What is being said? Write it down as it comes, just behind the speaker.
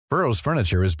Burrow's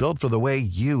furniture is built for the way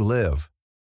you live.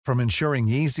 From ensuring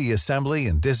easy assembly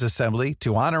and disassembly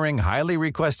to honoring highly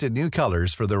requested new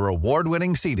colors for their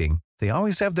award-winning seating, they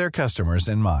always have their customers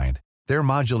in mind. Their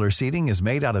modular seating is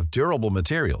made out of durable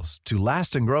materials to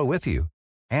last and grow with you.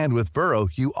 And with Burrow,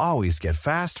 you always get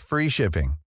fast, free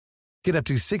shipping. Get up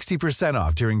to 60%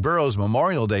 off during Burrow's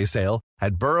Memorial Day sale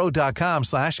at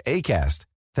burrow.com/ACAST.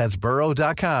 That's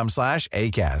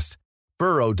burrow.com/ACAST.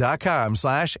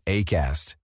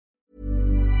 burrow.com/ACAST.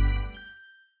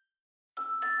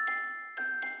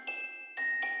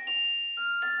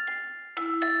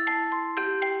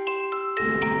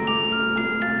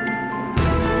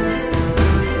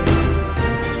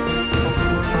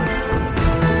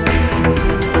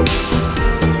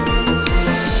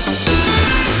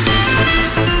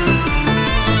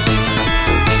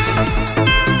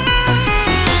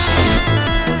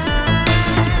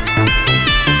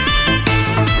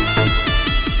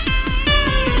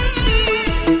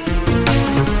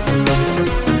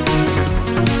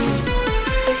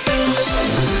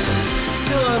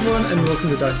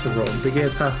 The Dice to Roll, the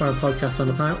gayest Pathfinder podcast on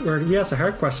the planet, where we ask the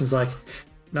hard questions like,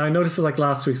 now I know this is like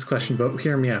last week's question, but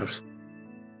hear me out.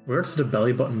 Where does the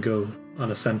belly button go on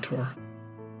a centaur?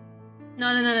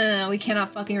 No, we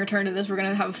cannot fucking return to this. We're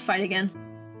gonna have a fight again.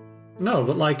 No,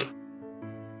 but like,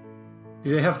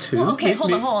 do they have two? Well, okay,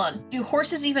 hold on. Do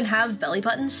horses even have belly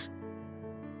buttons?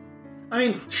 I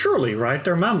mean, surely, right?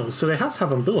 They're mammals, so they have to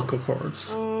have umbilical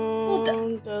cords.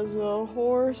 Does a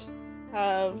horse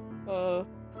have a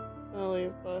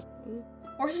belly button?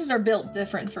 Horses are built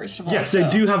different, first of all. Yes, they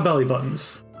do have belly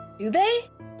buttons. Do they?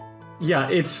 Yeah,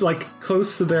 it's like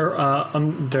close to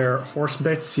their horse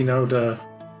bits. You know the.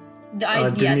 You don't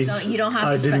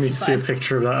have to specify. I didn't need to see a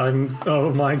picture of that.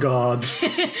 Oh my god.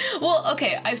 Well,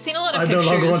 okay, I've seen a lot of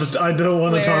pictures. I don't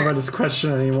want to talk about this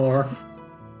question anymore.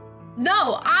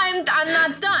 No, I'm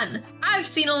not done. I've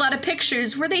seen a lot of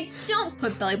pictures where they don't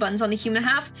put belly buttons on the human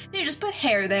half. They just put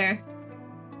hair there.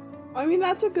 I mean,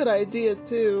 that's a good idea,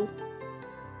 too.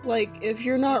 Like, if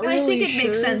you're not really sure... I think it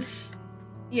makes sense.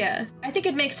 Yeah, I think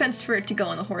it makes sense for it to go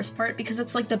on the horse part, because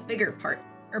it's like the bigger part,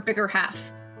 or bigger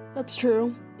half. That's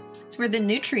true. It's where the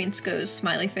nutrients goes,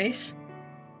 smiley face.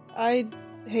 I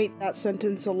hate that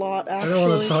sentence a lot, actually. I don't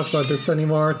want to talk about this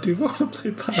anymore. Do you want to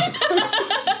play past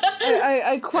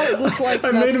I quite dislike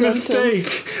that sentence. I made a sentence.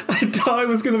 mistake. I thought it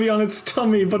was going to be on its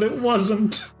tummy, but it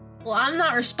wasn't. Well, I'm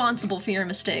not responsible for your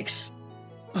mistakes.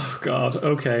 Oh god,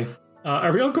 okay. Are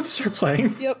we all going to start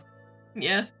playing? Yep.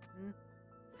 Yeah.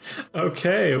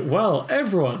 Okay, well,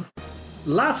 everyone.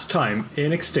 Last time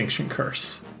in Extinction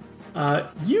Curse,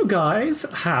 you guys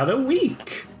had a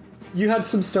week. You had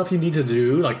some stuff you need to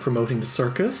do, like promoting the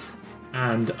circus,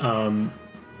 and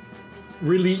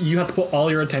really you had to put all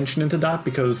your attention into that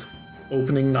because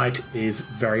opening night is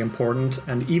very important,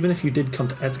 and even if you did come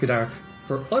to Escadar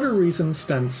for other reasons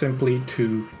than simply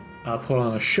to put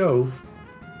on a show,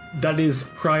 that is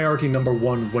priority number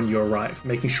one when you arrive,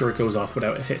 making sure it goes off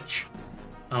without a hitch.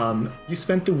 You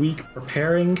spent the week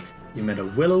preparing, you met a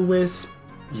will-o-wisp,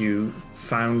 you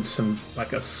found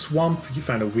a swamp, you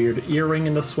found a weird earring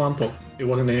in the swamp. Well, it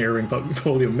wasn't an earring, but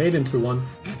Folio made into one.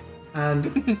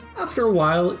 And after a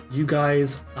while, you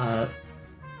guys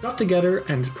got together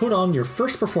and put on your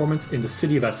first performance in the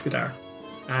city of Escadar.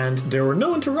 And there were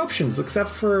no interruptions except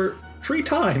for 3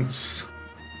 times.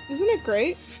 Isn't it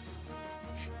great?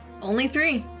 Only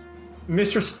 3.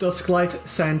 Mistress Dusklight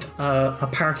sent a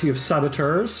party of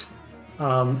saboteurs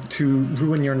to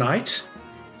ruin your night,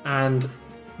 and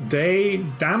they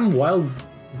damn well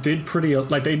did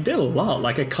they did a lot.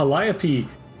 Like a calliope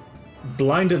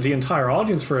blinded the entire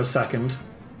audience for a second.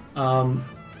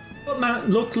 But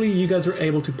luckily you guys were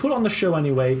able to put on the show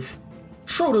anyway,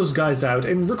 throw those guys out,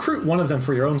 and recruit one of them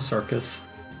for your own circus.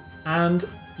 And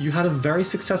you had a very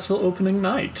successful opening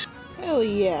night. Hell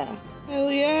yeah.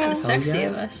 Hell yeah. Kind of sexy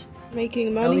of us.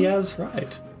 Making money. Hell yeah,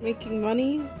 right. Making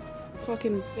money.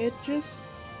 Fucking bitches.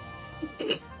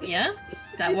 Yeah?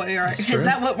 Is that what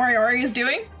Ryori is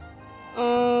doing?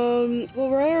 Well,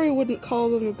 Ryori wouldn't call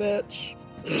them a bitch.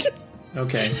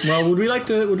 Okay. Well, would we like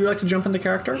to jump into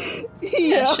character?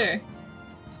 Yeah, sure.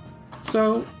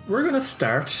 So, we're going to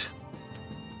start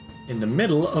in the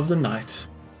middle of the night.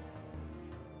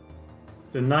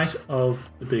 The night of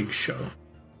the big show.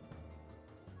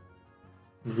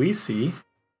 We see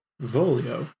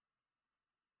Volio.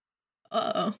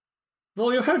 Uh-oh.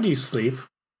 Volio, how do you sleep?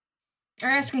 Are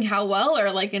you asking how well,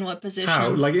 or like in what position? How?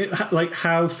 Like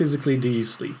how physically do you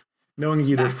sleep? Knowing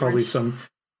you, there's probably some...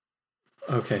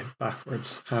 Okay,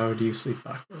 backwards. How do you sleep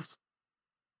backwards?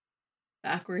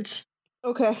 Backwards.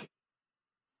 Okay.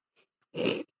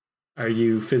 Are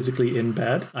you physically in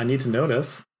bed? I need to know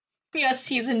this. Yes,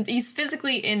 he's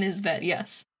physically in his bed,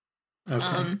 yes.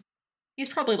 Okay. He's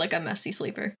probably like a messy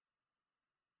sleeper.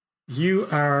 You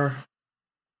are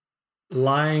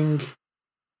lying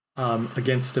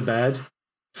against the bed,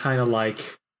 kind of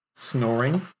like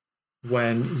snoring,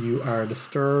 when you are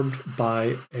disturbed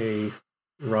by a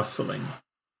rustling.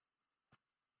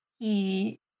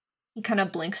 He kind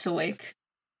of blinks awake.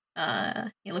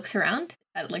 He looks around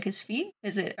at like his feet.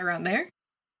 Is it around there?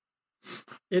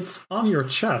 It's on your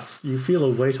chest. You feel a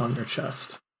weight on your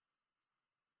chest.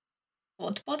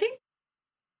 What body?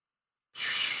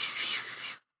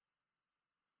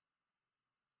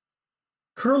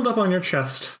 Curled up on your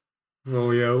chest,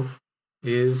 Volio,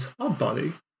 is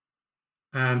Oddbody.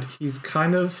 And he's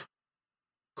kind of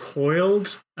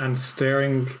coiled and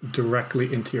staring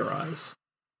directly into your eyes.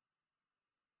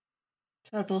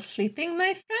 Trouble sleeping,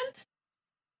 my friend?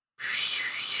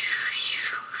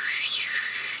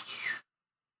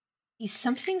 Is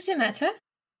something the matter?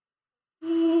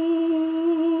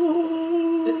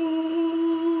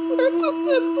 There's a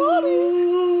dead body.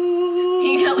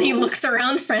 He looks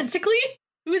around frantically.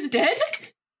 Who's dead?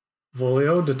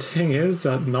 Volio, the thing is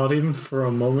that not even for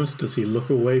a moment does he look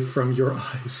away from your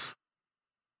eyes.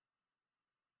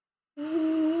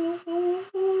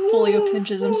 Volio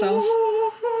pinches himself.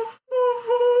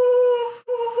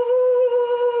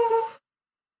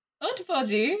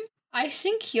 Oddbody, I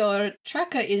think your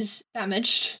tracker is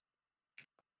damaged.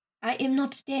 I am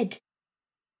not dead.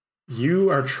 You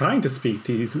are trying to speak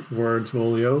these words,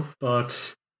 Volio,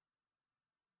 but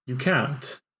you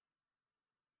can't.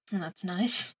 That's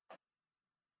nice.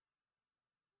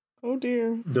 Oh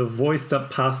dear. The voice that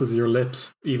passes your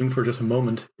lips, even for just a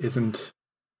moment, isn't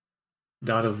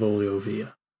that of Volio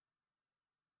Via.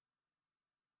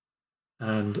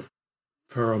 And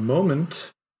for a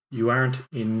moment, you aren't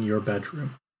in your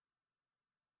bedroom.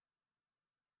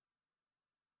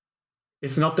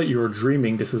 It's not that you're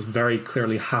dreaming, this is very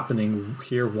clearly happening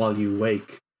here while you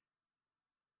wake.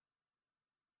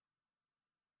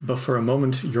 But for a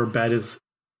moment, your bed is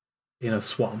in a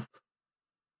swamp,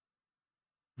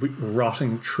 with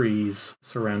rotting trees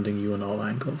surrounding you on all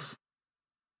angles.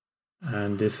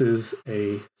 And this is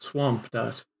a swamp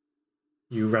that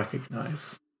you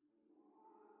recognize.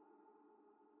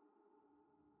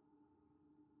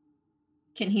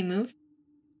 Can he move?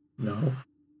 No.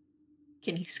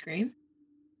 Can he scream?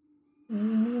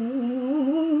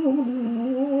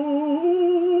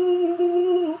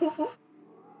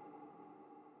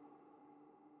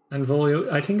 And Volio,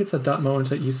 I think it's at that moment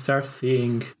that you start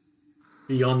seeing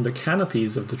beyond the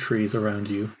canopies of the trees around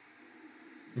you,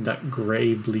 in that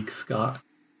grey, bleak sky,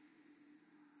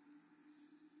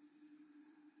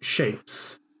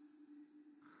 shapes.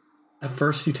 At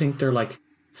first you think they're like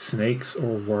snakes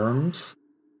or worms,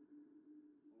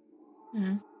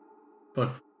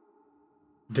 but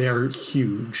they're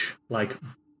huge, like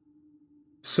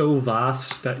so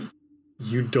vast that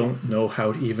you don't know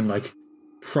how to even like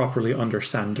properly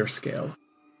understand their scale.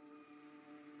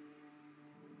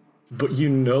 But you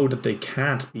know that they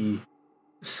can't be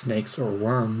snakes or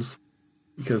worms,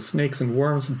 because snakes and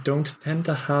worms don't tend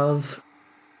to have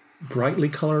brightly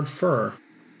colored fur.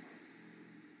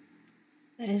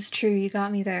 That is true, you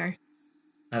got me there.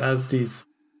 And as these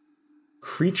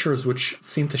creatures which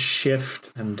seem to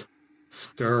shift and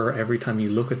stir every time you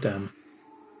look at them,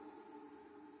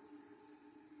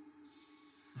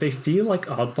 they feel like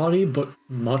Oddbody, but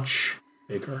much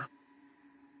bigger.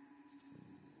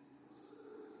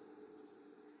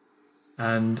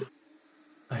 And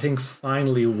I think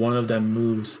finally one of them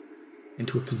moves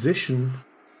into a position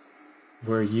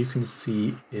where you can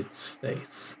see its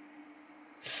face.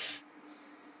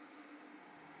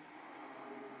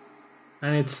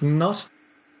 And it's not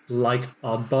like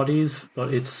Oddbody's,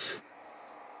 but it's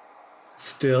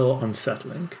still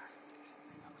unsettling.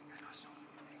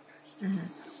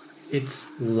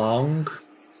 It's long,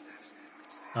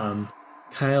 kind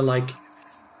of like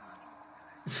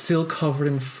still covered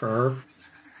in fur,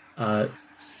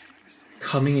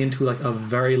 coming into like a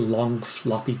very long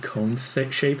floppy cone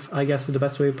shape, I guess is the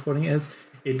best way of putting it is.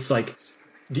 It's like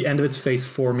the end of its face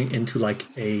forming into like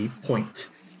a point,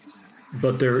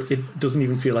 but it doesn't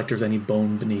even feel like there's any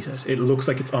bone beneath it. It looks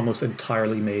like it's almost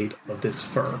entirely made of this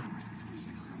fur.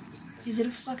 Is it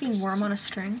a fucking worm on a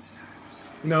string?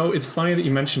 No, it's funny that you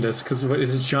mentioned this, because it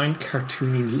has giant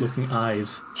cartoony-looking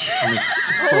eyes and its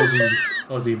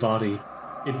fuzzy body.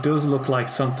 It does look like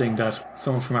something that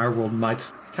someone from our world might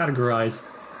categorize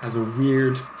as a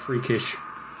weird, freakish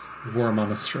worm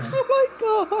on a string. Oh my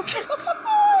god.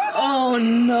 Oh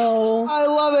no. I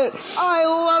love it. I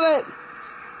love it.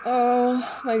 Oh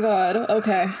my god,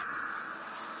 okay.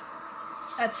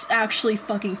 That's actually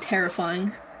fucking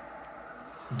terrifying.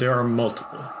 There are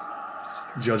multiple,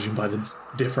 judging by the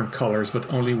different colors,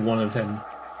 but only one of them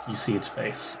you see its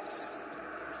face.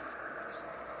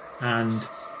 And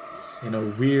in a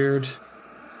weird,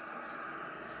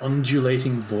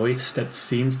 undulating voice that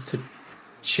seems to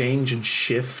change and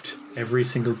shift every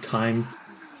single time,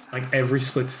 like every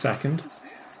split second,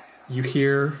 you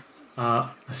hear a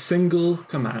single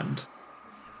command.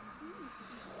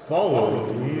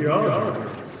 Follow the others.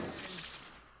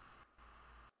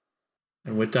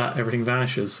 And with that, everything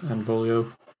vanishes, and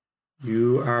Volio,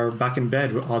 you are back in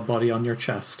bed with Oddbody on your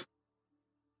chest.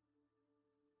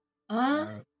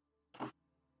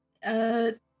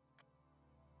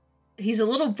 He's a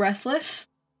little breathless.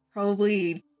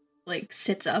 Probably,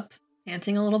 sits up,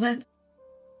 panting a little bit.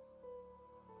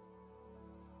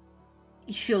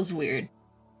 He feels weird.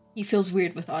 He feels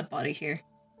weird with Oddbody here,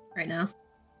 right now.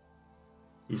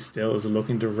 He still is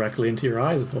looking directly into your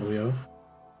eyes, Volio.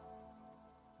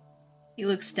 He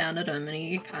looks down at him and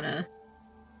he kind of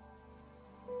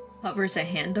hovers a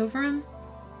hand over him.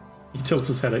 He tilts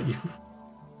his head at you.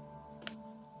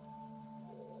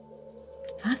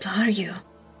 What are you?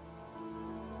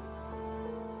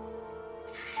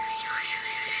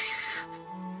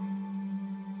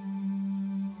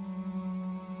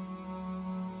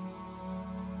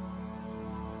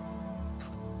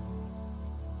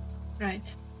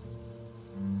 Right.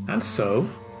 And so,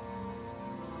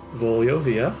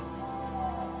 Voliovia,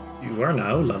 you are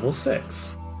now level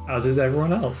 6, as is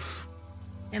everyone else.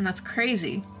 Damn, that's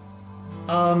crazy.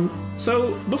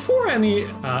 So before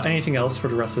anything else for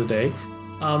the rest of the day,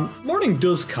 morning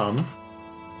does come,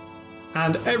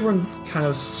 and everyone kind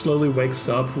of slowly wakes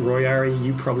up. Royari,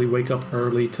 you probably wake up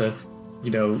early to,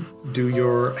 do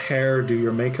your hair, do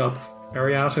your makeup.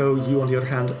 Ariato, you on the other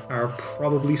hand are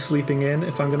probably sleeping in,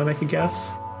 if I'm gonna make a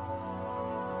guess.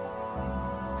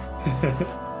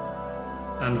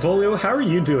 And Volio, how are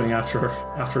you doing after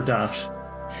that?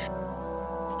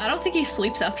 I don't think he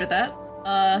sleeps after that.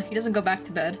 He doesn't go back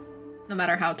to bed, no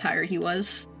matter how tired he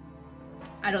was.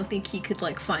 I don't think he could,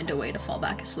 find a way to fall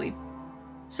back asleep.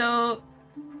 So,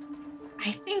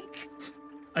 I think...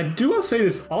 I do want to say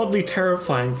it's oddly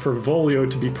terrifying for Volio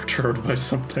to be perturbed by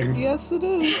something. Yes, it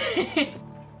is.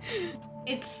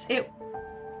 It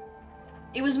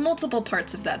was multiple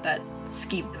parts of that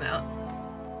skeeved him out.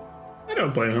 I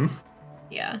don't blame him.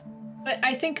 Yeah. But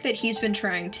I think that he's been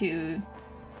trying to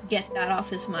get that off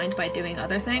his mind by doing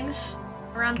other things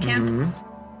around camp. Mm-hmm.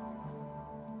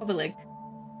 Probably,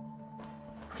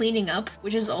 cleaning up,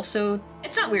 which is also...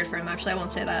 It's not weird for him, actually, I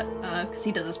won't say that, because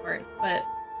he does his part, but...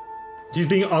 He's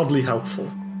being oddly helpful.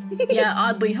 Yeah,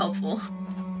 oddly helpful.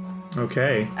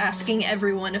 Okay. Asking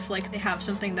everyone if, they have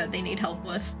something that they need help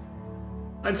with.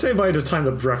 I'd say by the time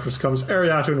the breakfast comes,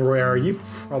 Ariato and Royari, you've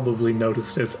probably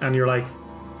noticed this, and you're like,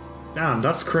 damn,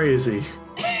 that's crazy.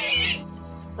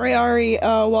 Royari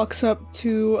walks up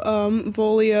to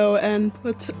Volio and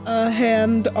puts a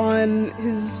hand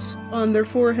on their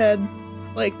forehead,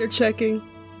 like they're checking,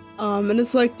 and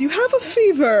it's like, do you have a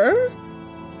fever?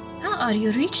 How are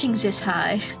you reaching this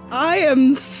high? I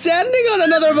am standing on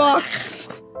another box!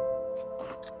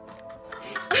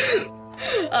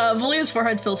 Volio's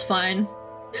forehead feels fine.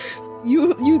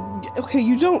 Okay,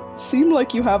 you don't seem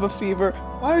like you have a fever.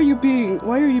 Why are you being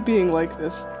like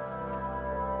this?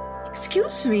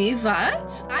 Excuse me,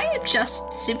 what? I am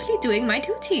just simply doing my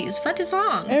duties. What is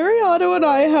wrong? Ariato and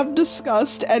I have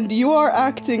discussed, and you are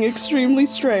acting extremely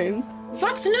strange.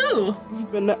 What's new?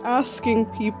 I've been asking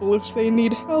people if they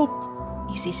need help.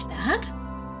 Is this bad?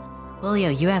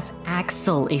 Volio, you asked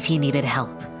Axel if he needed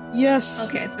help. Yes.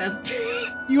 Okay, then.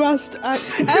 You asked,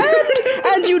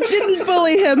 and you didn't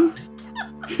bully him.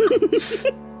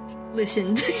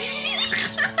 Listen.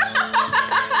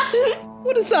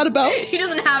 What is that about? He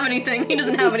doesn't have anything. He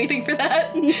doesn't have anything for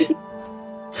that.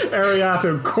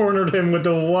 Ariato cornered him with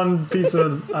the one piece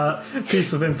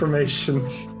of information.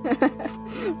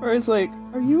 Where he's like,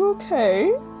 are you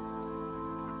okay?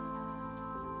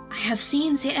 I have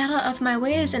seen the error of my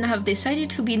ways and have decided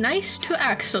to be nice to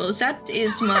Axel. That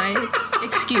is my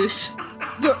excuse.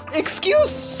 Your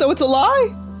excuse? So it's a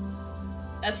lie?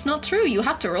 That's not true. You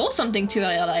have to roll something to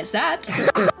realize that. Go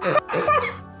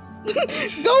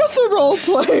with the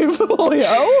roleplay,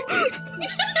 Volio.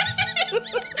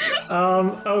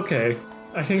 Okay.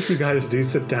 I think you guys do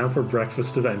sit down for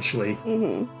breakfast eventually.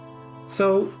 Mm-hmm.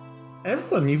 So,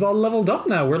 everyone, you've all leveled up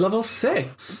now. We're level 6.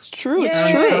 It's true, it's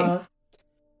Yay. true.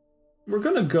 We're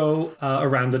gonna go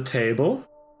around the table,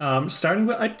 starting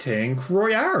with, I think,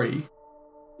 Royari.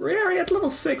 Royari, at level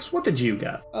 6, what did you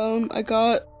get? I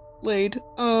got laid.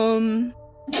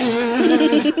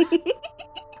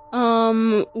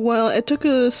 Well, I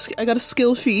got a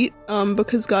skill feat,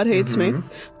 because God hates me.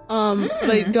 But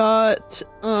I got,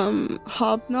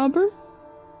 Hobnobber,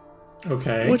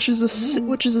 Okay. which is a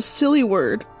silly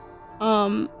word.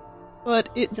 But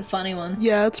It's a funny one.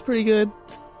 yeah, it's pretty good.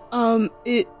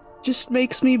 It just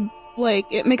makes me,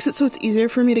 it makes it so it's easier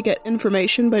for me to get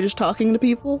information by just talking to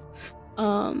people.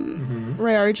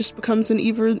 Rayari just becomes an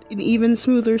even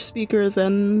smoother speaker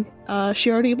than,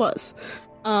 she already was.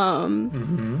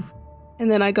 And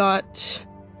then I got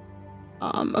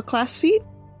a class feat.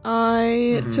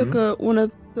 I took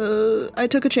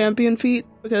a champion feat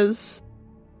because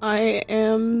I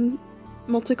am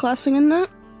multiclassing in that.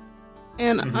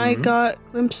 And I got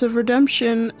Glimpse of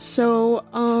Redemption, so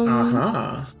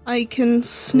I can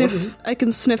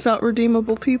sniff out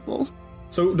redeemable people.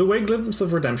 So the way Glimpse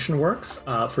of Redemption works,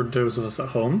 for those of us at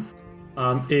home,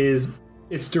 is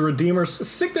it's the Redeemer's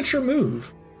signature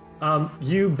move.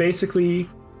 You basically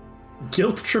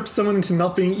guilt trip someone into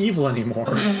not being evil anymore.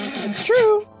 It's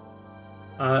true.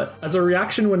 As a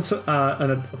reaction when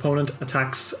an opponent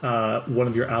attacks one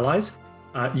of your allies,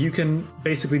 you can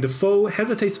basically, the foe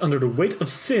hesitates under the weight of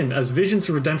sin as visions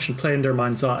of redemption play in their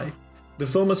mind's eye. The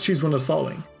foe must choose one of the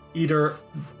following: either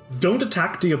don't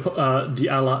attack the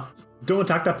ally, don't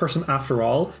attack that person after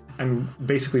all, and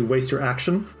basically waste your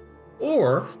action,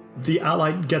 or the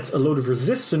ally gets a load of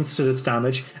resistance to this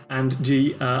damage, and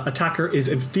the attacker is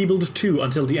enfeebled too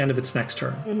until the end of its next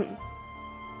turn.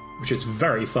 Which is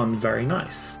very fun, very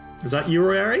nice. Is that you,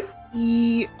 Royari?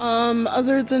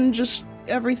 Other than just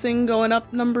everything going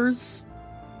up numbers.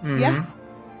 Yeah.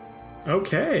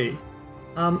 Okay.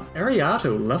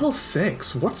 Ariato, level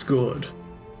 6. What's good?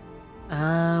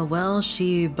 Well,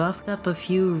 she buffed up a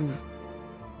few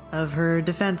of her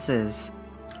defenses,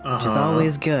 which is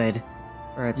always good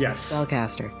for a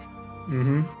spellcaster.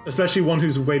 Especially one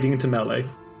who's wading into melee.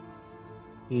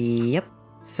 Yep.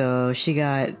 So she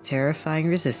got Terrifying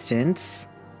Resistance.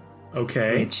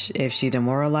 Okay. Which, if she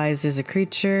demoralizes a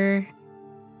creature,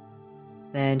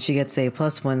 then she gets a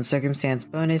 +1 circumstance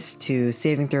bonus to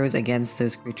saving throws against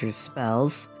those creatures'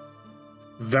 spells.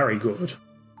 Very good.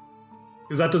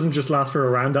 Because that doesn't just last for a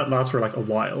round, that lasts for like a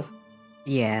while.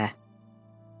 Yeah.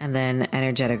 And then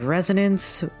Energetic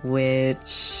Resonance,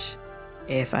 which,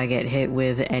 if I get hit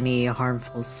with any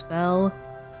harmful spell,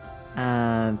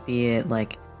 be it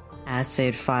like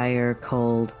acid, fire,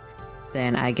 cold,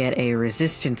 then I get a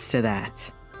resistance to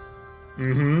that.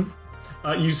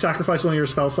 You sacrifice one of your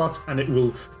spell slots and it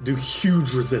will do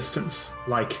huge resistance.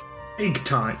 Like, big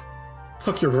time.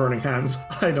 Fuck your burning hands.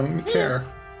 I don't care.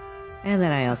 And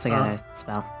then I also got a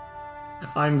spell.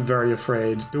 I'm very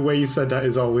afraid. The way you said that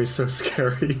is always so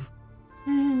scary.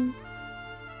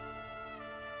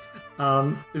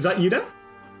 Is that you then?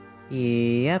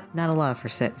 Yep, not a lot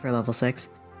for level 6.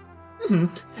 The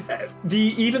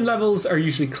even levels are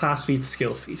usually class feat,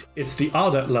 skill feat. It's the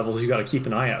odd levels you gotta keep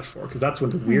an eye out for, because that's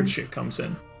when the weird shit comes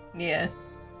in. Yeah.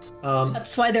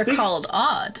 That's why they're called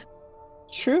odd.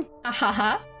 True. Ha.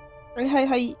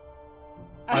 Hi.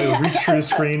 I reach through the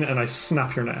screen and I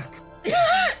snap your neck.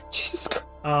 Jesus Christ.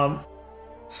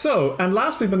 So, and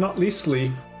lastly but not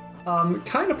leastly,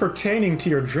 kind of pertaining to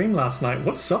your dream last night,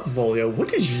 what's up, Volio? What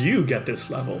did you get this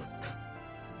level?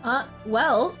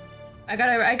 Well, I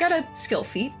got a skill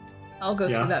feat. I'll go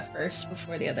through that first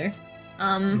before the other.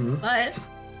 But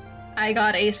I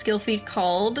got a skill feat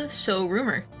called So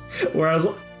Rumor. Whereas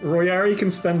Royari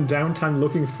can spend downtime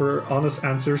looking for honest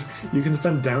answers, you can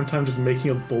spend downtime just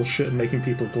making up bullshit and making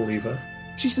people believe it.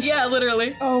 Jesus. Yeah,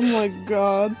 literally. Oh my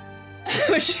god.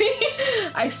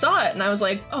 I saw it and I was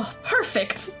like, oh,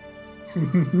 perfect.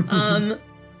 And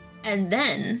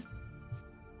then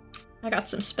I got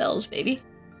some spells, baby.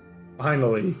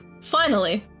 Finally.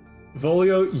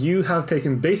 Volio, you have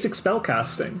taken basic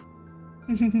spellcasting.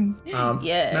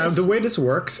 Yes. Now, the way this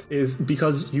works is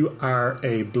because you are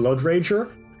a Blood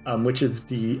Rager, which is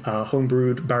the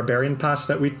homebrewed barbarian patch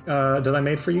that I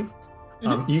made for you.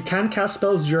 You can cast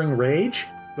spells during rage,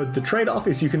 but the trade-off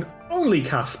is you can only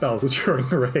cast spells during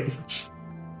rage.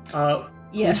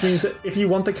 Which means that if you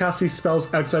want to cast these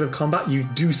spells outside of combat, you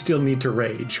do still need to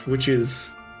rage, which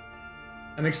is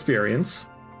an experience.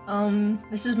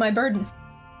 This is my burden.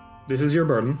 This is your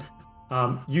burden.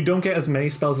 You don't get as many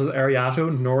spells as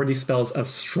Ariato, nor are these spells as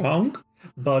strong,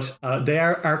 but they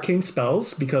are arcane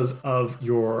spells because of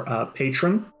your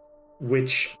patron,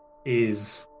 which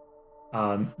is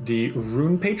the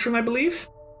Rune Patron, I believe.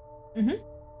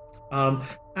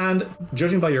 And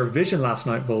judging by your vision last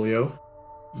night, Volio,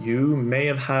 you may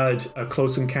have had a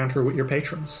close encounter with your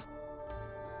patrons.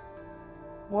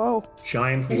 Whoa.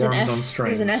 Giant There's worms an S. on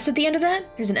strings. There's an S at the end of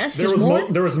that? There's an S?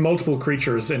 There was multiple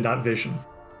creatures in that vision.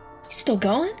 Still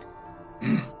going?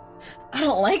 I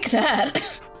don't like that.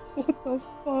 What the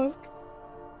fuck?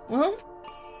 Well,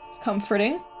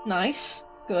 comforting, nice,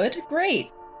 good,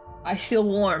 great. I feel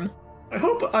warm. I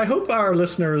hope our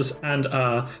listeners and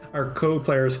our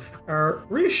co-players are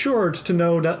reassured to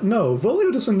know that no,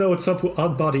 Volio doesn't know it's up with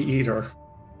Oddbody either.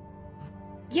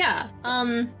 Yeah,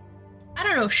 I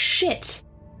don't know shit.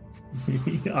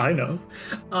 I know.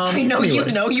 I know anyway.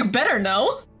 you know, you better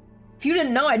know. If you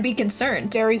didn't know, I'd be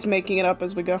concerned. Gary's making it up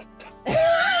as we go.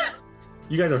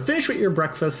 You guys are finished with your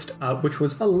breakfast, which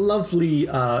was a lovely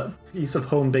piece of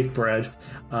home-baked bread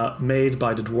made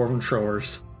by the Dwarven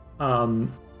Showers.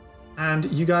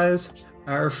 And you guys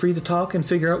are free to talk and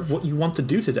figure out what you want to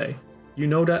do today. You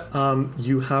know that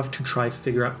you have to try to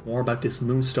figure out more about this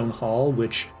Moonstone Hall,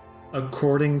 which,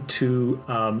 according to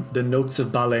the notes of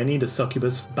Baleni, the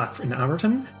succubus back in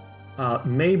Amerton,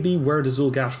 may be where the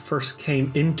Zulgath first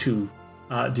came into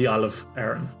the Isle of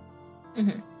Arran.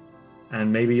 Mm-hmm.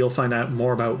 And maybe you'll find out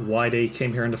more about why they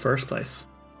came here in the first place.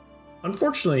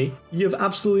 Unfortunately, you have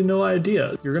absolutely no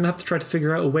idea. You're going to have to try to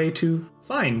figure out a way to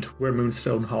find where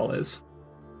Moonstone Hall is.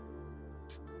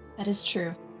 That is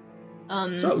true.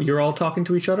 So, you're all talking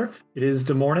to each other. It is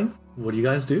the morning. What do you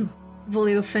guys do?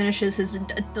 Volio finishes his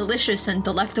delicious and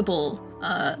delectable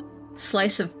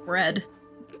slice of bread.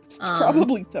 It's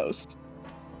probably toast.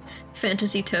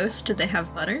 Fantasy toast. Do they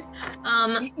have butter?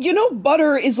 You know,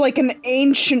 butter is like an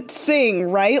ancient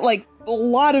thing, right? Like, a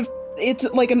lot of... It's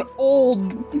like an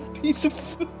old piece of...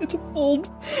 It's an old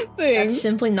thing. That's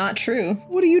simply not true.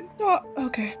 What are you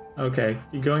Okay. Okay,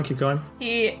 keep going.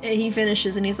 He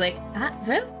finishes and he's like,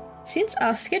 well, since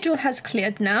our schedule has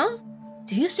cleared now,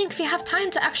 do you think we have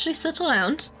time to actually sit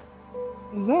around?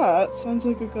 That sounds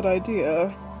like a good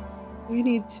idea. We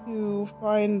need to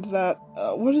find that...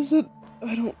 what is it?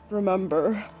 I don't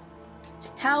remember. It's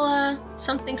tower,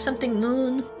 something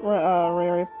moon.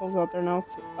 Rayari pulls out their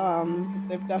notes.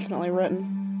 They've definitely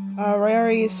written.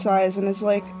 Rayari sighs and is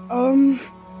like,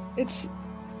 it's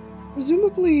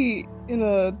presumably in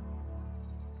a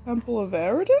Temple of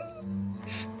Aridin?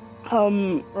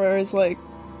 Rayari's like,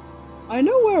 I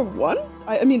know where one...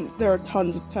 I mean, there are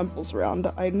tons of temples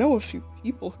around. I know a few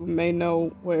people who may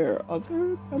know where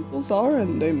other temples are,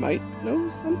 and they might know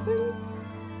something.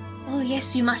 Oh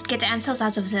yes, you must get answers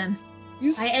out of them.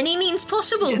 By any means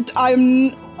possible.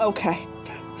 I'm... Okay.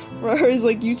 Rayari's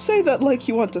like, you say that like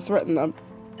you want to threaten them.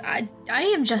 I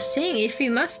am just saying, if we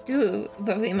must do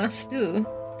what we must do,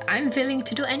 I'm willing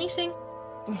to do anything.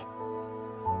 It's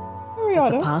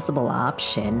Ariana, a possible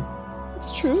option.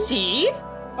 it's true. See?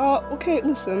 Okay,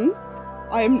 listen.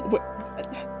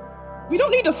 We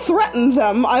don't need to threaten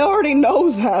them. I already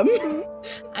know them.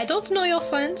 I don't know your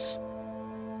friends.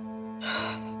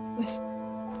 Listen.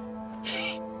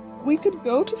 We could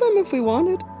go to them if we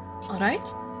wanted. Alright.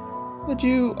 Would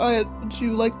you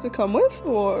like to come with,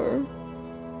 or?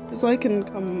 Because I can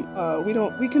come,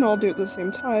 we can all do it at the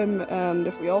same time, and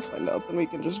if we all find out, then we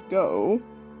can just go.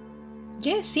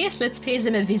 Yes, let's pay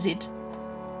them a visit.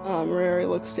 Rayari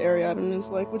looks to Ariadne and is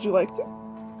like, would you like to?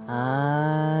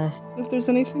 If there's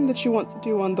anything that you want to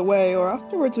do on the way or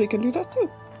afterwards, we can do that too.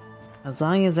 As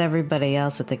long as everybody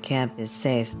else at the camp is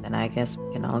safe, then I guess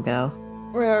we can all go.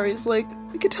 Rayari's like,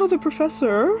 we could tell the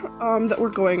professor, that we're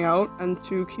going out and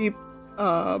to keep,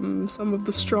 some of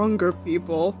the stronger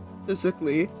people,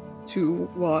 physically, to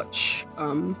watch,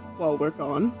 while we're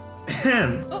gone.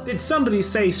 Did somebody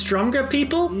say stronger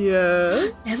people? Yeah.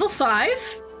 Level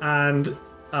 5? And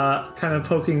kind of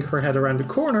poking her head around the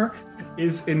corner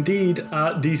is indeed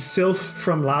the sylph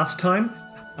from last time,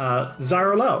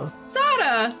 Zara Lowe.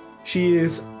 Zara! She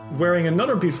is wearing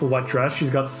another beautiful white dress. She's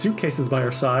got suitcases by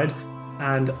her side,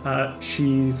 and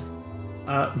she's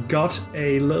got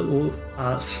a little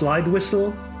slide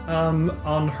whistle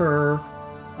on her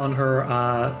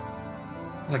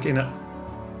like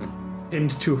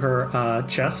pinned to her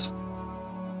chest.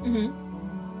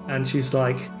 Mm-hmm. And she's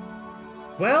like,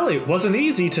 well, it wasn't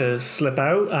easy to slip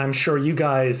out. I'm sure you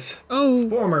guys,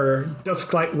 former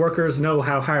Dusklight workers, know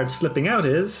how hard slipping out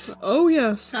is. Oh,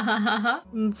 yes.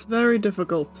 It's very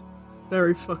difficult.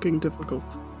 Very fucking difficult.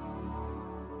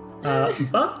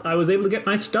 But I was able to get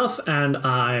my stuff, and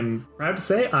I'm proud to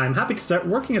say I'm happy to start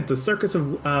working at the Circus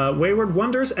of Wayward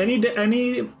Wonders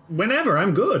whenever.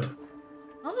 I'm good.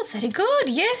 Oh, very good,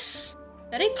 yes.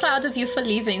 Very proud of you for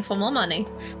leaving for more money.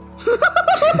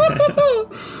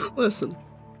 Listen,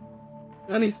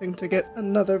 anything to get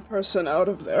another person out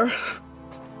of there.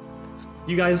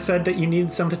 You guys said that you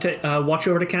needed someone to watch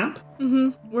over the camp?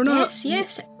 Mm-hmm. We're not...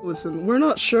 Yes. Listen, we're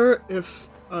not sure if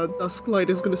Dusklight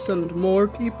is going to send more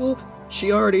people.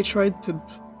 She already tried to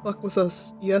fuck with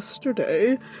us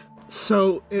yesterday.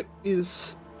 So it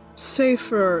is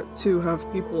safer to have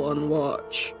people on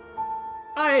watch.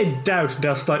 I doubt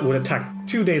Dusklight would attack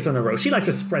 2 days in a row. She likes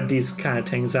to spread these kind of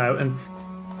things out, and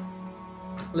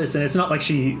listen, it's not like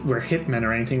we're hitmen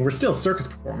or anything. We're still circus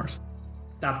performers.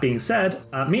 That being said,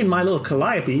 me and my little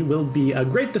Calliope will be a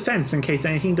great defense in case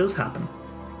anything does happen.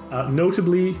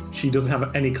 Notably, she doesn't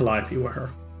have any Calliope with her.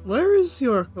 Where is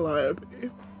your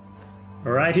Calliope?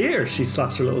 Right here, she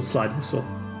slaps her little slide whistle.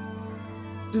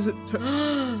 Does it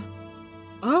turn?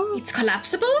 Oh, It's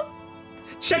collapsible?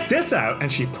 Check this out!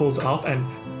 And she pulls off, and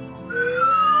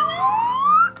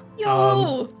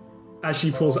Yo! as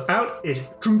she pulls out, it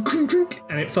clunk, clunk, clunk,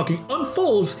 and it fucking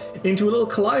unfolds into a little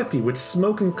Calliope with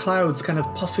smoke and clouds kind of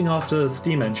puffing off the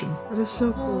steam engine. that is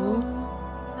so cool.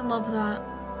 I love that.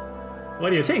 What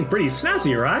do you think? Pretty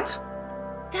snazzy, right?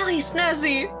 Very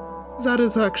snazzy. That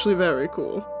is actually very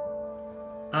cool.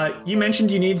 You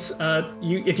mentioned you need,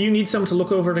 if you need someone to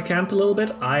look over the camp a little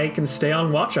bit, I can stay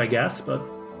on watch, I guess, but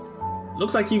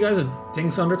looks like you guys have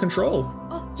things under control.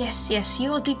 Oh, yes, you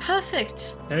would be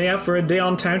perfect. Heading out for a day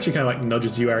on town, she kind of like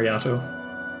nudges you,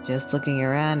 Ariato. Just looking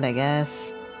around, I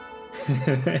guess.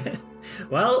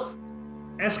 Well,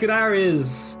 Escadar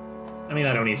is... I mean,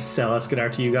 I don't need to sell Escadar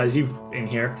to you guys, you've been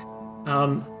here.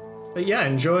 But yeah,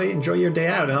 enjoy your day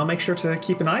out, and I'll make sure to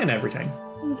keep an eye on everything.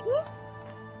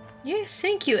 Yes,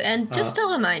 thank you. And just a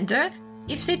reminder,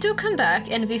 if they do come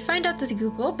back and we find out that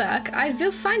you go back, I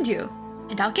will find you.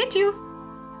 And I'll get you.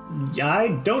 Yeah, I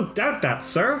don't doubt that,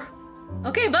 sir.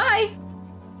 Okay, bye.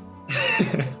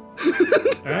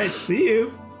 Alright, see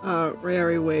you.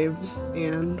 Rayari waves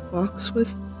and walks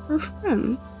with her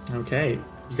friend. Okay,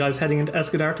 you guys heading into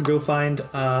Escadar to go find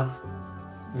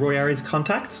Royari's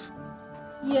contacts?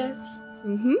 Yes.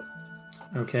 Mm-hmm.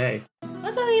 Okay.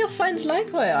 What are your friends like,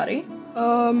 Royari?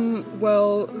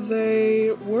 Well,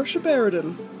 they worship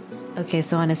Eridan. Okay,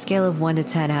 so on a scale of 1 to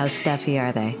 10, how stuffy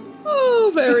are they?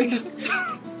 Oh, very.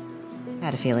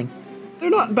 Had a feeling. They're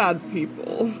not bad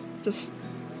people, just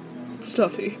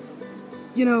stuffy.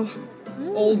 You know,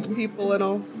 old people and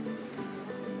all.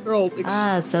 They're all...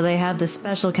 So they have the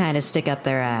special kind of stick up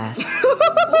their ass.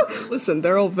 Listen,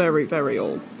 they're all very, very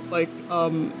old. Like,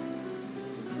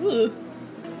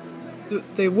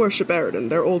 they worship Eridan.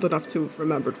 They're old enough to have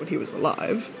remembered when he was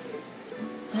alive.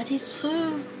 That is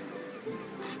true.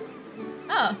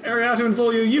 Oh, Ariato and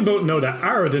Volio, you both know that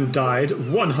Aradin died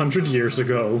 100 years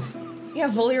ago. yeah,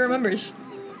 Volley remembers.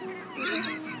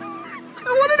 I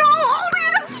want to know how old he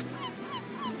is!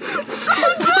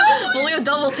 Volio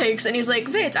double takes and he's like,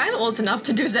 wait, I'm old enough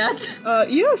to do that.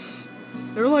 Yes.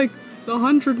 They're like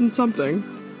 100 and something.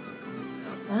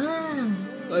 Ah.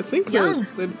 I think Young.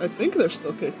 I think they're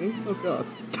still kicking. Oh god.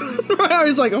 I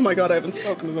was like, oh my god, I haven't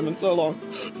spoken to them in so long.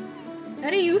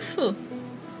 Very useful.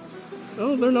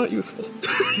 No, they're not youthful.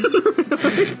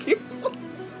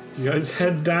 You guys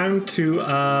head down to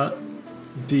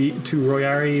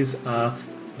Royari's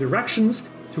directions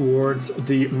towards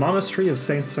the monastery of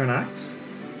Saint Cernax.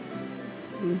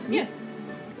 Yeah.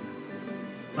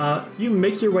 You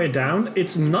make your way down.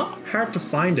 It's not hard to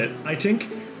find it. I think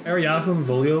Ariato and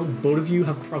Volio, both of you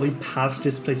have probably passed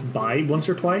this place by once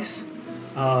or twice.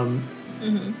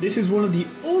 This is one of the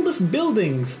oldest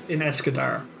buildings in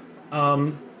Escadar.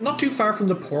 Not too far from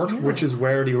the port, which is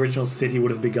where the original city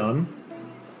would have begun.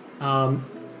 And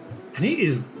it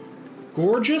is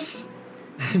gorgeous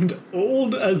and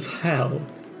old as hell.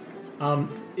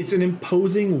 It's an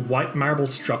imposing white marble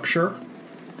structure,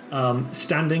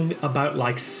 standing about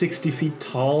like 60 feet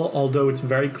tall, although it's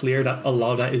very clear that a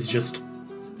lot of that is just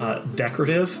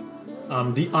decorative.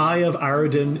 The Eye of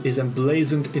Aradin is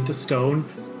emblazoned into stone,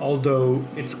 although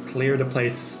it's clear the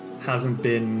place hasn't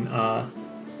been...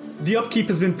 the upkeep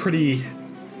has been pretty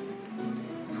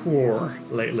poor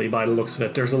lately by the looks of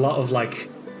it. There's a lot of,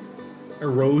 like,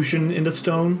 erosion in the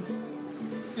stone.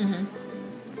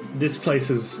 This place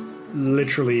is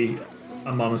literally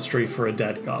a monastery for a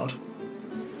dead god.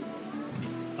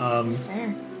 That's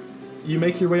fair. You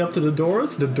make your way up to the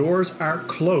doors. The doors are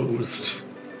closed.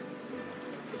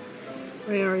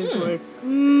 Rayari's like,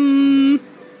 and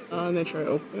they try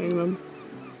opening them.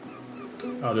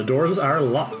 The doors are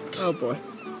locked. Oh boy.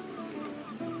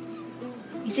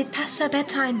 Is it past their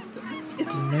bedtime?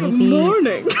 It's the Maybe-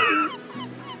 morning.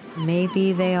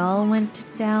 Maybe they all went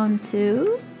down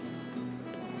too?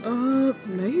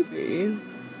 Maybe.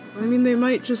 I mean, they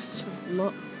might just have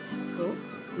locked.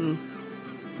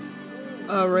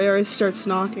 Rayari starts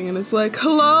knocking and is like,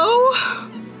 hello?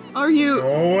 Are you...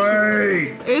 Go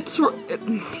away! It's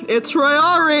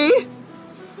Rayari!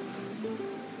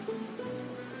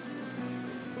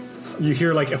 You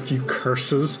hear like a few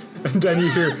curses And then you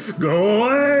hear, "Go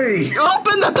away!"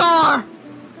 Open the door!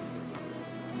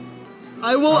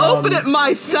 I will open it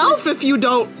myself if you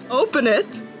don't open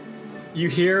it. You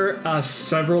hear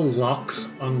several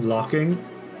locks unlocking,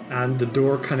 and the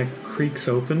door kind of creaks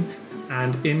open,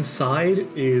 and inside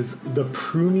is the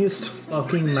pruniest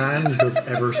fucking man you've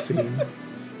ever seen.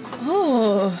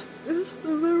 Oh. It's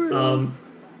the very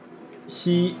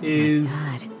He is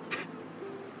God.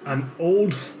 an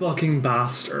old fucking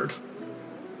bastard.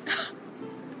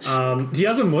 He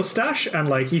has a mustache and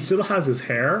like he still has his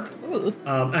hair,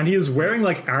 and he is wearing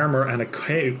like armor and a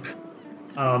cape,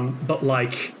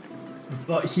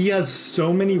 but he has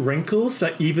so many wrinkles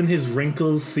that even his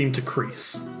wrinkles seem to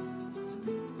crease.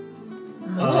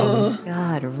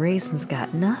 God, Raisin's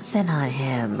got nothing on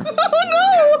him.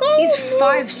 He's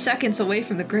 5 seconds away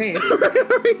from the grave.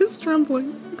 Harry is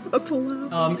trembling. Got to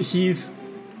laugh. He's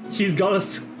got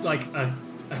a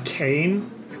cane,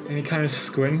 and he kind of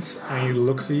squints, and he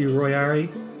looks at you, Royari,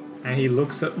 and he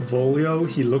looks at Volio,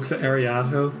 he looks at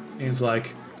Ariato, and he's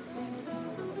like,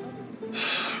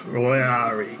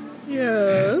 Royari,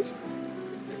 Yes.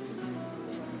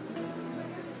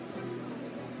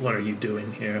 what are you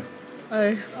doing here?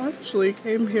 I actually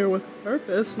came here with a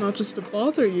purpose, not just to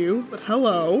bother you, but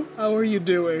hello, how are you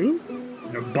doing?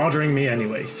 You're bothering me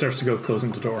anyway. He starts to go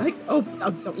closing the door.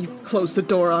 Don't you close the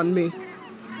door on me.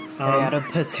 Ariana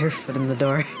puts her foot in the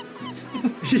door.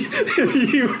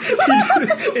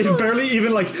 It barely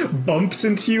even like bumps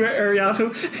into you,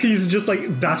 Ariato. He's just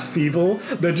like that feeble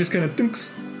that just kind of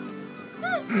dunks.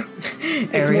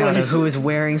 Ariana, who is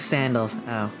wearing sandals.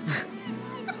 Oh.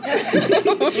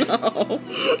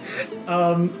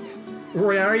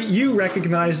 Royari, you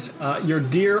recognize your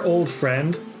dear old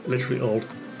friend, literally old.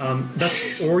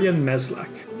 That's Orion Meslak.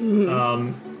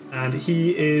 And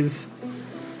he is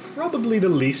probably the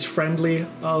least friendly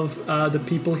of the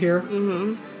people here.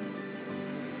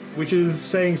 Which is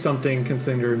saying something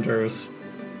considering there's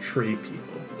 3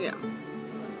 people. Yeah.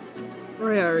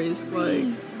 Royari's like,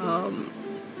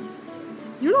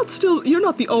 you're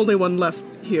not the only one left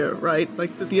here, right?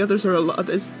 Like the others are alive.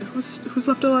 Who's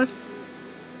left alive?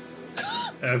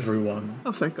 Everyone.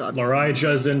 Oh, thank God.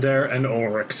 Larija's in there and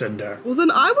Oryx in there. Well,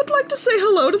 then I would like to say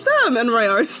hello to them. And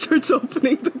Royari starts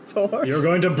opening the door. You're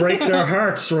going to break their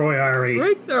hearts, Royari.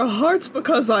 Break their hearts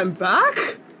because I'm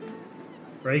back?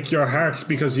 Break your hearts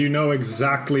because you know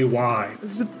exactly why.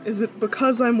 Is it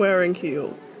because I'm wearing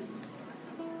heels?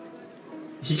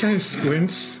 He kind of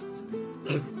squints.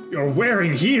 You're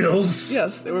wearing heels?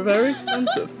 Yes, they were very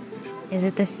expensive. Is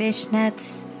it the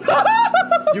fishnets?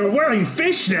 You're wearing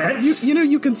fishnets? You know,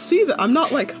 you can see that I'm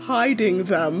not like hiding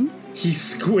them. He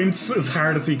squints as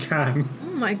hard as he can.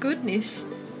 Oh my goodness.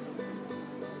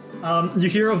 You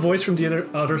hear a voice from the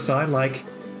other side like,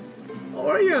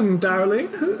 Orion, darling,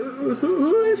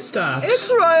 who is that?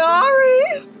 It's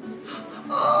Royari!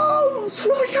 Oh,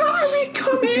 Royari,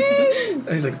 come in!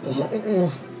 And he's like,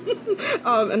 oh.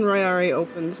 And Royari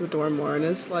opens the door more and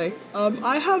is like,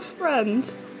 I have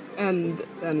friends, and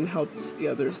then helps the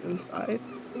others inside.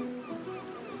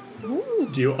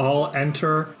 Do you all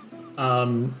enter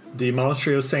the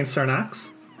monastery of Saint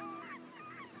Sarnax?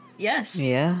 Yes.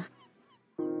 Yeah.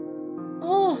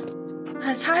 Oh,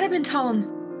 that's Hardiman Tom.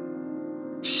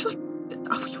 Shut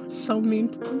up, you were so mean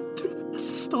to them.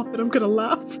 Stop it, I'm gonna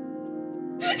laugh.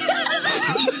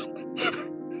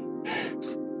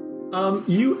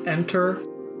 You enter,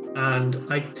 and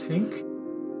I think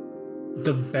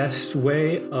the best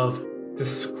way of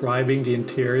describing the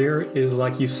interior is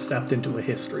like you stepped into a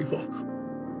history book.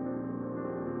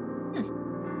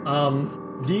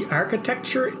 The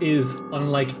architecture is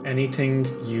unlike anything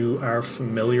you are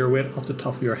familiar with off the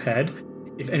top of your head.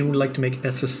 If anyone would like to make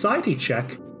a society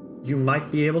check, you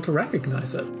might be able to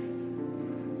recognize it.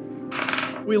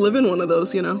 We live in one of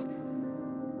those, you know.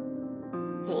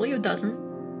 Volio doesn't.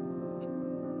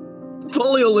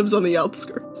 Folio lives on the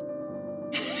outskirts.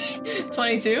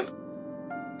 22?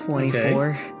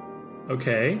 24.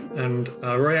 Okay, and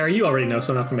Roy, you already know,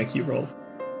 so I'm not gonna make you roll.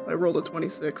 I rolled a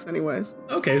 26 anyways.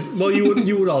 Okay, well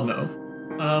you would all know.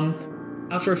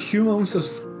 After a few moments of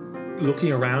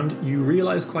looking around, you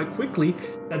realize quite quickly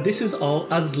that this is all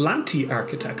Aslanti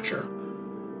architecture.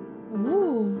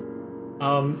 Ooh.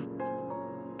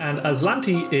 And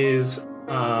Aslanti is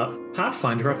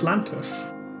Pathfinder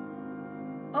Atlantis.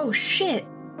 Oh shit.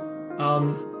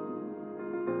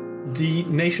 The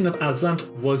nation of Aslant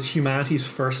was humanity's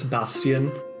first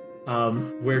bastion,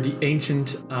 where the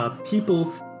ancient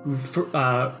people who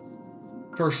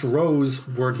first rose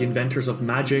were the inventors of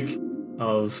magic,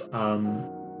 of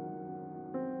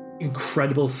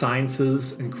incredible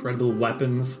sciences, incredible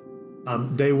weapons.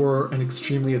 They were an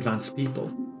extremely advanced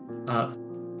people.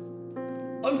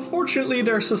 Unfortunately,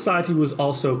 their society was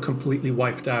also completely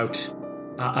wiped out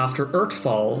after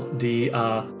Earthfall, the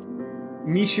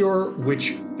meteor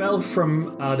which fell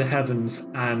from the heavens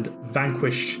and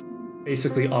vanquished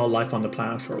basically all life on the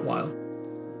planet for a while.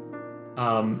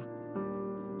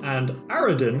 And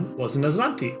Aradin was an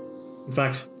Aslanti. In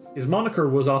fact, his moniker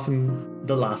was often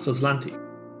the last Aslanti.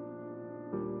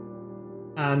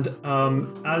 And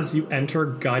as you enter,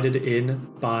 guided in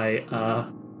by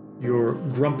your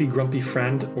grumpy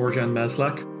friend, Orjan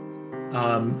Meslek,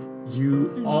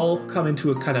 you all come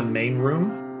into a kind of main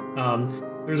room.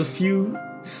 There's a few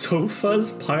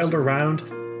sofas piled around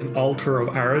an altar of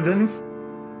Aradin.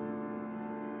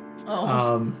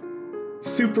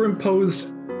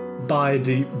 Superimposed by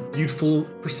the beautiful,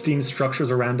 pristine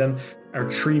structures around them are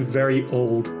three very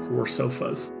old, poor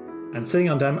sofas. And sitting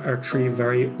on them are three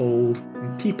very old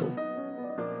people.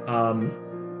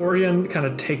 Orion kind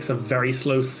of takes a very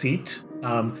slow seat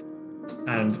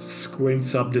and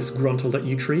squints up, disgruntled at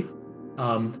you three.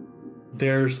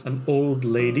 There's an old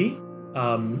lady,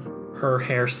 her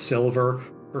hair silver,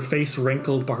 her face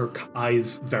wrinkled, but her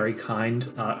eyes very kind,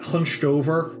 hunched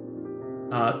over,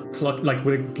 like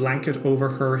with a blanket over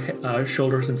her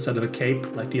shoulders instead of a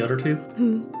cape, like the other two.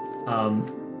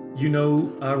 You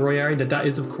know, Royari, that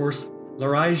is, of course,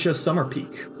 Larija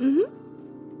Summerpeak.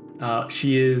 Mm-hmm.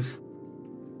 She is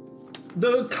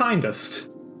the kindest,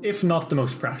 if not the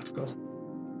most practical.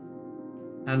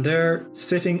 And there,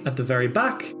 sitting at the very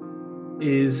back,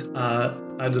 is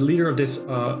the leader of this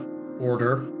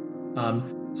order,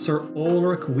 Sir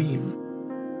Ulrich Weem,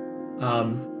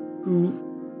 who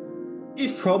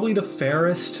is probably the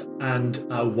fairest and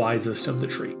wisest of the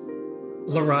three.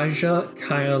 Larija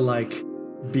kind of like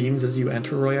beams as you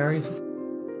enter, Royari.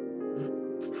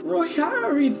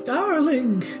 Royari,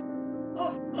 darling!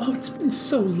 Oh, it's been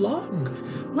so long.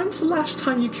 When's the last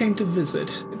time you came to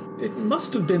visit? It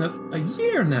must have been a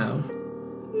year now.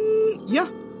 Yeah,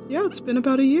 it's been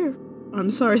about a year. I'm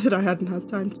sorry that I hadn't had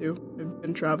time to. I've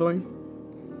been traveling.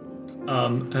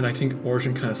 And I think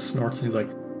Orjan kind of snorts and he's like,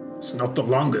 "It's not the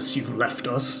longest you've left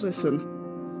us." Listen.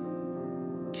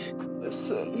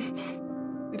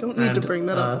 We don't need to bring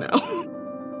that up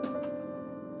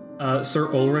now.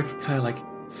 Sir Ulrich kind of like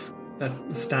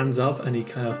stands up and he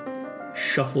kind of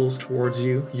shuffles towards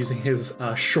you using his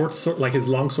short sword, like his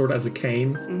long sword as a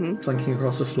cane, clanking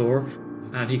across the floor,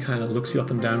 and he kind of looks you up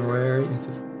and down, Royari, and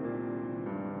says,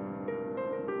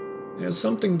 "There's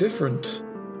something different."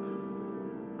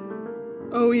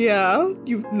 Oh yeah?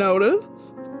 You've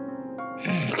noticed?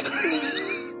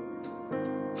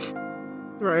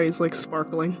 Royari's like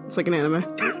sparkling. It's like an anime.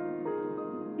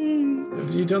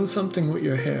 Have you done something with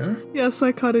your hair? Yes,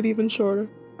 I cut it even shorter.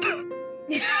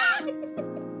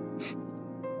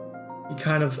 He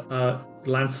kind of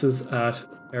glances at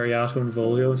Ariato and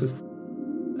Volio and says,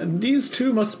 "And these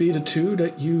two must be the two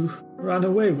that you ran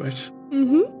away with."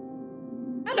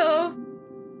 Mm-hmm. Hello.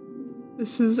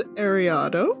 This is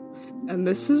Ariato, and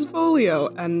this is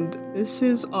Volio, and this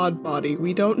is Oddbody.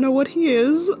 We don't know what he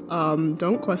is.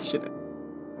 Don't question it.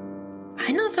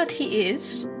 I know what he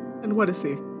is. And what is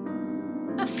he?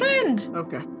 A friend.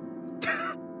 Okay.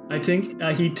 I think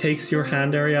he takes your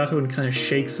hand, Ariato, and kind of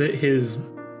shakes it.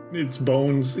 It's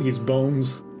bones. He's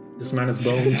bones. This man is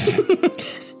bones.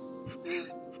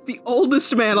 The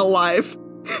oldest man alive.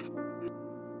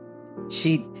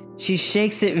 She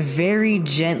shakes it very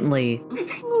gently.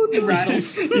 Oh, no. It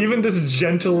rattles. Even this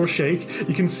gentle shake,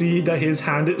 you can see that his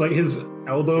hand, like his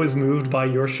elbow, is moved by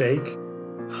your shake.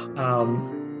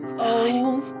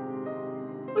 Oh.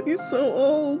 He's so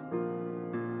old.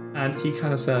 And he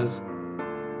kind of says,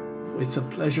 "It's a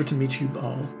pleasure to meet you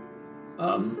all.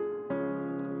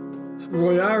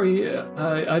 Royari,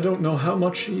 I don't know how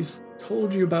much he's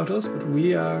told you about us, but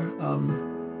we are,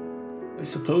 I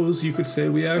suppose you could say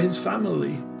we are his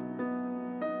family."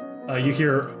 You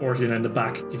hear Orjan in the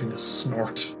back giving a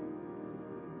snort.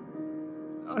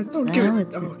 I don't get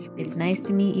it. It's nice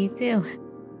to meet you too.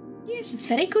 Yes, it's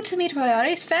very good to meet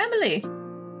Royari's family.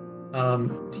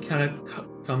 He kind of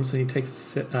comes and he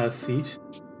takes a seat,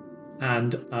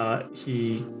 and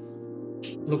he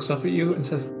looks up at you and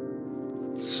says,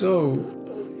 "So,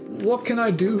 what can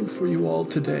I do for you all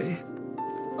today?"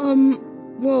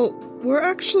 Well, we're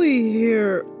actually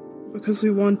here because we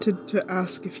wanted to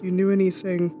ask if you knew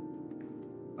anything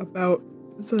about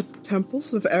the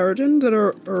temples of Aradin that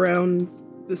are around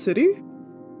the city.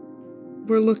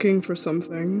 We're looking for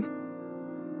something.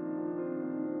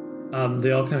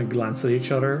 They all kind of glance at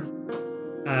each other,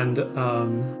 and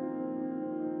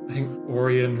I think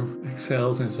Orion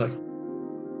exhales and is like,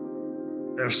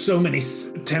 "There's so many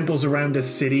temples around this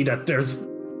city that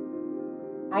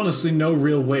honestly no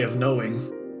real way of knowing.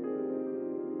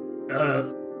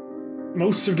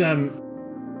 Most of them,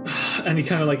 and he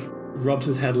kind of like rubs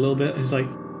his head a little bit, and he's like,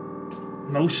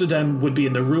 most of them would be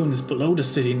in the ruins below the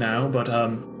city now, but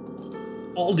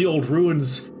all the old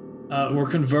ruins were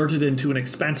converted into an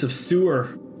expansive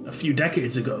sewer a few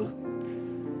decades ago.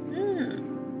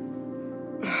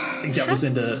 I think that was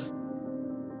in the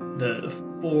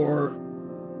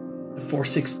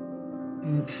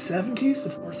 460s, the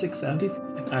 4670s,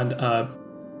 and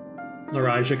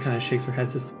Larija kind of shakes her head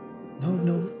and says,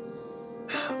 No,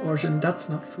 Orjan, that's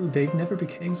not true. They never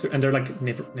became so. And they're like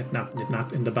nip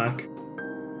nap in the back.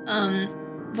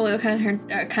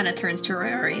 Volio kind of turns to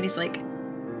Royari and he's like,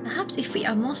 perhaps if we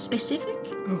are more specific,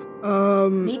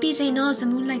 maybe they know the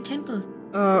Moonlight Temple.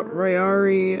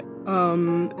 Royari,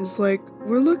 is like,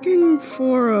 we're looking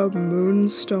for a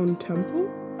Moonstone Temple?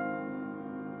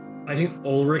 I think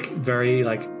Ulrich very,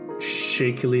 like,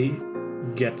 shakily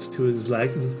gets to his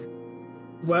legs and says,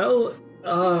 well,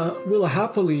 we'll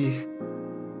happily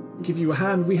give you a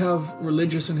hand. We have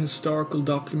religious and historical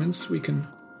documents. We can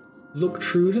look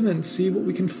through them and see what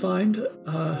we can find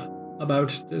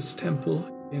about this temple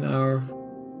in our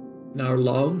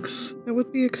logs. That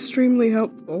would be extremely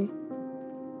helpful.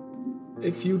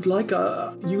 If you'd like,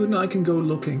 you and I can go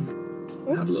looking.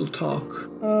 Have a little talk.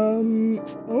 Okay.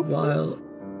 While...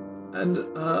 And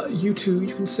you two,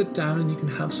 you can sit down and you can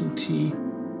have some tea.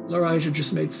 Larija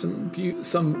just made some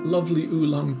lovely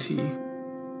oolong tea.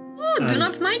 Oh, do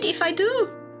not mind if I do.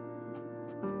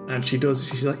 And she does.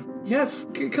 She's like, yes,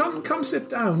 come sit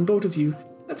down, both of you.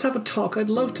 Let's have a talk. I'd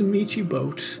love to meet you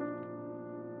both.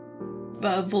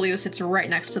 Volio sits right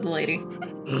next to the lady.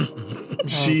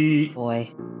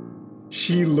 Boy.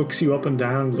 She looks you up and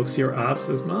down, looks at your abs,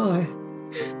 says, my.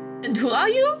 And who are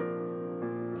you?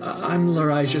 I'm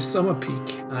Larija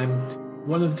Summerpeak. I'm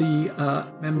one of the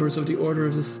members of the Order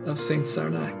of Saint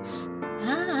Sarnax.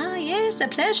 Ah, yes, a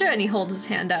pleasure. And he holds his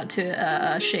hand out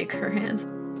to shake her hand.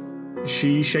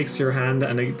 She shakes your hand,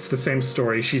 and it's the same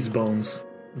story. She's bones.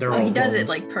 They're all he does bones. it,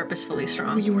 like, purposefully strong.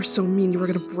 Oh, you were so mean. You were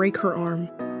going to break her arm.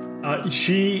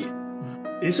 She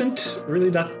isn't really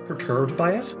that perturbed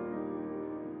by it.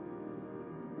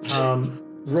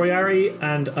 Royari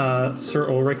and Sir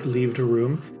Ulrich leave the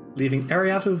room, leaving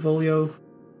Ariato, Volio,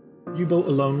 you both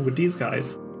alone with these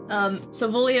guys. So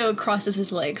Volio crosses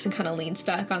his legs and kind of leans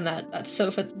back on that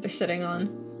sofa that they're sitting on.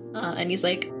 And he's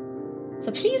like,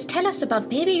 so please tell us about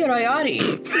baby Royari.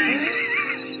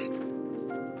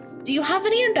 Do you have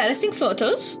any embarrassing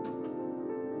photos?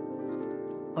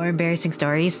 Or embarrassing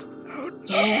stories?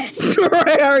 Yes.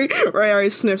 Royari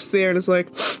sniffs the air and is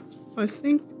like, I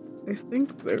think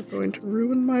they're going to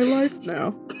ruin my life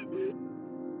now.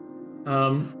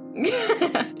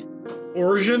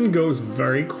 Orjan goes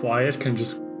very quiet, kind of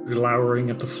just glowering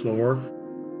at the floor.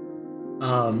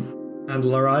 And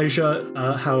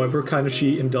Larija, however, kind of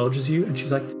she indulges you, and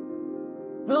she's like,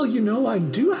 well, I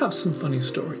do have some funny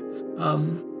stories.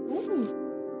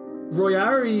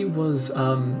 Royari was,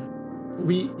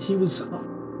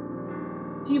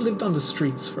 he lived on the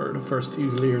streets for the first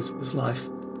few years of his life.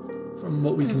 From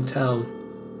what we can tell,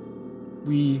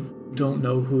 we don't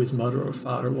know who his mother or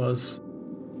father was,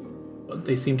 but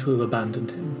they seem to have abandoned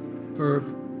him for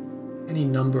any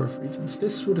number of reasons.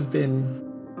 This would have been...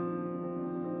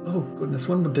 Oh, goodness,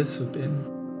 when would this have been?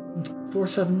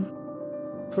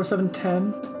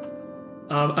 4710?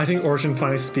 I think Orjan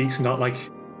finally speaks, not like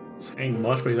saying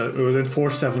much, but he's like, it was in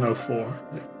 4704.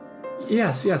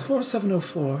 Yes,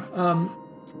 4704.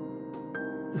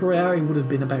 Royari would have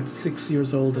been about 6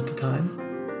 years old at the time.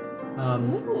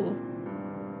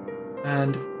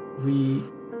 And we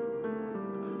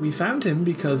found him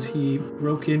because he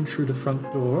broke in through the front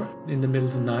door in the middle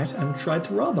of the night and tried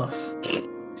to rob us.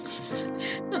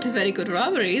 Not a very good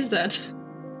robbery, is that?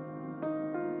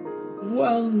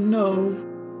 Well, no.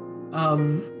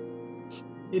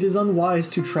 It is unwise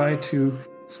to try to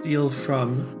steal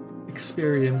from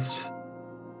experienced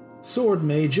sword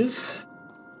mages.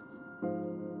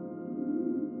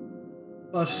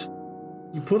 But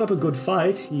he put up a good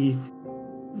fight. He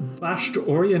bashed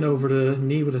Orion over the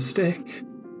knee with a stick.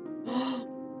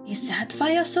 Is that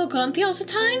why you're so grumpy all the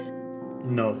time?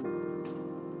 No.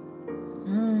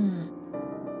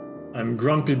 I'm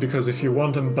grumpy because if you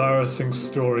want embarrassing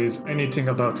stories, anything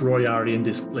about Royari in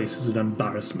this place is an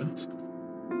embarrassment.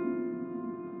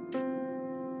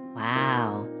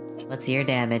 Wow. What's your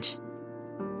damage?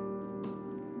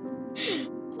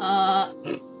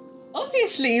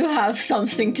 Obviously you have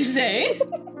something to say.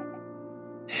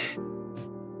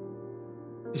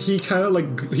 He kind of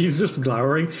like, he's just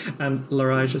glowering, and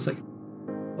Laraya's just like,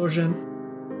 Orjan,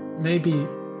 maybe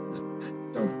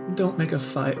Don't make a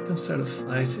fight. Don't start a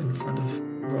fight in front of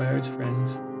Royar's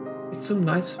friends. It's so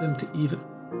nice of him to even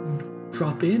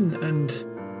drop in and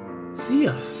see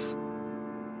us.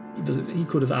 He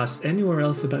could have asked anywhere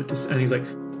else about this, and he's like,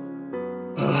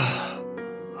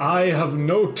 I have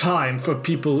no time for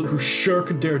people who shirk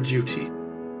their duty.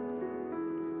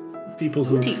 People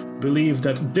who believe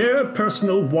that their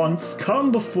personal wants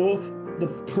come before the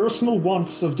personal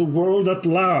wants of the world at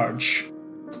large.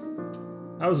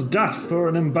 How's that for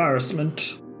an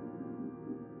embarrassment?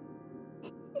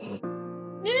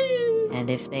 And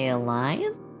if they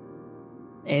align?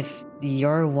 If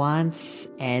your wants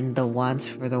and the wants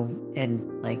for the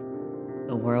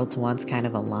world's wants kind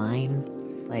of align,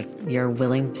 like your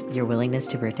willingness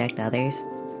to protect others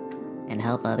and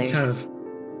help others. He kind of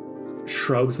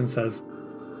shrugs and says,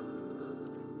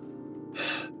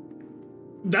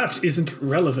 that isn't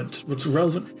relevant. What's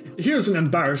relevant? Here's an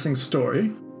embarrassing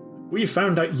story. We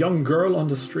found that young girl on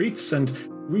the streets, and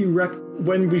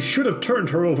when we should have turned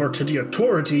her over to the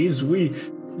authorities, we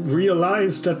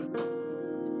realized that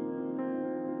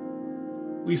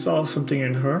we saw something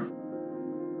in her.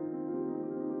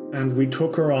 And we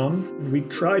took her on, and we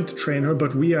tried to train her,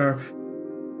 but we are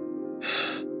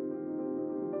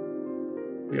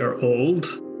old.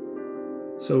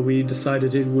 So we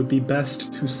decided it would be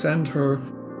best to send her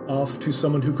off to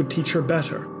someone who could teach her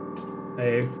better.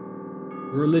 A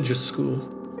religious school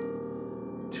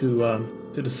to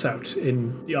the south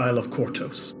in the Isle of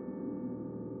Kortos.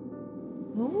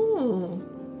 Ooh.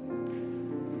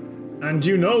 And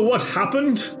you know what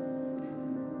happened?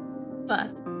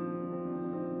 But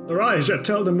Larija,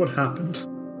 tell them what happened.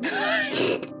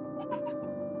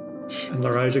 And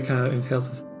Larija kind of inhales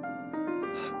and says,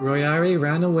 Royari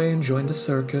ran away and joined the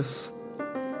circus.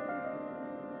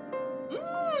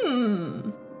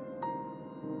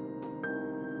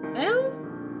 Well?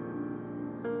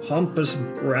 Pompous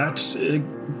brat,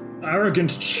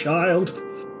 arrogant child,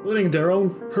 putting their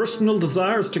own personal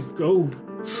desires to go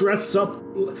dress up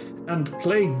and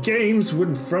play games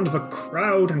in front of a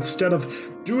crowd instead of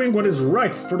doing what is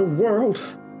right for the world.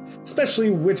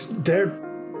 Especially with their...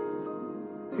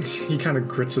 He kind of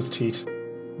grits his teeth.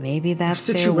 Maybe that's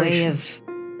their way of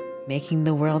making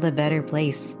the world a better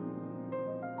place.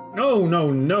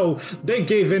 No. They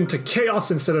gave in to chaos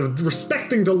instead of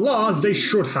respecting the laws they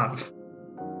should have.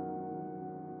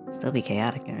 Still be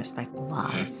chaotic and respect the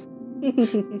laws.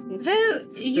 Well,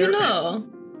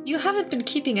 you haven't been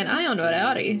keeping an eye on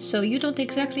Royari, so you don't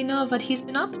exactly know what he's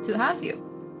been up to, have you?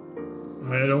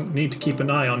 I don't need to keep an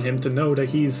eye on him to know that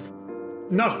he's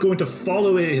not going to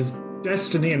follow his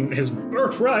destiny and his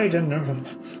birthright and...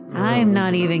 I'm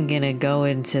not even gonna go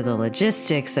into the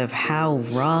logistics of how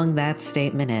wrong that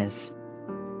statement is.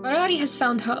 Royari has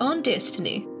found her own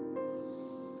destiny.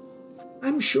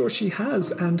 I'm sure she has,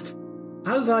 and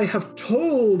as I have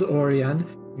told Orion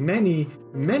many,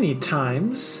 many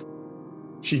times...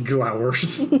 She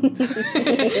glowers.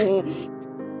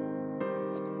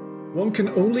 One can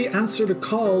only answer the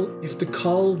call if the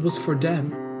call was for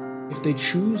them. If they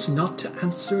choose not to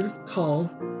answer the call,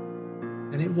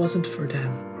 then it wasn't for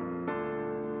them.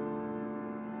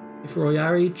 If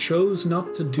Royari chose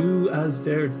not to do as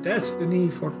their destiny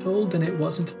foretold, then it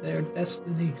wasn't their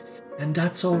destiny. And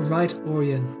that's all right,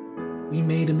 Orion. We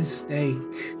made a mistake.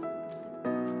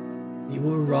 We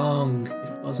were wrong.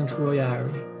 It wasn't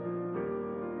Royari.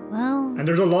 Well... And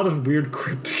there's a lot of weird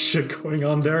cryptic shit going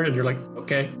on there, and you're like,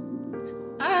 okay.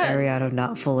 Ariado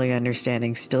not fully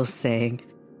understanding, still saying,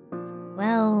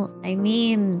 well, I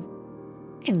mean,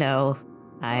 I know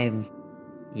I'm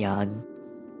young,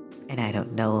 and I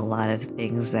don't know a lot of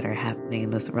things that are happening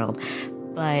in this world,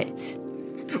 but...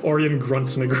 Orion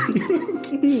grunts in agreement.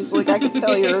 He's like, I can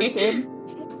tell you're a kid.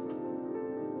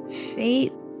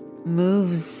 Fate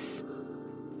moves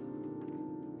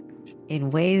in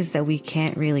ways that we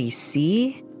can't really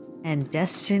see, and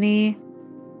destiny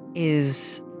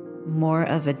is more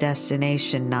of a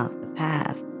destination, not the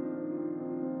path.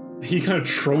 He kind of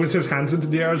throws his hands into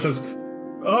the air and says,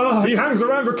 he hangs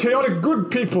around for chaotic good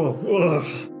people. Ugh.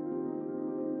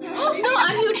 Oh, no,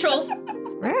 I'm neutral.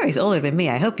 Rari's older than me,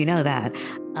 I hope you know that.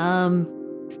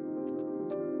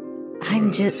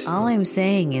 All I'm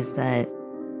saying is that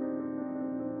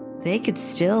they could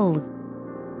still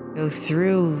go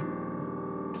through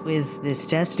with this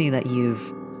destiny that you've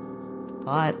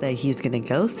thought that he's going to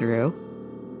go through.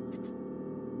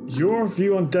 Your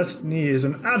view on destiny is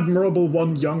an admirable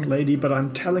one, young lady, but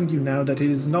I'm telling you now that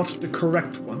it is not the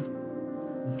correct one.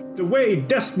 The way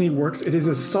destiny works, it is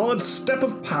a solid step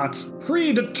of paths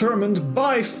predetermined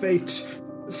by fate.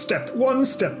 Step 1,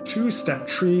 Step 2, Step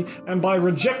 3, and by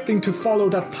rejecting to follow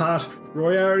that path,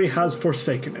 Royari has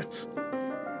forsaken it.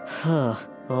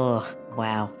 Oh,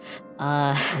 wow.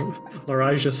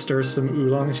 Larai just stirs some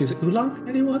oolong and she's like, oolong?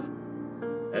 Anyone?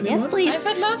 Yes, please. I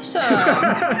would love some.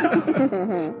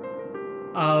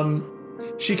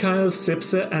 She kind of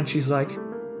sips it and she's like,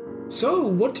 so,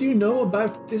 what do you know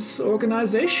about this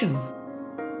organization?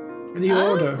 The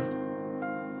Order?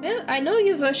 Well, I know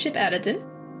you worship Aradin.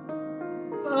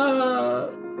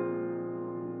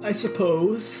 I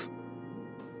suppose.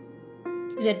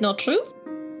 Is it not true?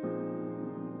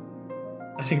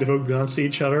 I think they both glance at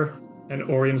each other, and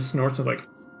Orion snorts and like,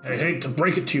 I hate to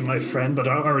break it to you, my friend, but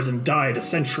Aradin died a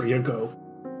century ago.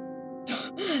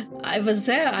 I was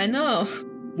there, I know.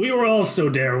 We were also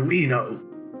there, we know.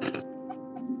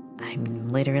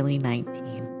 I'm literally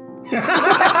 19. So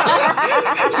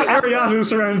Ariana's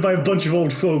surrounded by a bunch of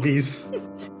old fogies.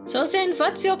 So then,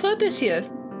 what's your purpose here?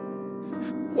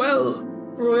 Well,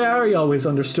 Royari always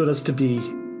understood us to be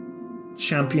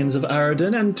champions of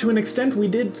Aradin, and to an extent we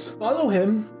did follow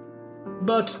him.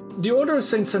 But the Order of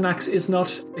Saint Sarnax is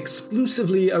not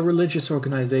exclusively a religious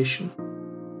organization.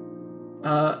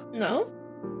 No?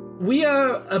 We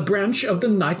are a branch of the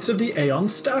Knights of the Aeon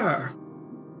Star.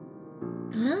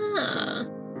 Ah.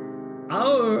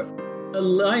 Our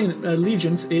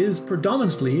allegiance is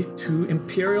predominantly to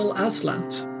Imperial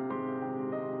Aslant.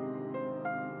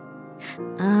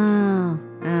 Oh,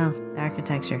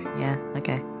 architecture. Yeah,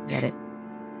 okay, get it.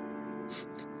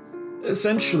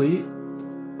 Essentially,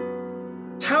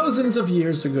 thousands of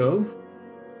years ago,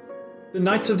 the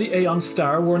Knights of the Aeon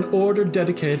Star were an order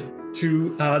dedicated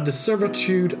to the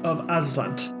servitude of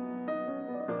Aslant.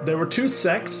 There were two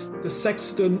sects: the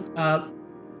sect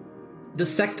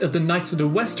of the Knights of the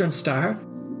Western Star,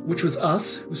 which was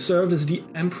us, who served as the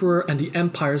Emperor and the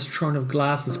Empire's Throne of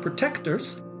Glass's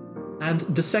protectors, and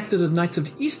the sect of the Knights of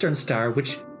the Eastern Star,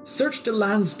 which searched the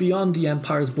lands beyond the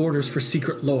Empire's borders for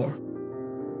secret lore.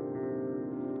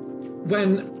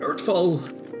 When Earthfall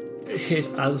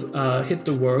hit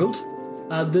the world,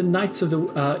 the Knights of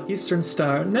the Eastern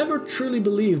Star never truly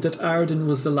believed that Aradin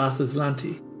was the last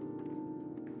Aslanti.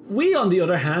 We, on the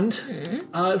other hand,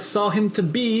 saw him to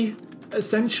be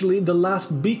essentially the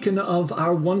last beacon of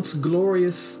our once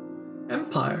glorious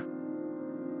empire.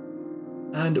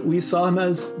 And we saw him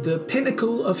as the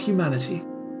pinnacle of humanity.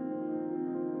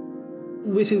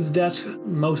 With his death,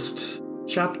 most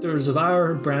chapters of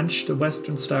our branch, the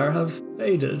Western Star, have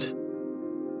faded.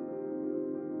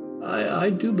 I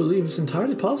do believe it's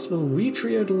entirely possible we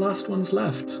three are the last ones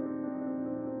left.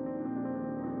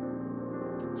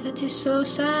 That is so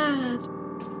sad.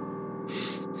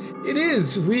 It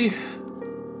is. We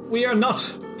are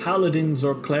not paladins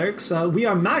or clerics. We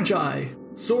are magi,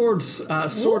 sword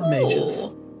mages.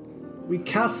 We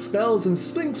cast spells and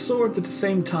sling swords at the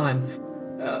same time.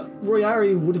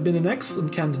 Royari would have been an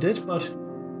excellent candidate, but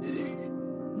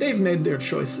they've made their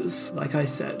choices, like I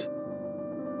said.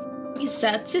 Is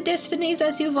that the destiny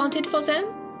that you wanted for them?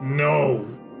 No.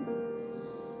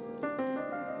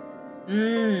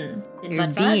 Then You're what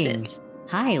was being it?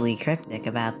 highly cryptic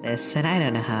about this, and I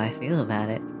don't know how I feel about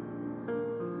it.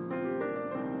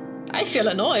 I feel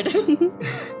annoyed.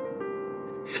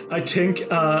 I think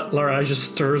Lara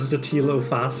just stirs the tea a little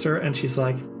faster, and she's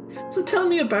like, so tell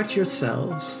me about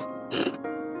yourselves.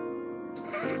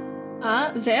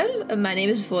 Well, my name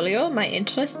is Volio. My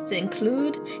interests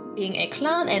include being a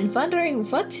clown and wondering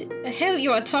what the hell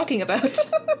you are talking about.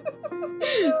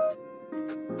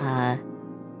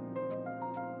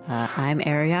 I'm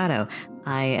Ariado.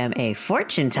 I am a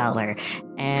fortune teller,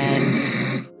 and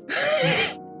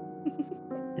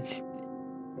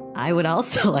I would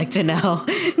also like to know.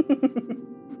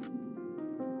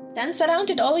 Dance around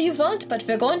it all you want, but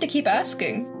we're going to keep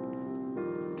asking.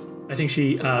 I think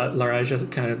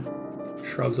Laraja kind of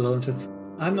shrugs a little and says,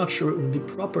 I'm not sure it would be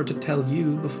proper to tell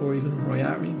you before even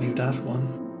Royari knew that one.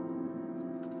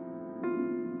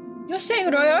 You're saying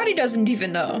Royari doesn't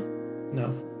even know?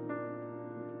 No.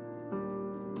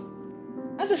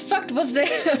 How the fuck was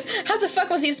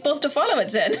he supposed to follow it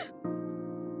then?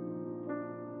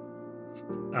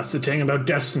 That's the thing about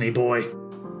destiny, boy.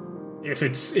 If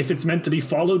it's meant to be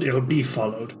followed, it'll be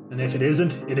followed. And if it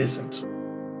isn't, it isn't.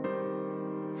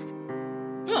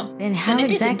 Oh, Then how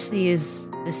exactly is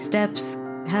the steps...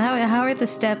 How are the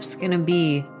steps gonna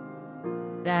be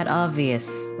that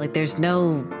obvious? Like, there's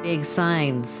no big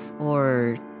signs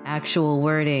or actual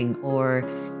wording or,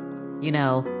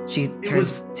 she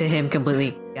turns to him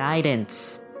completely,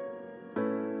 guidance.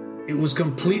 It was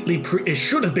completely it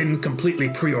should have been completely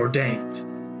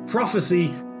preordained.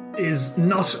 Prophecy is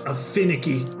not a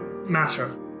finicky matter.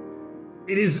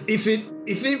 It is, if it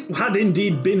had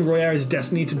indeed been Royar's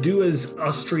destiny to do as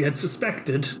Ustri had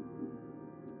suspected,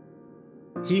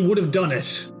 he would have done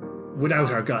it.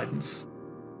 without our guidance.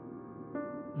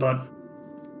 But...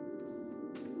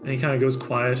 And he kind of goes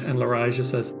quiet, and Larija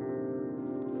says,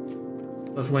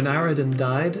 but when Aradin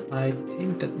died, I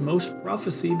think that most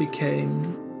prophecy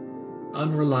became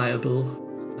unreliable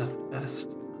at best,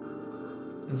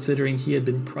 considering he had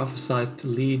been prophesied to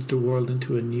lead the world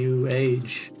into a new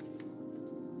age.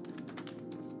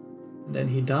 And then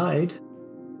he died.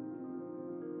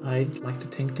 I'd like to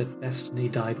think that destiny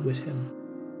died with him.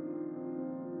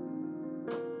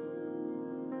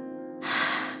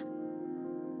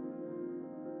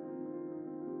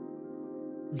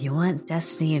 If you want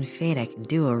Destiny and Fate, I can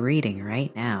do a reading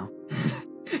right now.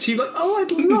 She's like, oh,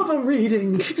 I'd love a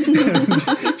reading.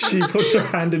 And she puts her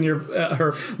hand in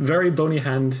her very bony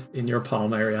hand in your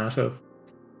palm, Ariato.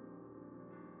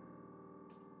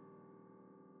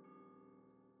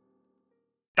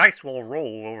 Dice will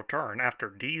return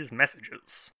after these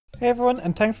messages. Hey everyone,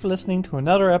 and thanks for listening to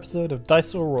another episode of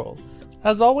Dice Will Roll.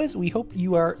 As always, we hope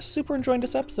you are super enjoying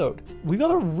this episode. We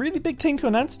got a really big thing to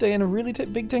announce today and a really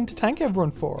big thing to thank everyone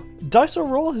for. Dice Will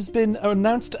Roll has been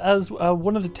announced as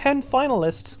one of the 10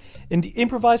 finalists in the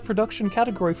improvised production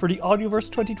category for the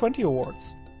Audioverse 2020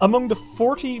 Awards. Among the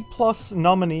 40 plus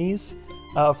nominees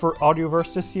for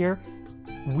Audioverse this year,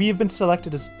 we have been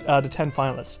selected as the 10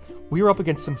 finalists. We were up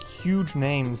against some huge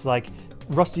names like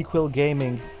Rusty Quill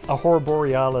Gaming, Ahura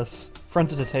Borealis,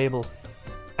 Friends at the Table,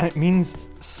 and it means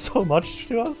so much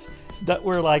to us that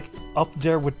we're like up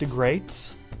there with the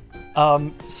greats.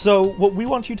 So what we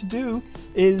want you to do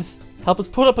is help us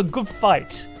put up a good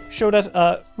fight. Show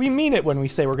that we mean it when we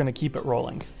say we're going to keep it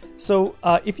rolling. So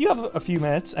if you have a few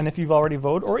minutes, and if you've already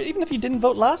voted, or even if you didn't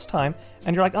vote last time,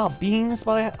 and you're like, oh, beans,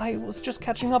 but I was just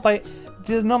catching up.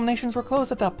 The nominations were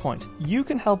closed at that point. You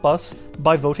can help us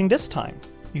by voting this time.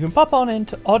 You can pop on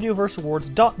into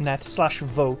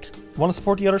audioverseawards.net/vote. Want to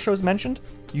support the other shows mentioned?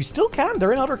 You still can,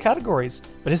 they're in other categories.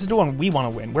 But this is the one we want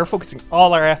to win. We're focusing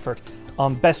all our effort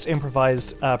on best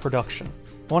improvised production.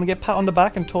 Want to get pat on the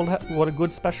back and told what a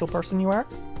good special person you are?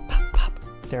 Pop, pop.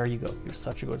 There you go. You're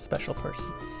such a good special person.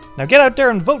 Now get out there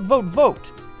and vote, vote,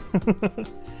 vote!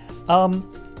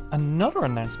 Another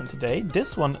announcement today,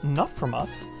 this one not from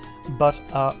us, but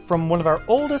from one of our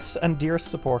oldest and dearest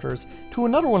supporters to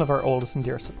another one of our oldest and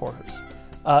dearest supporters.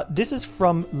 This is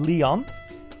from Leon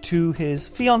to his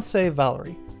fiancée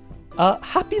Valerie.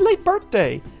 Happy late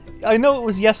birthday! I know it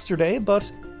was yesterday, but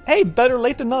hey, better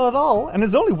late than not at all, and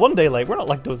it's only one day late. We're not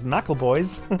like those Mackle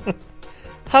boys.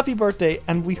 Happy birthday,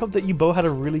 and we hope that you both had a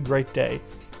really great day.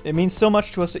 It means so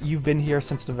much to us that you've been here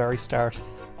since the very start,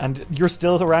 and you're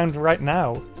still around right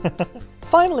now.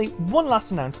 Finally, one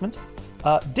last announcement.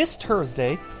 This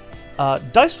Thursday,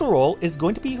 Dice Will Roll is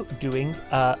going to be doing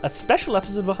a special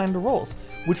episode of Behind the Rolls,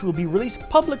 which will be released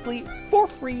publicly for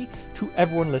free to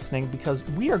everyone listening, because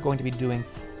we are going to be doing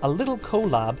a little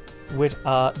collab with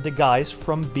the guys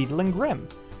from Beadle and Grimm.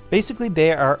 Basically,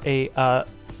 they are a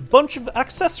bunch of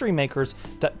accessory makers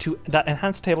that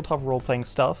enhance tabletop role-playing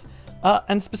stuff.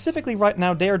 And specifically right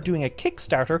now, they are doing a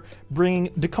Kickstarter bringing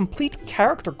the complete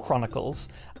character chronicles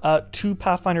to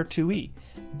Pathfinder 2e.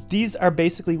 These are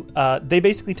basically, they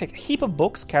basically take a heap of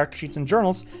books, character sheets, and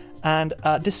journals, and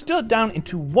distill it down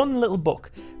into one little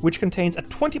book, which contains a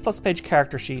 20-plus page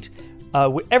character sheet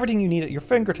with everything you need at your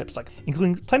fingertips, like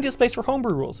including plenty of space for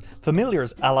homebrew rules,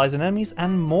 familiars, allies and enemies,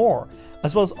 and more,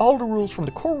 as well as all the rules from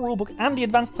the core rulebook and the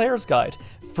advanced player's guide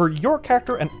for your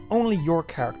character and only your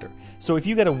character. So if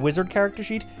you get a wizard character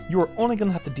sheet, you are only going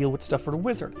to have to deal with stuff for the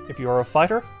wizard. If you are a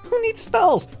fighter, who needs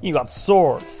spells? You got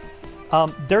swords.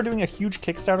 They're doing a huge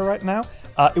Kickstarter right now.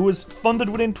 It was funded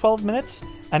within 12 minutes,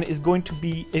 and it is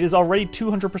already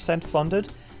 200%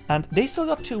 funded, and they still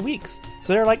got 2 weeks.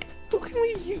 So they're like, who can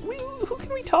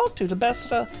we talk to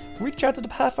best reach out to the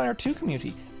Pathfinder 2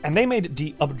 community? And they made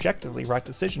the objectively right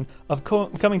decision of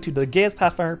coming to the gayest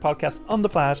Pathfinder podcast on the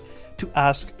planet to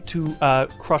ask to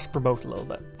cross-promote a little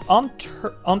bit. On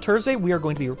Thursday, we are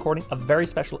going to be recording a very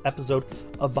special episode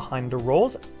of Behind the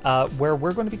Rolls, where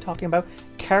we're going to be talking about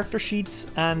character sheets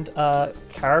and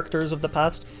characters of the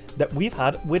past that we've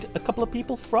had with a couple of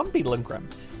people from Beadle and Grimm,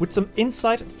 with some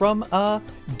insight from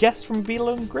guests from Beadle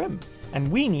and Grimm. And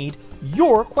we need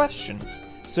your questions.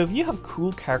 So if you have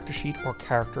cool character sheet or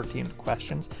character-themed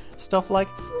questions, stuff like,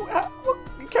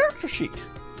 character sheet,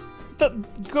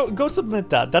 go submit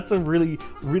that. That's a really,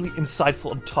 really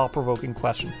insightful and thought-provoking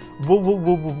question.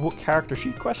 What character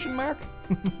sheet question mark?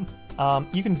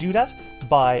 You can do that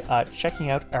by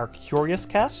checking out our Curious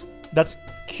Cat. That's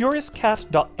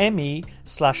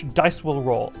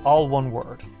curiouscat.me/dicewillroll, all one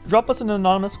word. Drop us an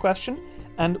anonymous question,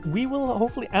 and we will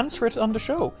hopefully answer it on the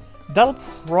show. That'll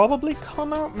probably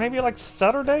come out maybe like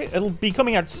Saturday. It'll be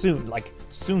coming out soon, like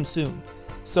soon.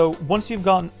 So once you've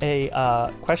gotten a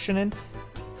question in,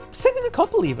 send in a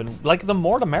couple even. Like, the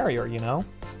more the merrier, you know?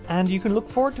 And you can look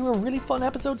forward to a really fun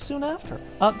episode soon after.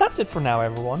 That's it for now,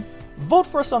 everyone. Vote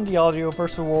for us on the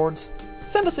Audioverse Awards.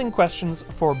 Send us in questions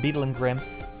for Beetle and Grim.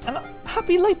 And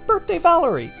happy late birthday,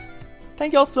 Valerie!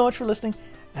 Thank you all so much for listening,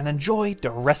 and enjoy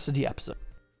the rest of the episode.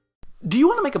 Do you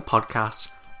want to make a podcast,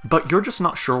 but you're just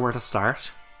not sure where to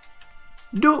start?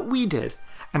 Do what we did,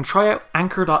 and try out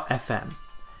Anchor.fm.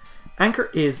 Anchor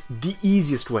is the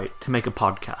easiest way to make a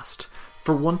podcast.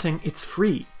 For one thing, it's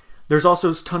free. There's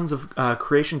also tons of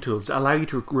creation tools that allow you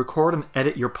to record and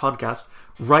edit your podcast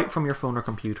right from your phone or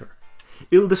computer.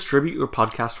 It'll distribute your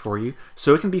podcast for you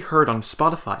so it can be heard on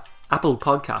Spotify, Apple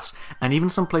Podcasts, and even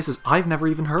some places I've never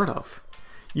even heard of.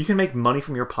 You can make money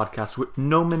from your podcast with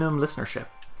no minimum listenership.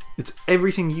 It's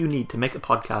everything you need to make a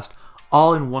podcast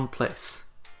all in one place.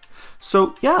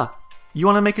 So yeah, you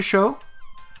want to make a show?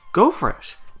 Go for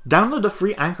it. Download the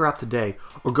free Anchor app today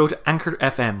or go to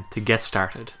Anchor.fm to get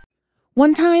started.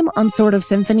 One time on Sword of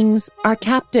Symphonies, our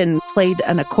captain played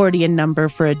an accordion number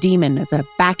for a demon as a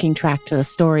backing track to the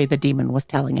story the demon was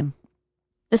telling him.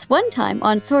 This one time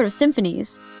on Sword of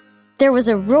Symphonies, there was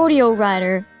a rodeo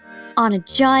rider on a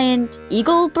giant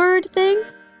eagle bird thing,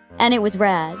 and it was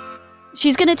rad.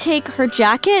 She's gonna take her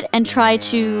jacket and try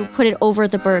to put it over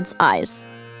the bird's eyes,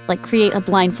 like create a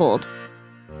blindfold.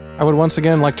 I would once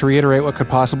again like to reiterate what could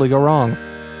possibly go wrong.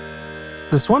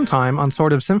 This one time on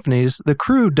Sword of Symphonies, the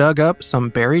crew dug up some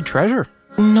buried treasure.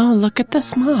 No, look at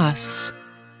this moss.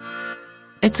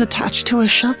 It's attached to a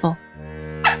shovel.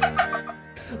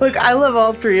 Look, I love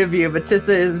all three of you, but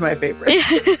Tissa is my favorite.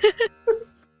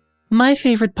 My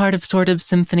favorite part of Sword of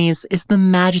Symphonies is the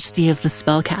majesty of the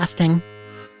spellcasting.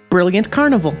 Brilliant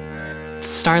Carnival.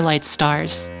 Starlight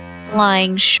Stars.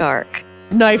 Flying Shark.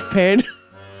 Knife Pain.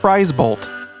 Fries Bolt.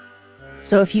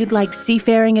 So if you'd like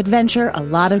seafaring adventure, a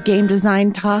lot of game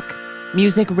design talk,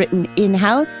 music written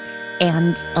in-house,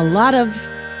 and a lot of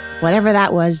whatever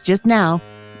that was just now,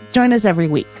 join us every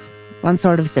week on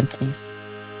Sword of Symphonies.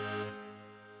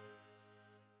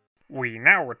 We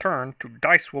now return to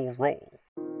Dice Will Roll.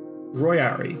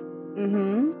 Royari,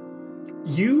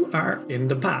 you are in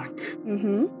the back.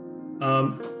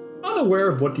 Unaware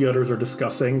of what the others are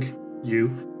discussing,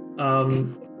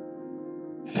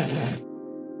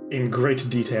 in great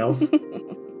detail.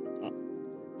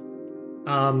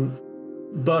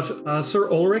 But Sir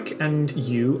Ulrich and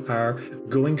you are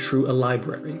going through a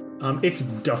library. It's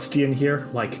dusty in here,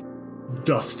 like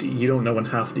dusty. You don't know when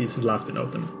half of these have last been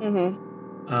open.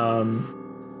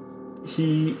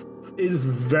 He is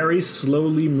very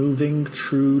slowly moving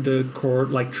through the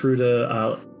through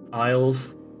the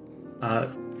aisles,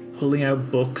 pulling out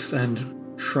books and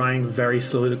trying very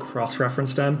slowly to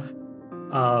cross-reference them.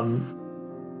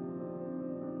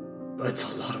 But it's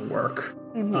a lot of work.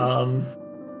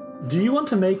 Do you want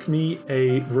to make me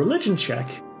a religion check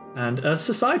and a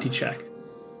society check?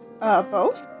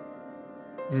 Both?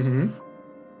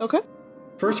 Okay.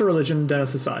 First a religion, then a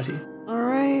society.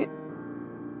 Alright.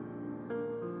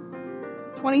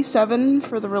 27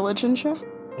 for the religion check.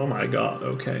 Oh my god,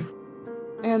 okay.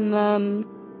 And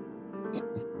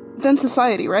then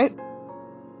society, right?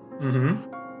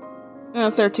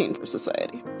 13 for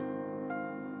society.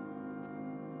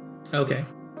 Okay.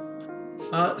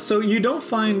 So you don't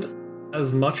find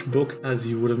as much book as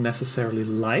you would have necessarily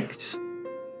liked.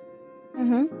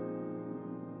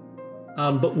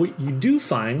 But what you do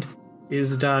find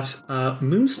is that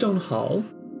Moonstone Hall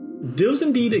does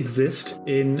indeed exist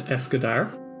in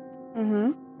Escadar.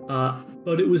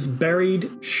 But it was buried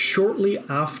shortly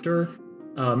after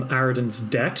Araden's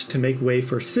death to make way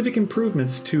for civic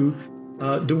improvements to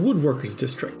the Woodworkers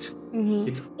District.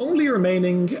 Its only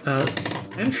remaining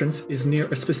entrance is near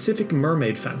a specific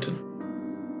mermaid fountain.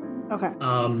 Okay.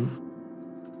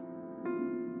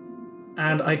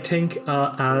 And I think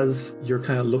as you're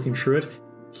kind of looking through it,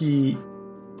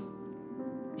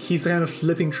 he's kind of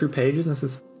flipping through pages and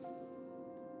says,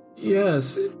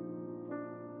 yes, it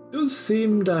does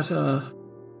seem that,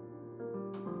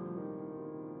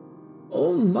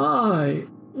 oh my,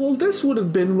 well this would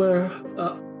have been where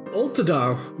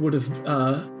Ultadar would have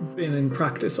been in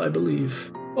practice, I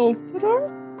believe. Ultadar?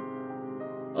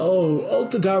 Oh,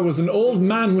 Ultadar was an old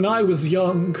man when I was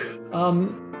young.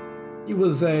 He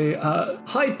was a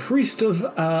high priest of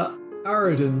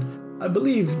Araden. I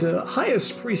believe the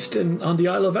highest priest on the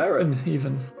Isle of Arran,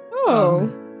 even. Oh.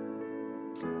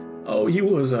 He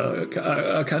was a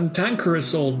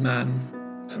cantankerous old man.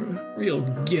 A real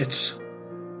git.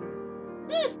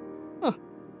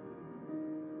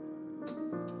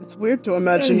 It's weird to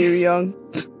imagine you young.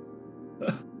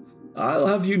 I'll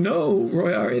have you know,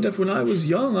 Royari, that when I was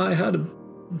young, I had a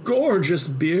gorgeous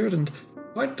beard and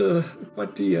quite the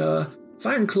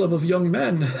fan club of young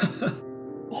men.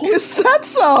 Is that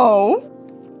so?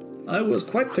 I was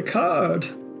quite the card.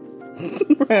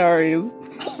 Royari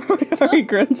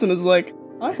grins and is like,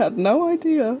 I had no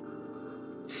idea.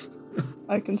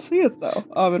 I can see it though.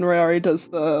 And Royari does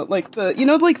the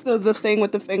thing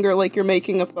with the finger, like you're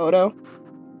making a photo.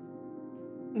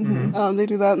 Mm-hmm. They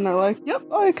do that and they're like, yep,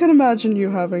 I can imagine you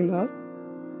having that.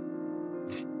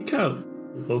 He kind of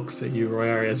looks at you,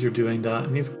 Royari, as you're doing that,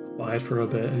 and he's quiet for a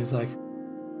bit, and he's like,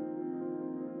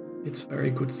 it's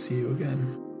very good to see you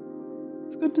again.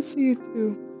 It's good to see you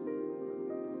too.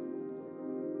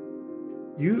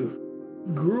 You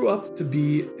grew up to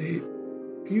be a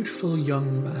beautiful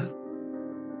young man.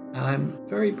 And I'm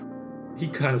very... He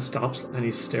kind of stops and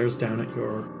he stares down at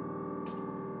your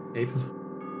cape and says,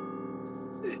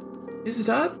 is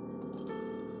that?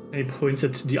 And he points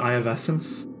it to the Eye of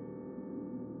Essence.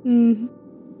 The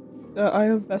Eye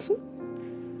of Essence?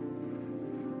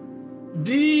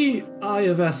 The Eye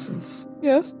of Essence.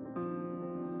 Yes.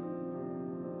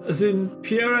 As in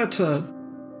Pierretta's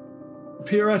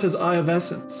Eye of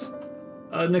Essence.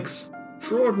 An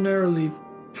extraordinarily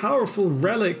powerful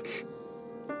relic.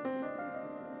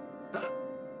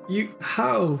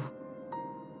 How?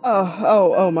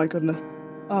 Oh my goodness.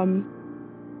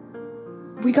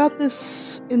 We got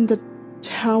this in the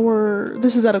tower.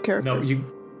 This is out of character. No, you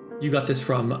got this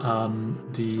from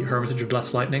the Hermitage of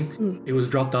Blessed Lightning. It was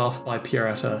dropped off by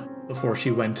Pierretta before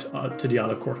she went to the Isle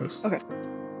of Kortos. Okay.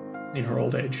 In her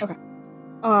old age. Okay.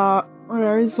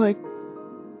 Royari's like,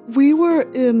 we were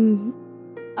in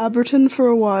Aberton for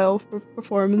a while for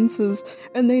performances,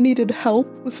 and they needed help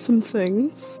with some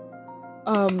things.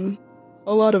 A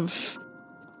lot of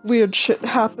weird shit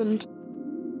happened.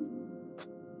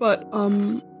 But,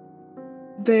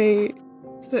 the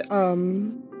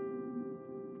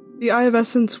Eye of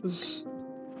Essence was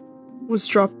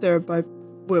dropped there by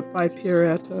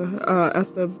Pierretta,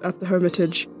 at the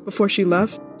Hermitage before she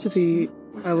left to the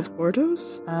Isle of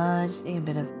Kortos. Just ate a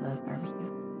bit of the barbecue.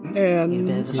 And Ate a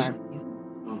bit of the barbecue.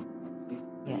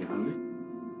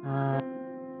 Yeah.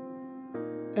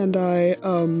 And I,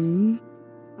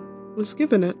 was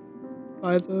given it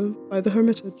by the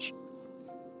Hermitage.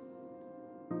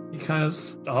 He kind of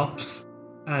stops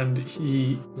and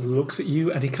he looks at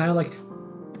you and he kind of like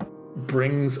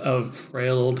brings a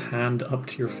frail old hand up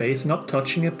to your face, not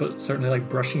touching it, but certainly like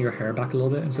brushing your hair back a little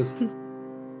bit, and says,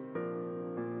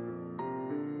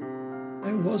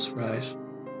 I was right.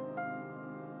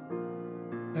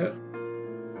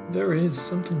 There is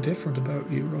something different about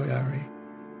you, Royari.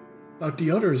 About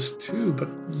the others too, but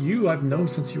you I've known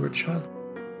since you were a child.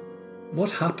 What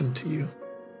happened to you?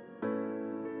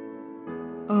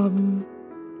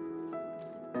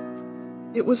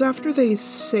 It was after they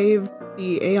saved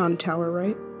the Aeon Tower,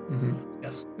 right? Mm-hmm.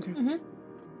 Yes. Okay. Mm-hmm.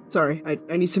 Sorry,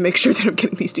 I need to make sure that I'm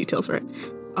getting these details right.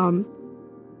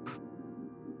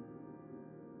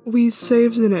 We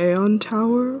saved an Aeon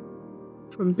Tower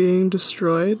from being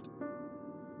destroyed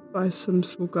by some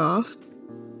Sul'Gath.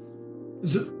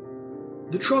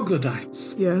 The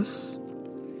troglodytes? Yes.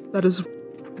 That is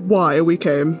why we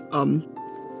came.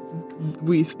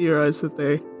 We theorize that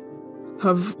they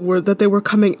were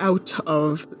coming out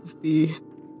of the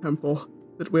temple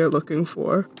that we're looking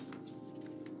for.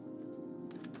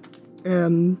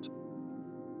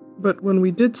 But when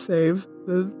we did save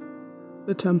the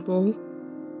temple,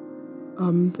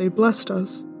 they blessed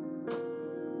us.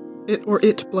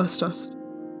 It blessed us.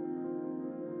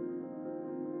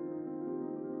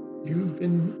 You've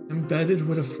been embedded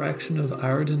with a fraction of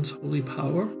Aradin's holy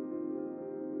power?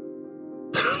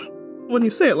 When you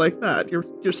say it like that, you're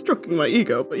stroking my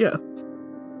ego, but yes.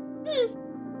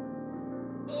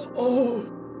 Oh,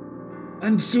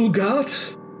 and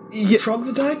Sul'Gath?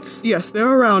 Troglodytes? Yes, they're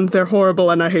around. They're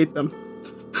horrible, and I hate them.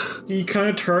 He kind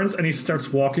of turns and he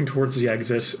starts walking towards the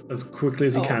exit as quickly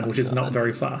as he can, which is not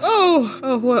very fast.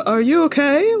 Oh, what, are you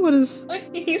okay? What is...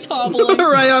 He's hobbling.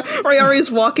 Royari is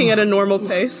walking at a normal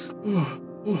pace.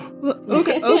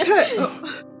 Okay.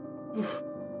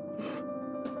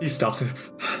 He stops.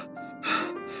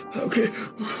 Okay.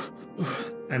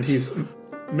 And he's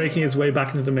making his way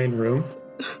back into the main room.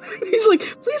 He's like,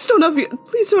 please don't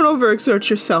overexert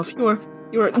yourself.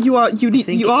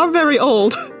 You are very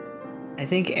old. I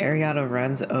think Ariana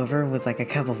runs over with like a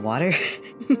cup of water.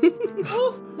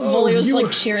 Volio's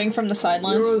like cheering from the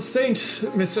sidelines. You're a saint,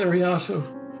 Miss Ariato.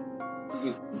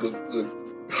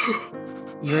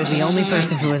 You're the only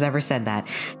person who has ever said that.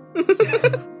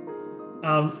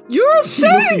 You're a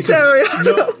saint,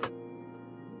 Ariato!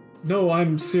 No,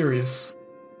 I'm serious.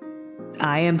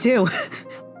 I am too.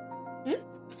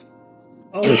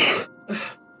 Oh.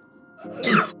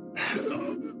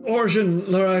 Origin,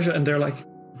 Laraja, and they're like,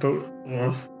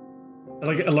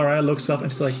 like Laraja looks up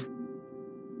and she's like,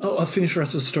 oh, I'll finish the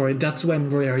rest of the story. That's when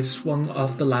Royari swung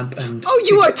off the lamp and... Oh,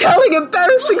 you are telling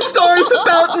embarrassing stories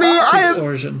about me! I am...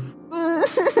 Origin.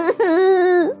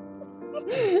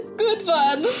 Good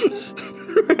fun.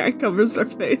 It covers their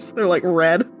face. They're like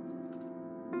red.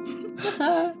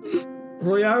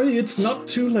 Royari, it's not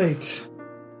too late.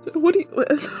 What do you...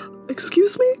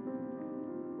 excuse me?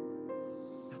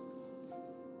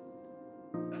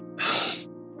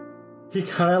 He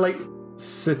kind of like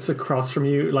sits across from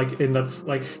you, like in that's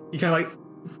like he kind of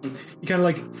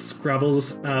like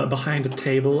scrabbles behind a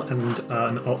table and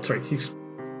an altar. He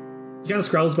kind of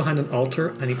scrabbles behind an altar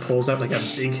and he pulls out like a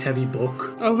big heavy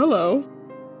book. Oh, hello.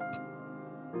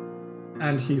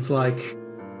 And he's like,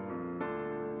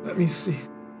 let me see.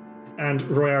 And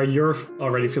Royari, you're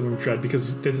already feeling dread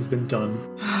because this has been done.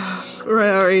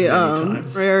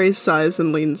 Royari sighs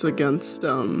and leans against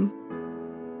one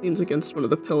of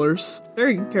the pillars.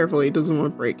 Very carefully, he doesn't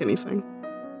want to break anything.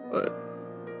 But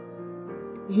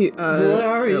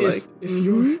Royari, like,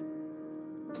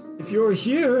 if you're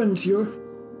here and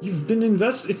you've been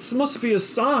invested, it must be a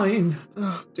sign.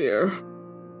 Oh dear.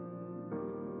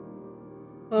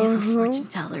 You have a fortune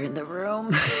teller in the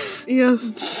room.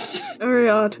 Yes,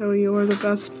 Ariato, you are the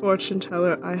best fortune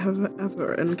teller I have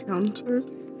ever encountered.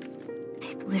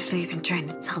 I've literally been trying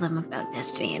to tell them about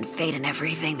destiny and fate and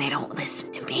everything. They don't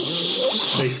listen to me.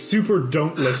 They super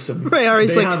don't listen.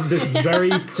 Royari's they like... have this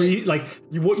very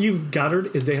what you've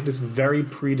gathered is they have this very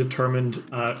predetermined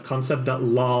concept that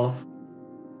law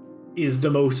is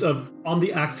the most of on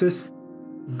the axis.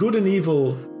 Good and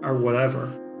evil are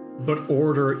whatever, but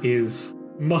order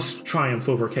must triumph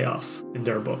over chaos in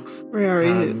their books.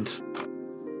 Royari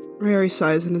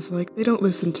sighs and is like, they don't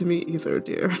listen to me either,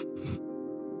 dear.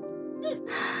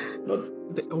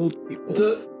 But the old people.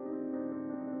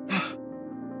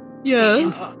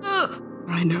 Yes.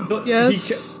 I know. But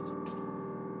yes.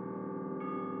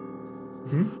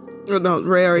 Oh, no,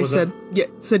 Royari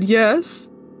said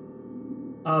yes.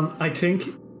 I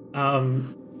think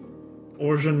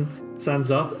Origin stands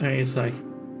up and he's like,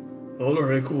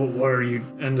 Ulrich, what are you?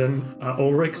 And then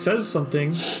Ulrich says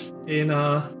something in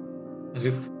and he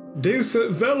goes, Deus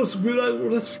velos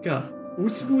Wilska,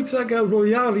 Usmutaga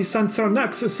Royari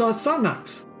Sansarnax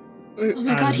Sanax. Oh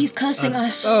my god, he's cursing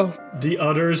us. Oh. The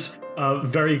others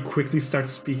very quickly start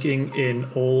speaking in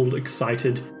old,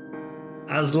 excited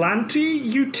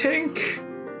Aslanti, you think?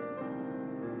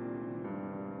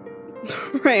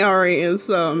 Royari is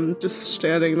just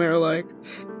standing there like,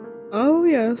 oh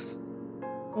yes.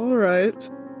 Alright.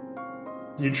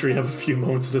 You three have a few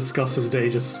moments to discuss as they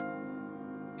just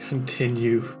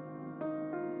continue.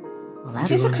 Well,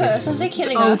 that's is this a curse? Are they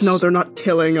killing us? Oh no, they're not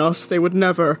killing us. They would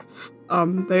never.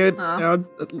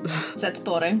 That's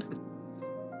boring.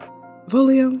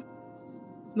 Volio,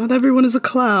 not everyone is a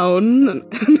clown.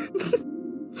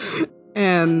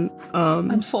 And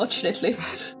unfortunately.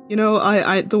 You know,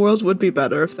 the world would be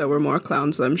better if there were more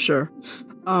clowns, I'm sure.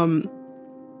 And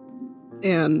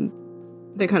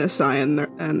they kind of sigh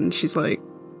and she's like,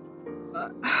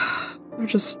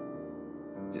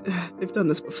 they've done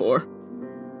this before.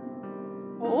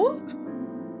 Oh?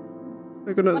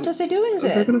 What is he doing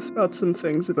there? They're gonna spout some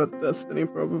things about destiny,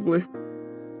 probably.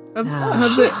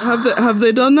 Have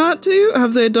they done that to you?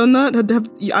 Have they done that?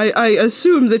 I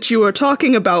assume that you are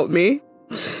talking about me.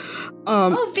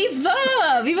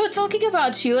 We were talking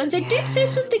about you, and they did say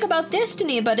something about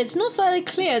destiny, but it's not very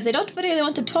clear. They don't really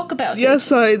want to talk about it.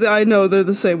 Yes, I know they're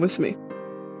the same with me.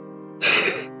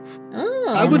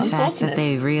 And the fact that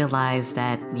they realize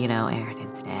that,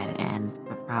 Eridan's dead, and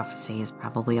a prophecy has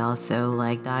probably also,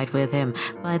 died with him,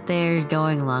 but they're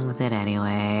going along with it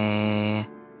anyway.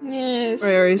 Yes.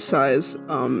 Royari sighs,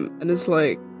 and is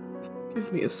like,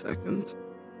 give me a second.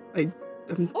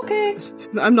 Okay.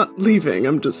 I'm not leaving,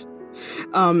 I'm just...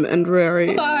 and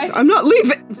Royari... Bye. I'm not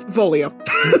leaving! Volio.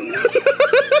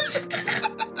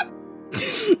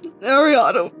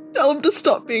 Ariato, tell him to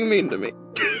stop being mean to me.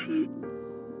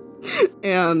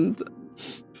 And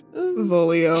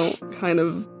Volio kind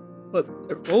of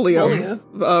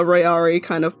Royari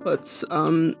kind of puts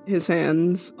his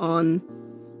hands on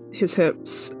his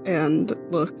hips and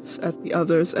looks at the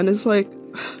others and is like,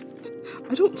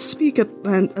 I don't speak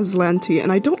Aslanti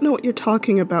and I don't know what you're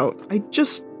talking about.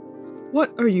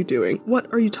 What are you doing?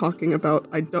 What are you talking about?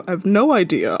 I have no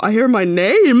idea. I hear my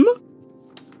name.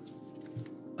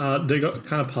 They got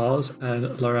kind of pause and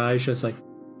Laraja is like,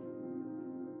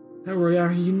 Now,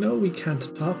 Royari, you know we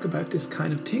can't talk about this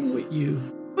kind of thing with you.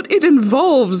 But it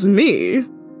involves me.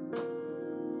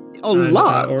 A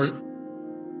lot.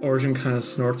 Origin kind of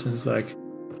snorts and is like,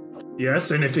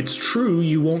 yes, and if it's true,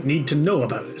 you won't need to know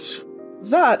about it.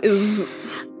 That is...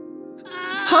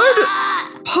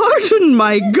 Pardon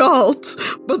my gult,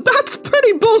 but that's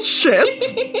pretty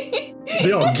bullshit.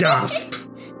 They all gasp.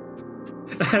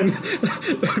 And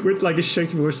with like a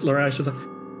shaky voice, Larash is like,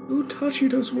 who taught you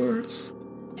those words?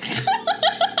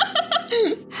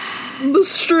 The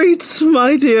streets,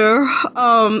 my dear.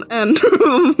 And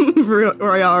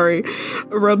Royari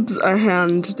rubs a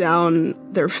hand down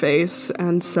their face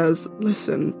and says,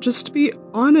 listen, just be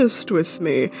honest with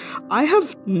me. I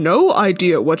have no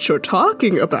idea what you're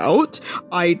talking about.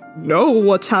 I know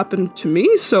what's happened to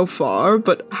me so far,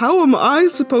 but how am I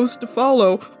supposed to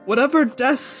follow whatever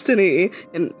destiny,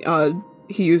 and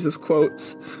he uses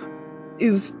quotes,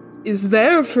 is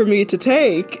there for me to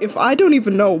take if I don't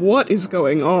even know what is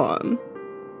going on?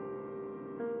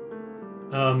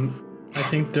 I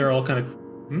think they're all kind of...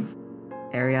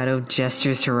 Ariado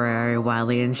gestures to Royari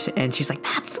wildly, and she's like,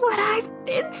 that's what I've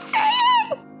been saying!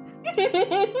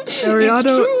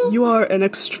 Ariado, you are an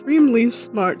extremely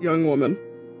smart young woman.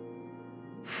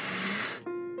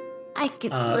 I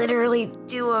could literally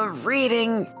do a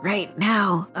reading right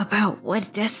now about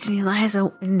what destiny lies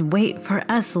and wait for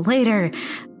us later.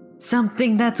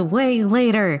 Something that's way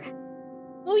later.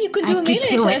 Oh, you could do a melee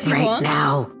do it if you right want.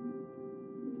 now.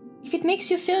 If it makes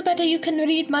you feel better, you can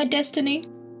read my destiny.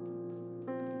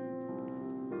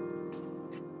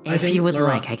 If you would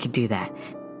like, I could do that.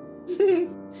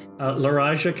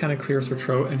 Larija kind of clears her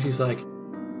throat and she's like,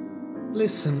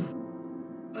 listen,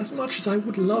 as much as I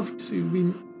would love to,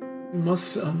 we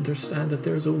must understand that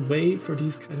there's a way for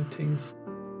these kind of things.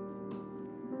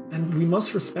 And we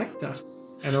must respect that.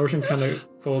 And Origin kind of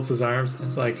folds his arms and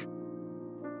is like,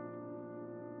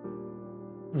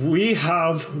 we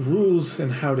have rules in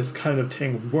how this kind of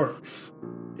thing works.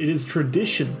 It is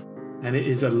tradition, and it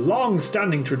is a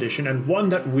long-standing tradition, and one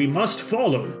that we must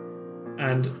follow.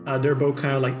 And they're both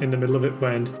kind of like in the middle of it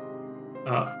when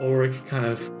Ulrich kind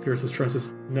of clears his throat and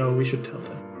says, no, we should tell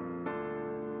them.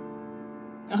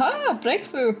 Aha,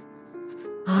 breakthrough.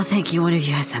 Oh, thank you, one of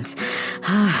you has sense.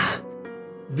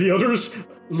 The others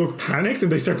look panicked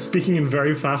and they start speaking in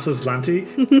very fast Aslanti,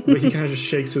 but he kind of just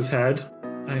shakes his head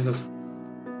and he says,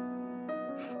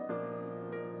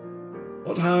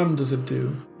 what harm does it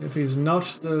do? If he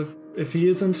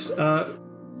isn't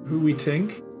who we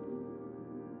think,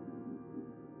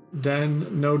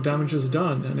 then no damage is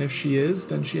done. And if she is,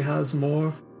 then she has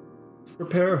more to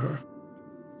prepare her.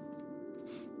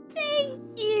 Thank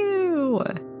you.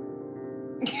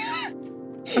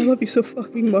 I love you so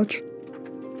fucking much.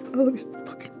 I love you so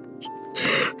fucking much.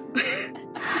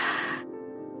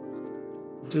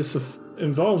 This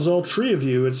involves all three of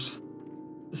you. It's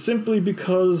simply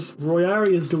because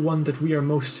Royari is the one that we are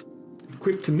most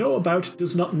quick to know about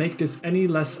does not make this any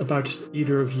less about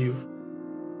either of you.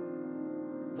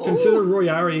 Ooh. Consider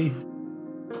Royari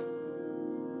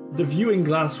the viewing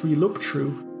glass we look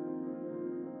through.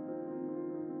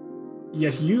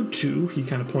 Yet you two, he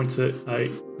kind of points at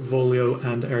Volio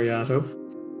and Ariado,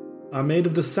 are made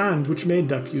of the sand which made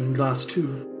that viewing glass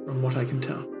too, from what I can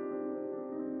tell.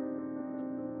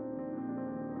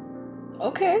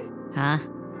 Okay. Huh?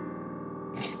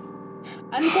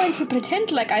 I'm going to pretend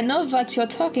like I know what you're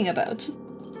talking about.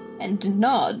 And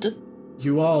nod.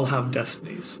 You all have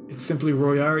destinies. It's simply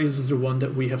Royari's is the one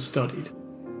that we have studied.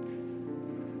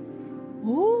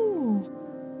 Ooh.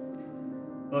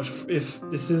 But if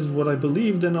this is what I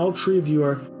believe, then all three of you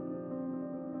are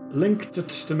linked at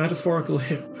the metaphorical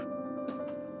hip.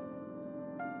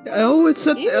 Oh, it's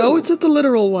at the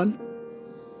literal one.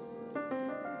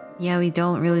 Yeah, we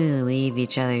don't really leave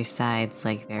each other's sides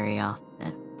like very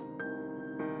often.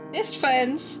 Best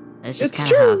friends. That's just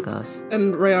kind of how it goes.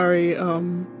 And Royari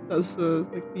does the,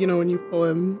 like, you know, when you pull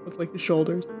him with like the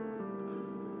shoulders.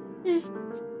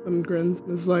 And grins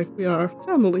and is like, we are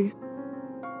family.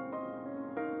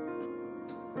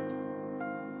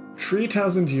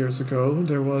 3,000 years ago,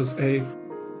 there was a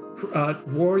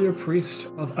warrior priest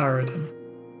of Aradin.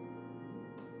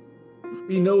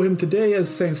 We know him today as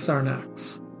Saint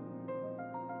Sarnax.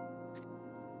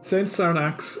 Saint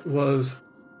Sarnax was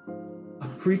a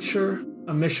preacher,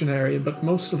 a missionary, but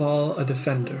most of all, a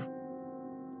defender.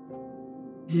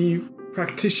 He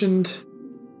practiced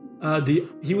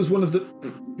he was one of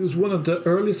the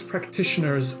earliest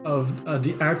practitioners of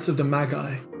the arts of the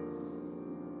Magi,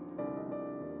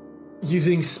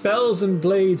 using spells and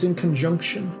blades in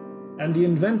conjunction, and the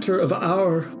inventor of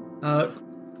our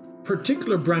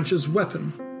particular branch's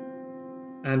weapon.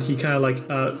 And he kind of like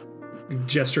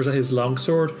gestures at his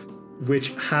longsword, which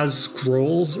has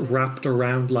scrolls wrapped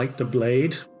around like the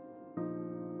blade.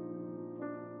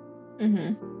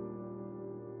 Mm-hmm.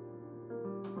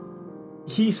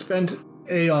 He spent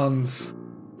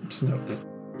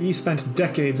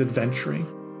decades adventuring,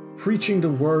 preaching the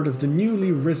word of the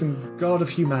newly risen god of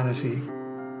humanity,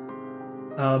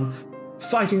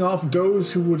 fighting off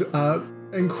those who would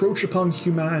encroach upon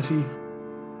humanity,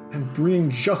 and bringing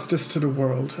justice to the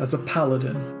world as a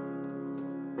paladin.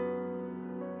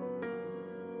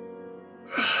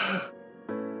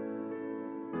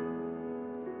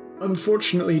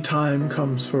 Unfortunately, time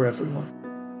comes for everyone.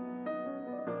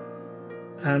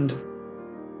 And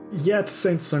yet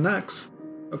Saint Sarnax,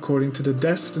 according to the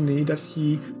destiny that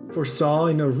he foresaw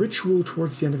in a ritual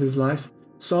towards the end of his life,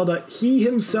 saw that he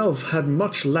himself had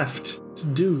much left to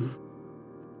do.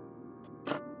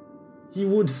 He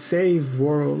would save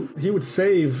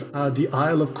the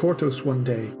Isle of Kortos one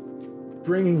day,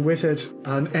 bringing with it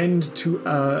an end to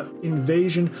an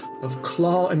invasion of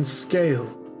Claw and Scale,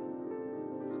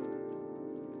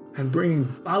 and bringing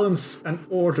balance and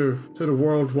order to the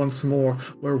world once more,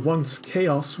 where once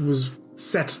chaos was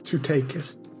set to take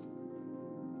it.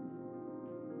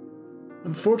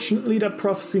 Unfortunately, that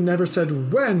prophecy never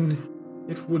said when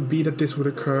it would be that this would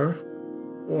occur,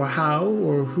 or how,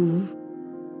 or whom.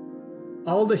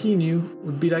 All that he knew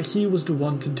would be that he was the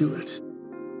one to do it.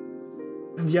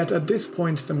 And yet at this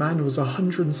point the man was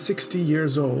 160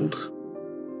 years old.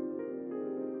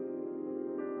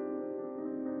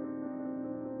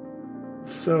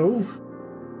 So,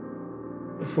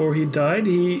 before he died,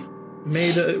 he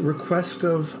made a request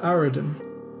of Aradin,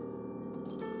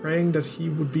 praying that he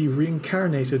would be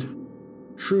reincarnated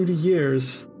through the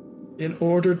years in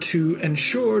order to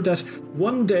ensure that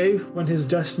one day, when his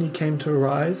destiny came to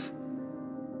arise,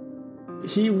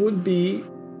 he would be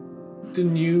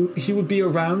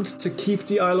around to keep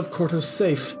the Isle of Kortos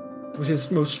safe with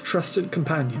his most trusted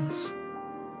companions.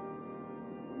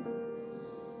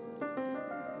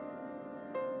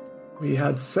 We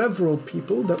had several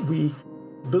people that we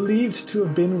believed to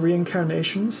have been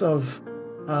reincarnations of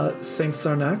Saint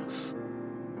Sarnax.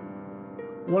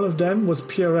 One of them was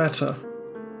Pierretta,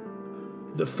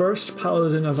 the first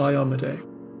paladin of Iomade.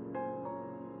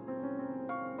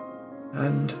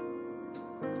 And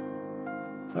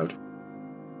about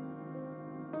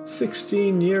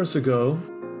 16 years ago,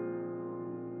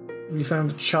 we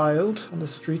found a child on the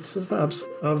streets of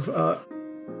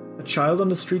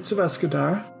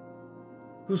Escadar,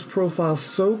 whose profile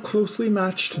so closely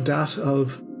matched that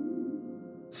of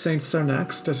Saint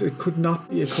Sarnax that it could not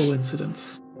be a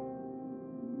coincidence.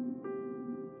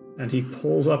 And he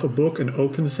pulls up a book and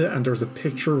opens it, and there's a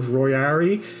picture of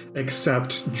Royari,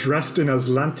 except dressed in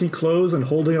Aslanti clothes and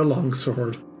holding a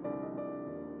longsword.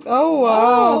 Oh,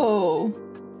 wow. Oh.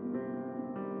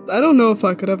 I don't know if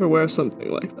I could ever wear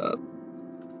something like that.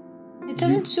 It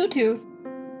doesn't suit you.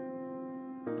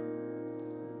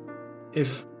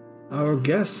 If our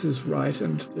guess is right,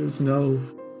 and there's no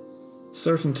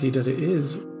certainty that it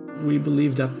is, we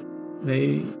believe that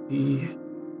maybe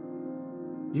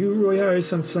you, Royari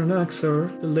Saint Sarnax, are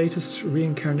the latest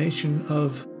reincarnation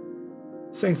of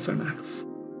Saint Sarnax,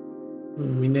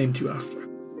 whom we named you after.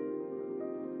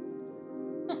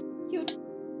 Cute.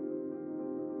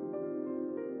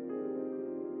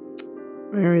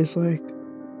 Mary's like,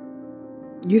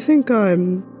 you think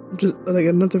I'm just like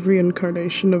another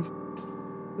reincarnation of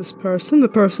this person? The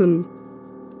person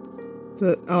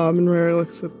that, and Mary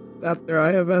looks at their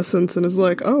Eye of Essence and is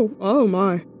like, oh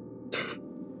my.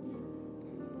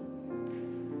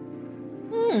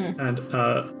 And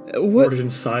Origin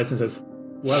sighs and says,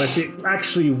 well, if it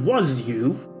actually was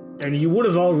you, then you would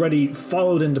have already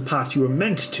followed in the path you were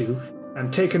meant to,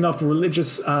 and taken up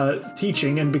religious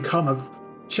teaching and become a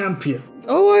champion.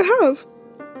 Oh, I have.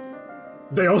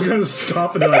 They all kind of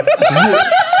stop and they're like,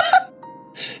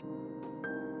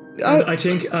 and I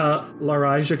think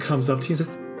Larija comes up to you and says,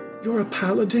 you're a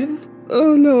paladin?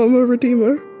 Oh no, I'm a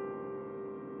redeemer.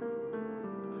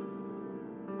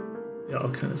 They all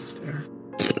kind of stare.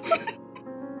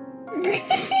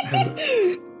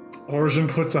 And Origin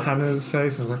puts a hand in his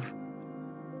face and like,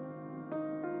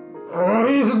 oh,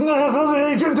 he's not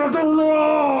an agent of the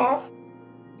law!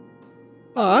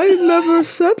 I never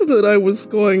said that I was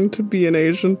going to be an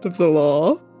agent of the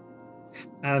law.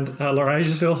 And Larija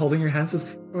is still holding your hand and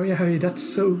says, oh yeah, Harry, that's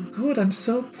so good, I'm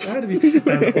so proud of you.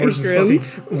 And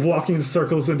Origin's fucking walking in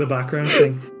circles in the background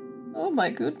saying, oh my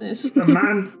goodness. The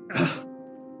man...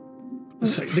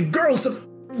 sorry, the girl's a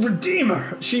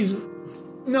redeemer. She's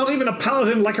not even a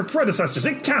paladin like her predecessors.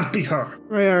 It can't be her.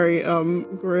 Royari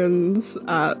grins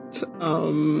at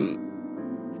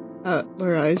at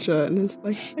Larija and is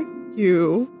like, thank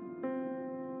you.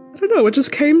 I don't know, it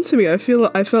just came to me. I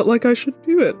felt like I should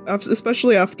do it,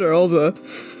 especially after all the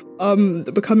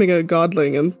becoming a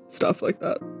godling and stuff like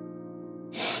that.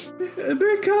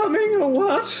 Becoming a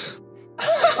what?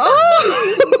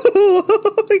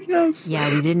 Oh, yes.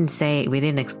 Yeah, we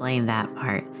didn't explain that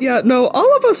part. Yeah, no,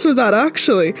 all of us are that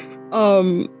actually.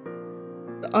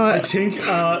 I think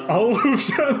I'll move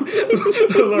down.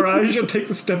 Larija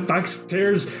takes a step back,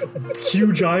 stares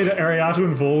huge-eyed at Ariato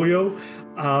and Volio.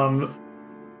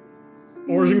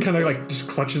 Origin kind of like just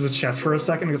clutches his chest for a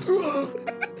second and goes,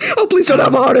 oh, please don't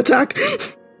have a heart attack!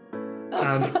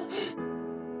 And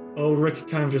Ulrich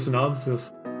kind of just nods and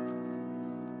goes,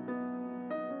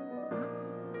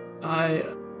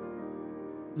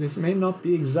 this may not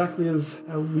be exactly as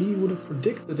how we would have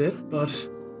predicted it, but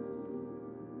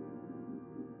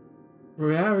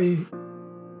Royari,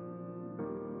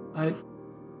 I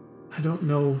don't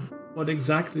know what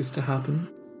exactly is to happen,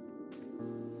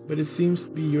 but it seems to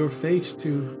be your fate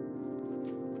to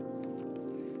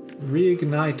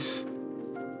reignite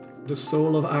the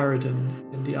soul of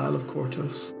Aradin in the Isle of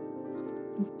Kortos.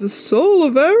 The soul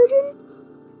of Aradin?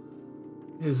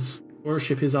 His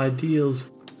worship, his ideals,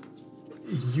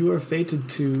 you are fated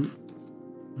to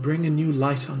bring a new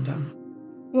light on them.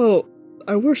 Well,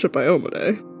 I worship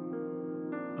Iomade.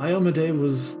 Iomade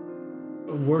was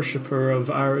a worshipper of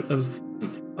Aradin.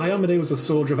 Iomade was a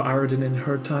soldier of Aradin in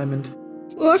her time, and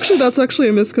well, actually, that's actually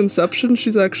a misconception. She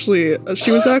was actually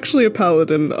a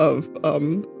paladin of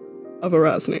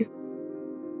Erasni.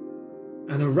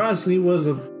 And Erasni was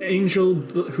an angel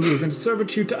who was in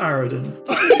servitude to Aradin.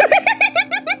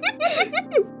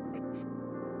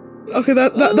 Okay,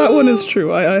 that one is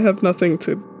true. I have nothing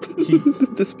to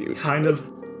dispute.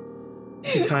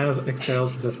 He kind of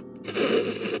exhales and says,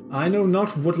 I know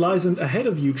not what lies ahead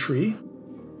of you, Tree.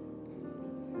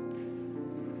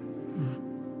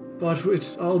 But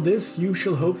with all this, you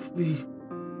shall hopefully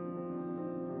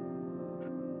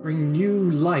bring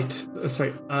new light.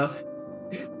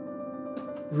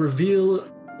 Reveal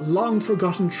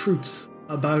long-forgotten truths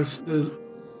about the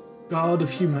god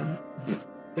of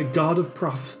the god of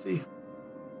prophecy.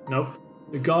 Nope,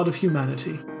 the god of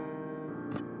humanity.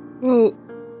 Well,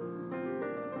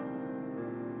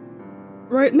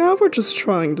 right now we're just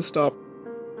trying to stop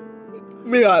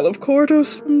the Isle of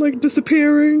Kortos from, like,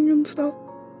 disappearing and stuff.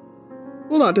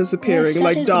 Well, not disappearing, yes,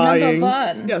 like dying. Number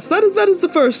one. Yes, that is the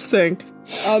first thing.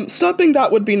 Stopping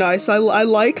that would be nice. I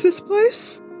like this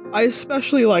place. I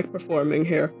especially like performing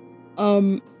here.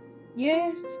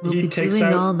 Yes. We'll be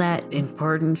doing all that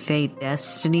important fate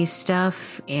destiny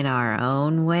stuff in our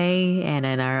own way and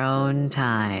in our own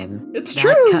time. It's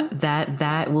true.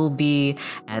 That will be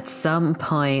at some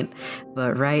point,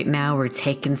 but right now we're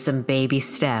taking some baby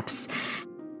steps,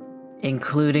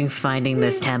 including finding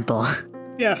this temple.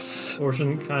 Yes.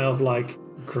 Orson kind of like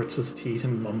grits his teeth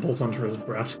and mumbles under his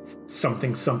breath.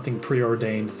 Something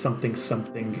preordained, something.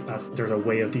 There's a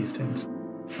way of these things.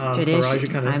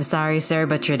 Tradition. I'm sorry, sir,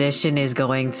 but tradition is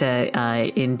going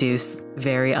to induce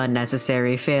very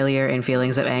unnecessary failure and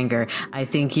feelings of anger. I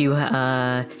think you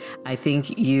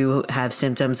have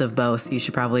symptoms of both. You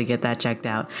should probably get that checked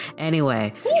out.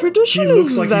 Anyway, tradition he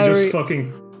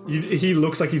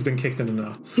looks like he's been kicked in the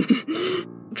nuts.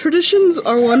 Traditions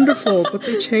are wonderful, but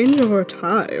they change over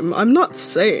time. I'm not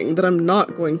saying that I'm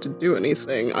not going to do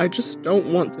anything. I just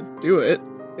don't want to do it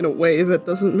in a way that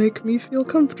doesn't make me feel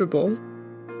comfortable.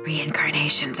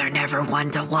 Reincarnations are never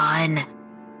one-to-one.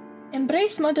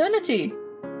 Embrace modernity.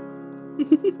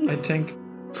 I think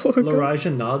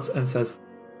Larija nods and says,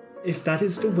 if that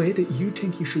is the way that you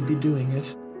think you should be doing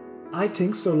it, I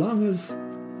think so long as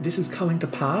this is coming to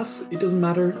pass, it doesn't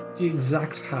matter the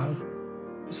exact how.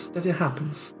 Just that it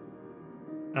happens.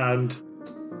 And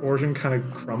Origin kind of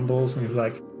grumbles and he's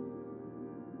like,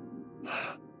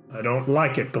 I don't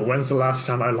like it, but when's the last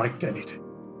time I liked anything?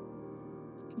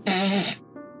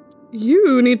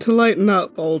 You need to lighten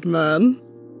up, old man.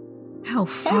 How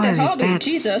far is that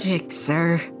stick,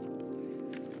 sir?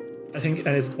 I think,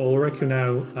 and it's Ulrich who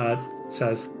now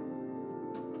says,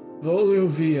 Volio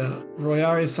Via,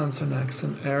 Royari Sansonex,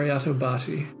 and Ariato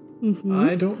Bati. Mm-hmm.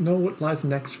 I don't know what lies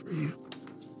next for you.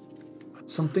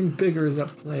 Something bigger is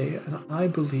at play, and I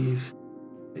believe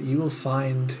that you will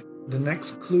find the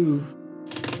next clue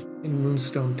in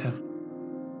Moonstone Temple.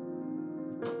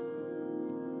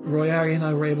 Royari and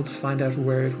I were able to find out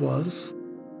where it was,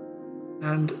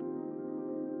 and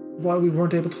while we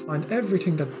weren't able to find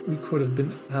everything that we could have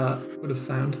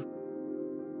found,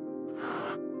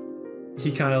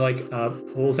 he kind of like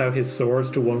pulls out his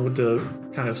sword, the one with the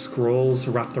kind of scrolls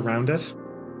wrapped around it.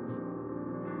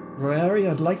 Royari,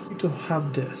 I'd like you to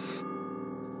have this.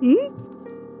 Hmm?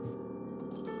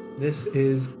 This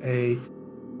is a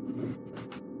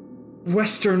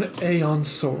Western Aeon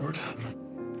sword.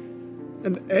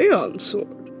 An Aeon sword?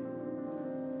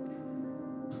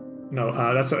 No,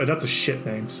 that's a shit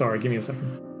name. Sorry, give me a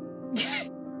second.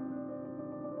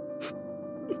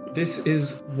 This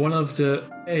is one of the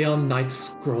Aeon Knight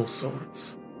scroll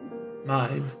swords.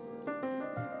 Mine.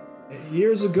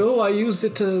 Years ago, I used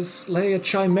it to slay a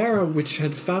chimera which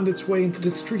had found its way into the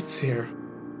streets here.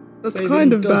 That's saving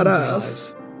kind of dozens badass.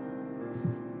 lives.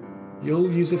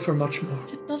 You'll use it for much more.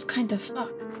 It does kind of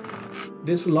fuck.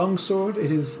 This longsword,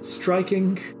 it is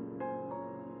striking,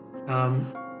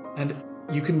 and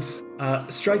you can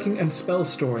striking and spell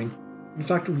storing. In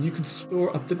fact, you can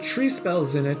store up to 3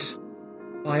 spells in it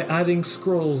by adding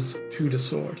scrolls to the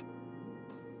sword.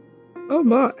 Oh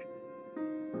my.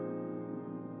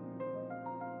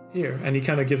 Here, and he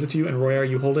kind of gives it to you, and Royari,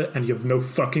 you hold it, and you have no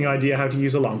fucking idea how to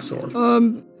use a longsword.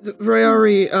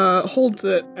 Royari holds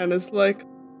it and is like,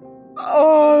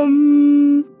 I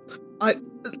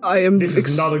am. This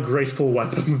is not a graceful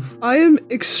weapon. I am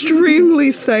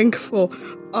extremely thankful.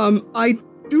 I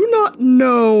do not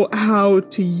know how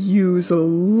to use a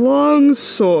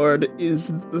longsword.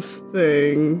 Is the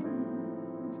thing.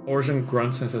 Orjan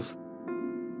grunts and says,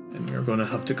 "And you're going to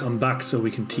have to come back so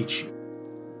we can teach you."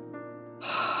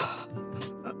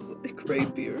 Like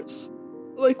rapiers.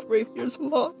 I like rapiers a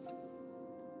lot.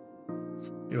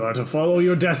 You are to follow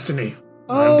your destiny.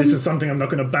 This is something I'm not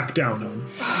going to back down on.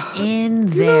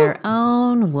 In their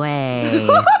own way.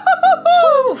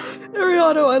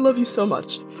 Ariado, I love you so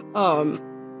much.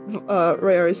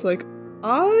 Royari's like,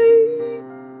 I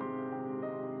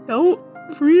don't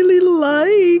really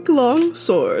like long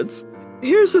swords.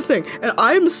 Here's the thing, and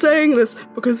I'm saying this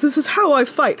because this is how I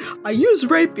fight. I use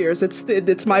rapiers.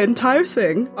 It's my entire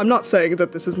thing. I'm not saying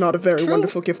that this is not a very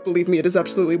wonderful gift. Believe me, it is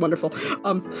absolutely wonderful.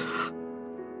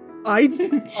 I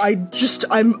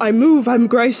move. I'm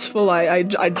graceful. I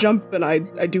jump and I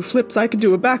do flips. I could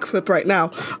do a backflip right now.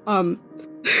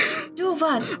 Do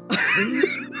one.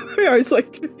 Yeah, it's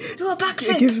like, do a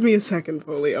backflip. Give me a second,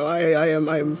 Folio. I am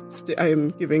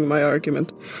giving my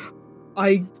argument.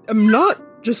 I am not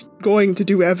just going to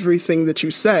do everything that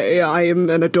you say. I am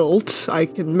an adult. I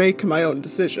can make my own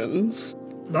decisions.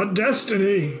 But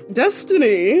Destiny!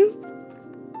 Destiny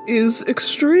is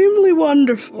extremely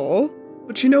wonderful,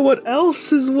 but you know what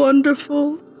else is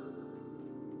wonderful?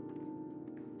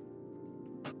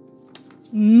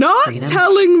 Not Freedom.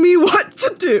 telling me what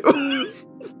to do.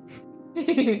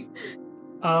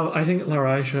 I think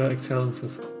Larisha excels and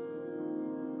says,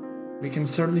 we can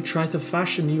certainly try to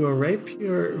fashion you a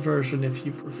rapier version if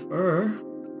you prefer.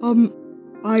 Oh,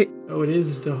 it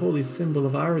is the holy symbol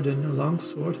of Aradin, a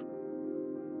longsword.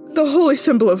 The holy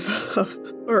symbol of the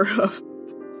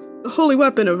holy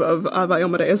weapon of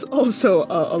Iomade is also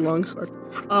a longsword.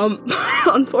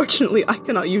 Unfortunately, I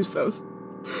cannot use those.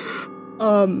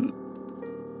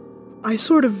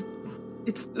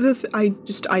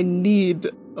 I need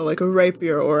a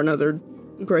rapier or another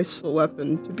graceful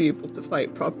weapon to be able to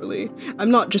fight properly. I'm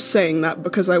not just saying that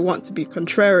because I want to be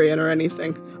contrarian or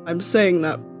anything. I'm saying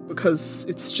that because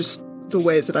it's just the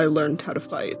way that I learned how to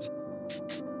fight.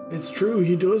 It's true,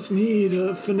 he does need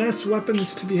finesse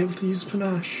weapons to be able to use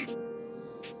panache.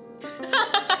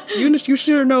 You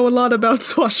sure know a lot about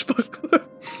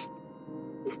swashbucklers.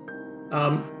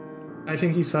 I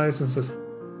think he sighs and says,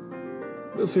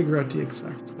 we'll figure out the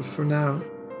exacts, but for now,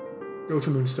 go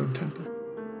to Moonstone Temple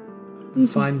and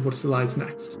find what lies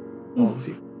next. All of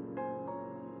you.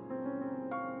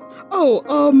 Oh,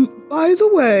 by the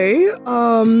way,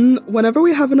 whenever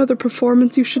we have another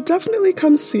performance, you should definitely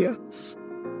come see us.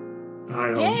 I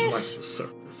don't like the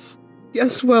circus.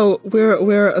 Yes, well,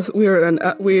 we're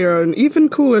an even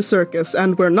cooler circus,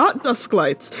 and we're not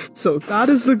Dusklights, so that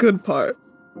is the good part.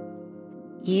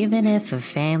 Even if a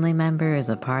family member is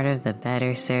a part of the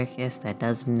better circus that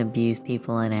doesn't abuse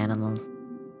people and animals.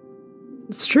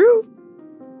 It's true.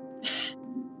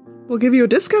 We'll give you a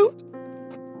discount.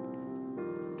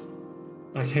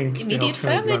 I think Immediate they all kind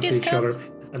family of glance at each discount. other,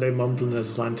 and they mumble in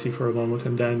Aslanti for a moment,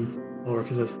 and then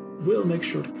Ulrich says, we'll make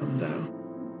sure to come down.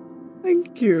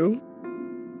 Thank you.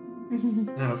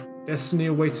 Now, destiny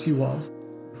awaits you all.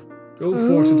 Go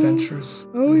forth, adventurers.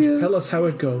 Oh, and yeah. Tell us how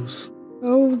it goes.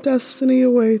 Oh, destiny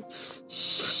awaits.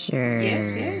 Sure.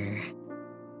 Yes.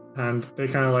 And they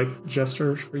kind of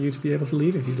gesture for you to be able to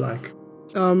leave if you'd like.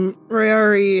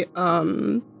 Rayari,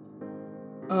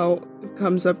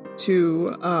 comes up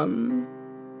to,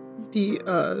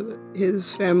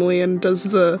 his family and does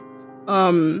the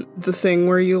thing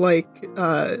where you,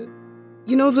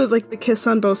 you know the kiss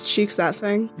on both cheeks, that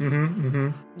thing?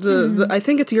 The I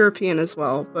think it's European as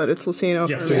well, but it's Latino.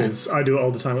 Yes, for it me. is. I do it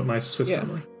all the time with my Swiss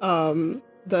family.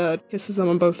 That kisses them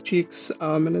on both cheeks,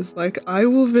 and is like, I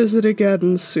will visit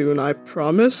again soon, I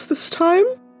promise this time.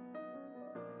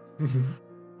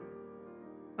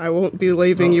 I won't be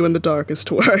leaving you in the dark as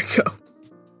to where I go.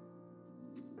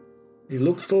 You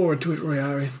look forward to it,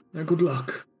 Royari. Now good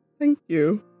luck. Thank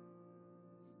you.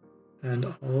 And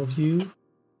all of you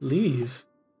leave.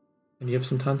 And you have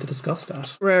some time to discuss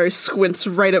that. Rary squints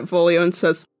right at Volio and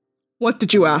says, what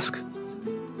did you ask?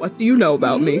 What do you know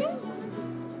about me?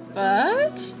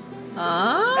 What?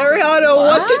 Ariana,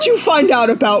 what did you find out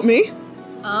about me?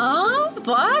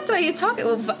 What are you talking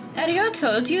about?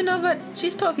 Ariato, do you know what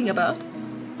she's talking about?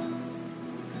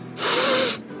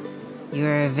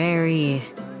 You're a very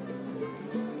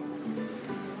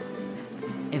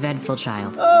eventful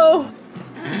child. Oh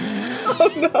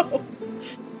no.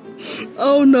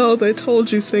 Oh no, they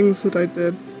told you things that I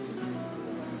did.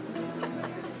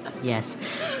 Yes.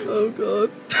 Oh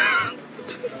god.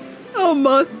 How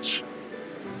much?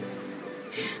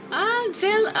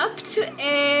 Well, up to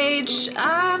age,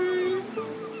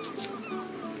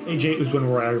 Age 8 was when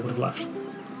Royari would have left.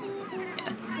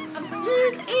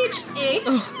 age 8.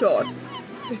 Oh god.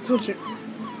 They told you.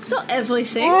 So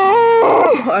everything.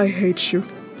 Oh, I hate you.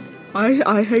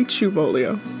 I hate you,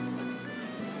 Volio.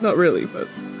 Not really, but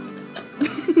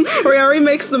Royari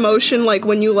makes the motion like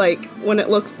when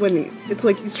it's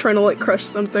like he's trying to crush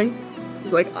something.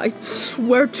 He's like, I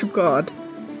swear to God.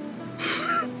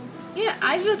 Yeah,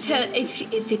 I will tell, if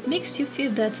it makes you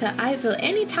feel better, I will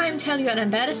anytime tell you an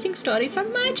embarrassing story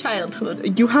from my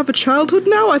childhood. You have a childhood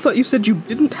now? I thought you said you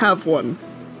didn't have one.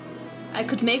 I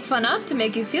could make fun up to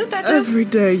make you feel better. Every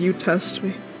day you test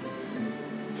me.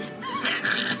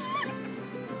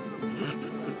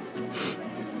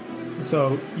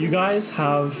 So, you guys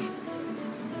have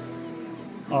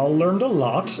all learned a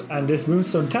lot, and this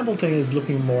Moonstone Temple thing is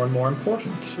looking more and more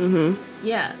important.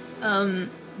 Yeah,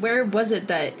 where was it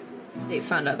that they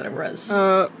found out that it was?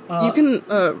 You can,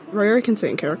 Rayari can say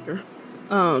in character.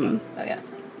 Oh yeah.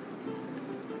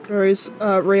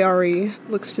 Rayari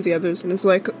looks to the others and is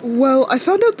like, well, I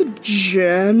found out the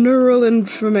general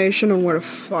information on where to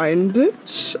find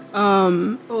it.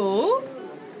 Oh?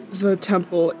 The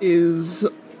temple is,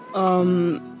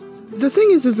 the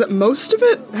thing is that most of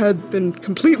it had been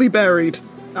completely buried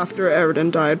after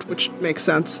Eridan died, which makes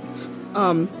sense.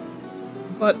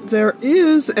 But there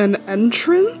is an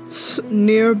entrance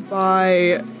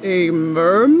nearby a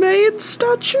mermaid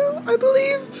statue, I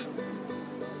believe?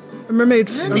 A mermaid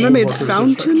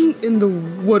fountain in the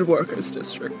Woodworkers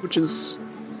District, which is,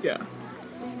 yeah.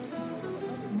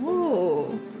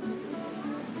 Ooh.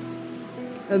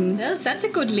 And Yes, that's a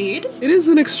good lead. it is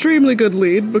an extremely good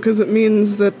lead because it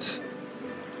means that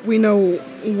we know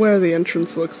where the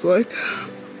entrance looks like.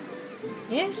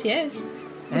 Yes, yes.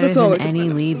 Better That's all than I can any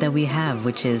find out. lead that we have,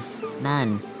 which is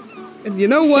none. And you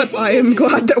know what? I am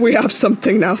glad that we have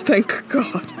something now, thank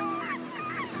God.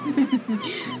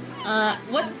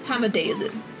 What time of day is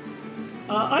it?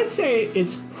 I'd say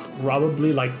it's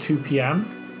probably like 2 p.m.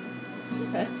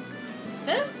 Okay.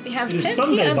 Well, we have It is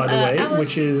plenty Sunday, of, by the way, hours.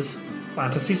 which is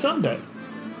Fantasy Sunday.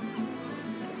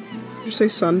 Did you say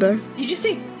Sunday? Did you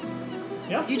say?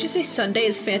 Yeah. Did you say Sunday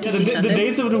is Yeah, Fantasy the Sunday?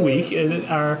 days of the week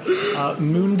are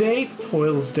Moon Day,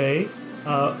 Toils Day,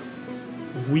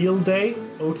 Wheel Day,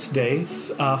 Oats Day,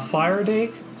 Fire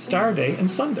Day, Star Day,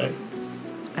 and Sunday.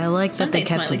 I like that they Sunday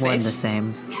kept smiley one face. the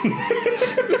same.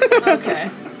 Okay.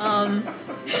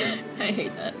 I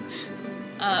hate that.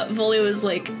 Volio was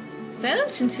like, well,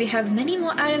 since we have many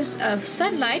more hours of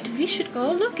sunlight, we should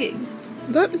go looking.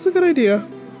 That is a good idea.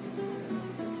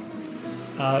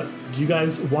 Do you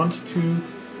guys want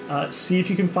to see if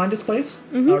you can find this place?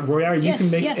 Royari, you Yes,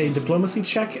 can make yes. a diplomacy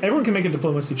check. Everyone can make a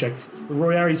diplomacy check.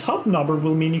 Royari's hobnobber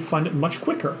will mean you can find it much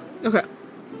quicker. Okay.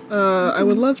 I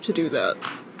would love to do that.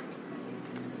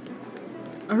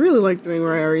 I really like doing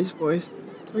Rayari's voice.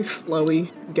 It's very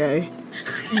flowy, gay.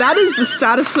 That is the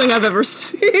saddest thing I've ever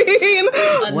seen.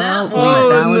 Well, we Oh,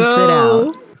 balance no. it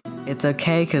out. It's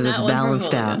okay because That it's one from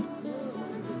balanced Volga. out.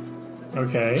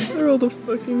 Okay. I rolled a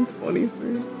fucking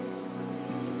 23.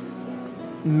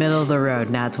 Middle of the road,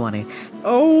 nat 20.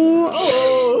 Oh.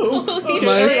 Okay,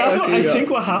 My Ariato, fucking I God. think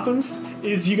what happens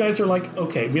is you guys are like,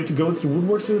 okay, we have to go to the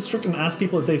Woodworks District and ask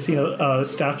people if they've seen a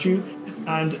statue.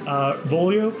 And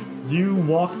Volio, you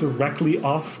walk directly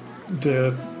off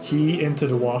the quay into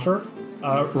the water.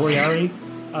 Royari,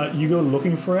 you go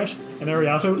looking for it. And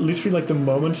Ariato, literally like the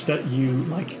moment that you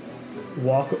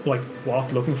walk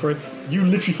looking for it, you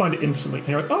literally find it instantly. And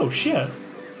you're like, oh shit.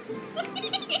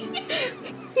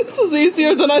 This is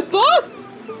easier than I thought.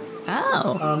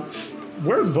 Oh.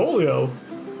 Where's Volio?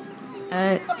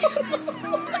 Hey,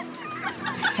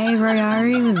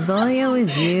 Royari, was Volio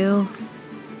with you?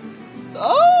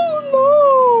 Oh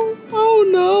no! Oh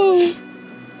no!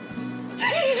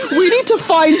 We need to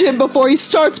find him before he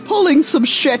starts pulling some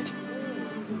shit.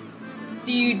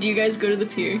 Do you guys go to the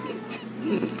pier?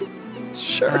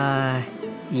 Sure.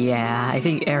 Yeah, I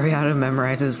think Ariana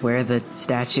memorizes where the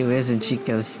statue is and she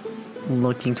goes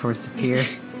looking towards the pier.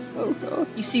 Oh god.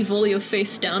 You see Volio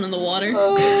face down in the water.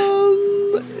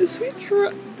 Is he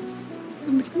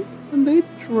Can they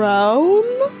drown?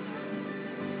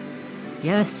 Do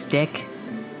you have a stick?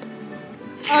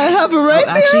 I have a rapier.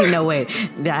 Actually, no, wait.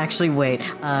 Wait.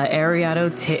 Ariado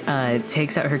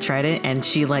takes out her trident and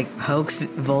she like pokes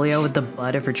Volio with the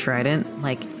butt of her trident.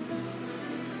 Like,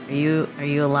 are you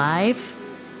alive?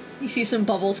 You see some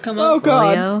bubbles come up. Oh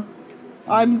god. Volio?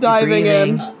 I'm diving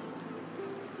in.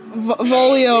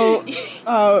 Volio,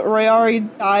 Rayari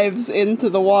dives into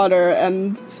the water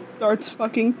and starts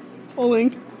fucking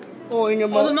pulling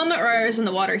him Well, up. the moment Rayari is in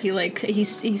the water, he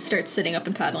starts sitting up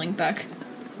and paddling back.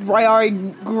 Rayari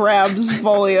grabs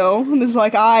Volio and is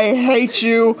like, I hate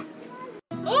you.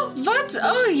 Oh, what?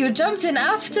 Oh, you jumped in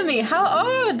after me. How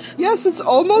odd. Yes, it's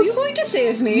almost... Were you going to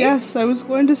save me? Yes, I was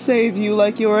going to save you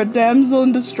like you were a damsel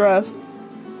in distress.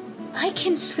 I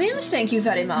can swim, thank you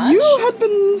very much. You had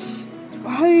been...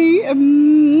 I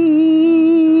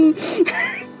am...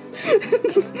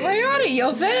 Rayari,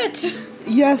 you're vet.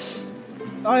 Yes,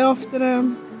 I often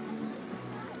am.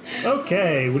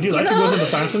 Okay, would you like to go to the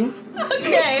fountain?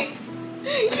 Okay.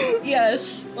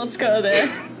 Yes, let's go there.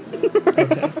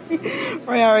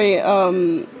 Rayari,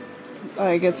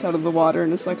 gets out of the water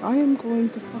and is like, I am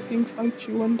going to fucking fight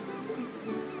you one day.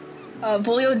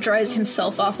 Volio dries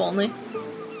himself off only.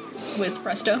 With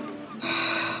Presto.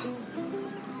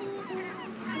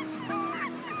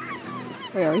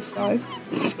 Rayari sighs.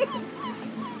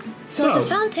 So it's a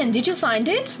fountain, did you find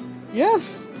it?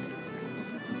 Yes.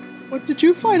 What did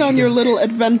you find on your little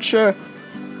adventure?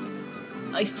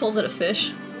 He pulls out a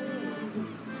fish.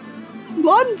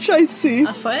 Lunch, I see.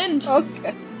 A friend.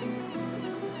 Okay.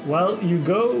 Well, you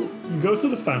go to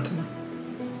the fountain.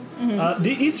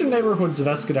 The eastern neighborhoods of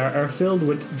Escadar are filled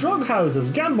with drug houses,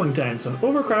 gambling dens, and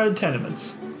overcrowded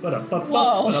tenements.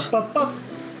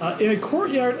 In a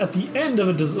courtyard at the end of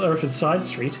a deserted side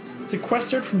street,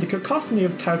 sequestered from the cacophony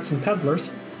of touts and peddlers,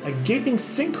 a gaping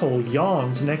sinkhole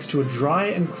yawns next to a dry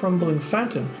and crumbling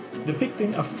fountain,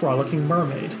 depicting a frolicking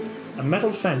mermaid. A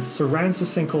metal fence surrounds the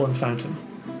sinkhole and fountain.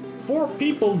 4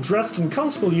 people dressed in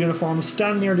constable uniforms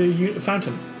stand near the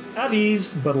fountain, at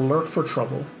ease but alert for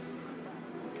trouble.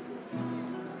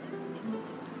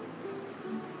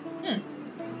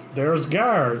 There's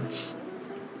guards.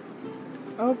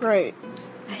 Oh, great.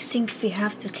 I think we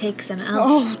have to take them out.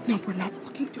 Oh, no, we're not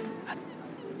looking to that.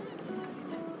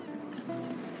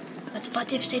 But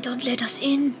what if they don't let us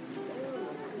in?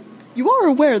 You are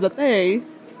aware that they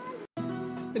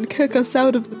can kick us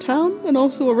out of the town and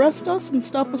also arrest us and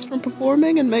stop us from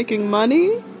performing and making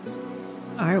money?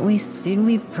 Didn't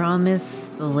we promise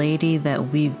the lady that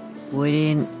we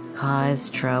wouldn't cause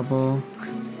trouble?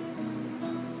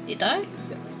 Did I?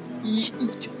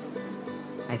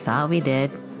 I thought we did.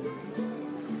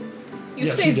 You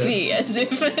say we as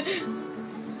if...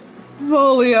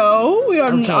 Volio, we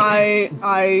are... Okay.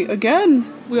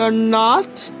 We are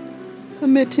not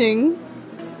committing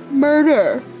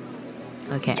murder.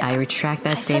 Okay, I retract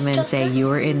that statement and say you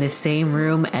were in the same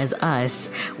room as us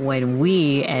when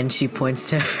we, and she points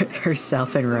to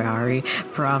herself and Rayari,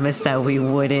 promised that we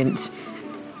wouldn't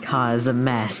cause a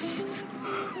mess.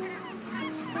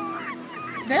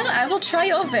 Well, I will try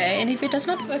your way, and if it does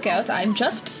not work out, I'm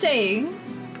just saying...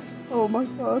 Oh my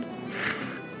god.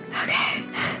 Okay.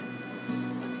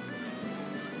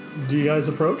 Do you guys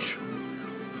approach?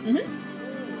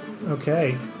 Mm-hmm.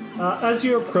 Okay. As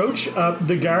you approach,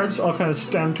 the guards all kind of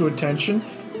stand to attention,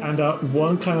 and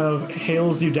one kind of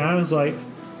hails you down and is like,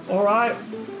 alright,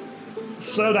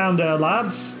 slow down there,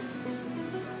 lads.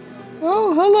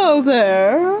 Oh, hello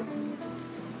there.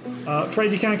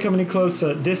 Afraid you can't come any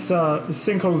closer. This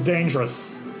sinkhole's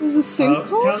dangerous. There's a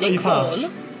sinkhole? Can't let you pass.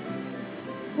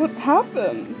 What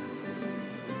happened?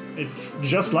 It's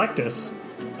just like this.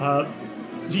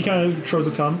 He kind of throws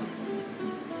a tongue.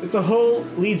 It's a hole,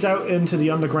 leads out into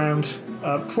the underground,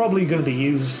 probably going to be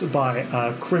used by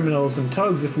criminals and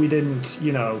thugs if we didn't,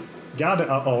 guard it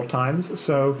at all times,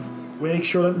 so we make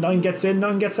sure that none gets in,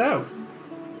 none gets out.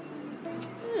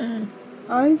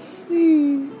 I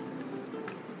see.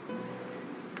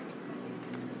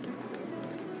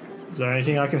 Is there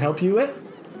anything I can help you with?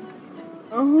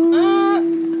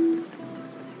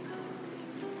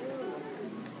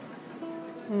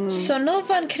 So no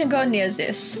one can go near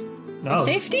this. No. For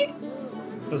safety?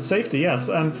 For safety, yes.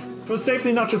 And for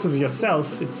safety, not just with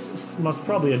yourself, it's most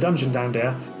probably a dungeon down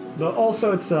there, but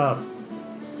also it's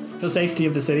for safety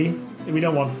of the city. We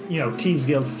don't want, thieves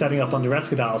guilds setting up on the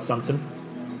Escadale or something.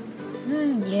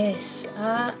 Yes.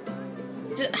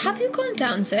 Have you gone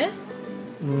down there?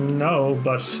 No,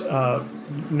 but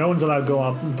no one's allowed to go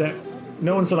up.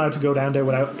 No one's allowed to go down there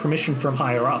without permission from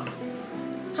higher up.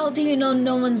 How do you know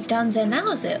no one's down there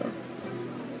now, though?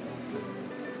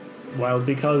 Well,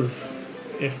 because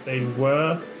if they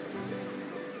were,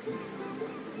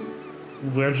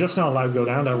 we're just not allowed to go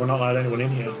down there. We're not allowed anyone in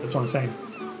here. That's what I'm saying.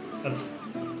 That's.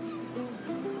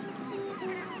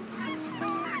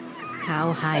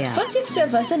 How high up? What if there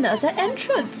was another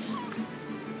entrance?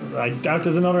 I doubt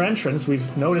there's another entrance.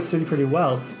 We've known the city pretty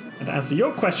well. And to answer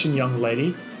your question, young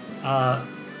lady, how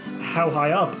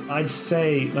high up? I'd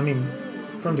say,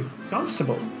 from the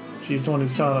constable. She's the one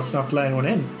who's telling us not to let anyone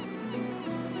in.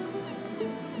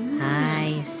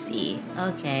 I see.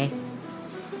 Okay.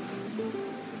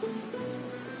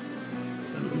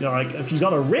 If you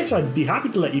got a writ, I'd be happy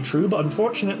to let you through, but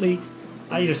unfortunately,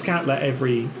 I just can't let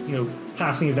every,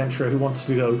 passing adventurer who wants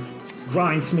to go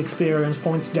grind some experience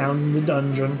points down in the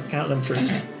dungeon. Can't let them through.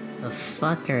 The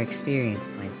fuck are experience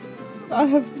points?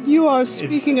 You are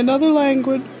speaking another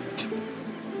language.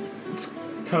 It's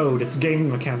code. It's game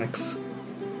mechanics.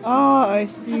 Ah, I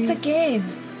see. What's a game?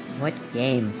 What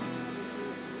game?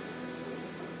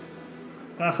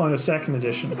 Pathfinder 2nd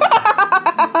edition.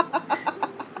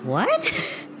 What?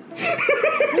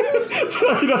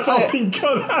 Sorry, that's all being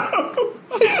cut out.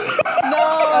 No!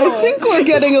 I think we're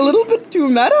getting a little bit too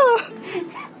meta.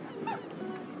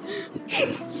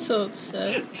 So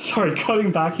upset. Sorry,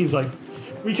 cutting back, he's like,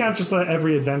 we can't just let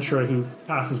every adventurer who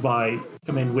passes by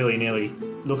come in willy-nilly,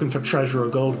 looking for treasure or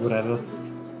gold or whatever.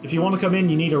 If you want to come in,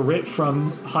 you need a writ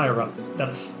from higher up.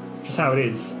 That's just how it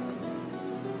is.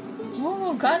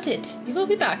 Oh, got it. We will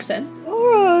be back then.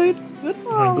 Alright,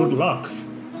 goodbye. And good luck.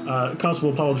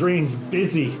 Constable Paul Dreen's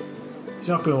busy. He's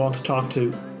not going to want to talk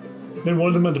to. Then one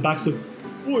of them at the back said,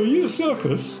 "Oh, are you a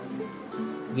circus?"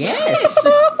 Yes!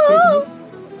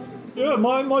 Yeah,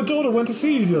 my daughter went to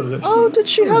see you the other day. Oh, did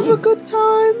she have a good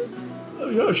time?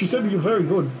 Yeah, she said you were very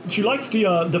good. She liked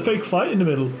the fake fight in the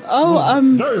middle. Oh,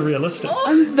 I'm very realistic.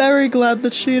 I'm very glad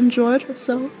that she enjoyed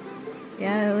herself.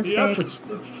 Yeah, it was fake.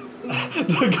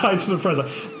 The guy to the friends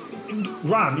like,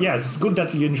 Ram, yes, it's good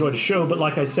that you enjoyed the show, but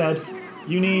like I said,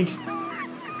 you're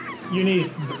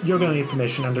gonna need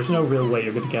permission, and there's no real way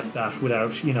you're gonna get that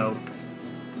without,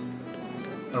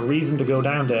 a reason to go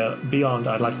down there beyond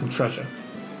I'd like some treasure.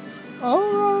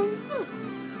 Alright.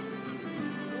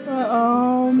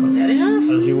 Fair enough.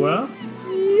 As you were?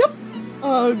 Yep.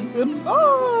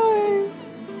 Goodbye.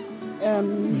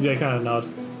 And They kind of nod.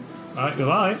 Alright,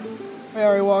 goodbye.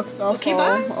 Mary walks off Okay,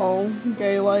 bye. all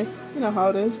gay like. You know how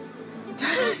it is.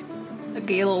 A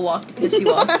gay little walk to piss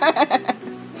you off.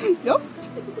 Yep.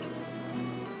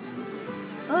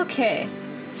 Okay,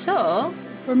 so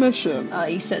Permission.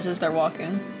 he says as they're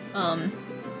walking,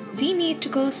 we need to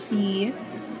go see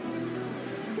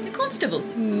the constable.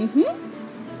 Mm-hmm.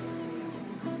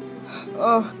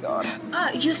 Oh god.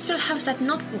 You still have that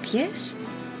notebook, yes?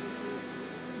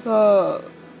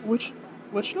 Which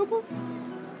notebook?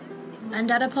 And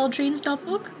Dada Paul Dreen's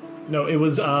notebook? No, it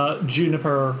was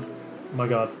Juniper. Oh my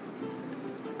god.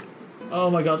 Oh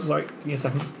my god, sorry. Give me a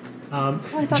second. I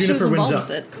thought Juniper she was involved Windsor.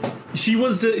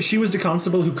 with it. She was the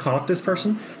constable who caught this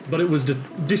person, but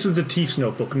this was the thief's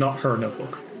notebook, not her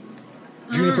notebook.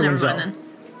 Juniper Never Windsor. mind then.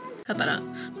 Cut that out.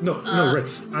 No,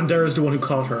 Ritz. Andera's the one who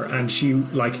caught her, and she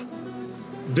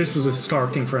this was a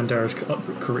starting for Andera's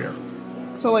career.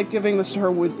 So giving this to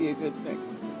her would be a good thing.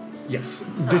 Yes,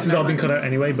 this has all been cut out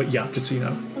anyway, but yeah, just so you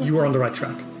know, you were on the right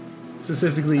track.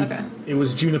 Specifically, It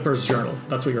was Juniper's journal.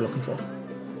 That's what you're looking for.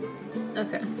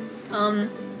 Okay.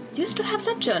 Do you still have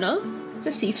that journal?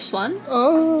 The thief's one?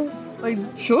 I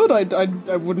should. I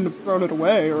wouldn't have thrown it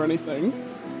away or anything.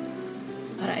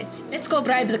 Alright, let's go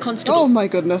bribe the constable. Oh my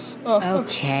goodness.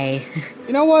 Okay.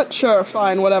 You know what? Sure,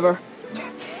 fine, whatever.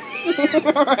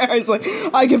 He's like,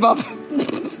 I give up.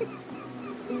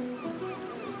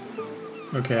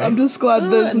 Okay. I'm just glad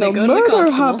there's and no they go to the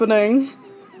murder constable. happening.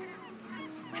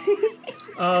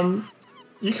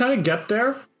 You kind of get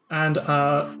there, and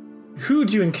who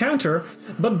do you encounter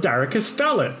but Daricus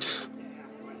Stallet?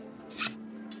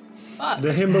 Fuck.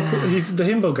 He's the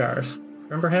himbo guard.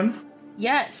 Remember him?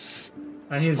 Yes.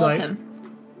 And he's Love like, him.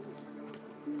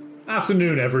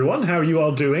 "Afternoon, everyone. How are you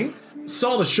all doing?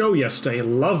 Saw the show yesterday.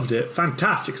 Loved it.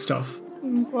 Fantastic stuff."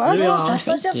 What? Really What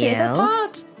was your Thank favorite you.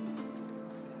 part?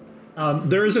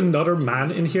 There is another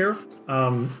man in here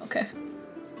Okay.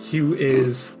 Hugh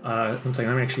is. One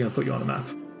second, I'm actually going to put you on the map.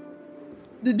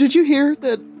 Did you hear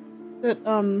that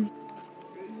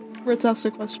Ritz asked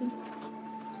a question?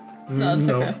 No, it's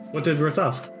okay. What did Ritz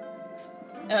ask?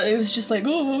 It was just like,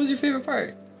 oh, what was your favorite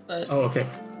part? But Oh, okay.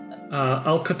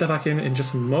 I'll cut that back in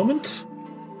just a moment.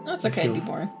 no, it's okay. It'd be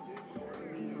boring.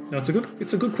 No, it's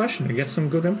a good question. You get some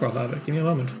good improv out of it. Give me a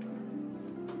moment.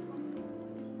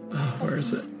 Where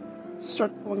is it?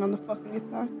 Starts going on the fucking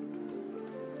attack.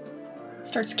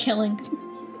 Starts killing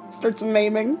Starts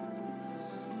maiming.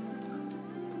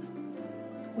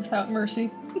 without mercy.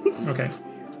 Okay.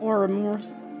 Or remorse.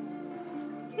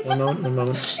 One moment.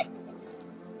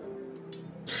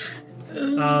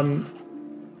 There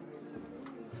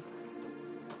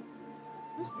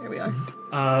we are.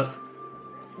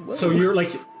 So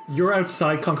you're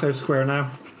outside Conclave Square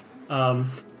now, and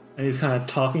he's kind of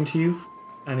talking to you,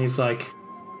 and he's like,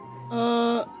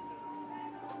 Oh,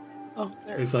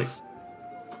 there. he's like,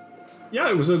 yeah,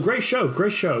 it was a great show.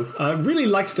 Really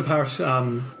liked the part.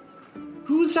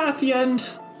 Who was that at the end?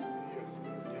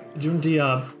 During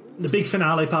the big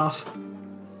finale part.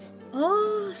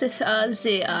 Oh,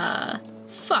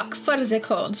 fuck, what is it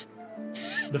called?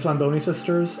 The Flamboni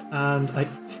sisters, and I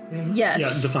think... Yes. Yeah,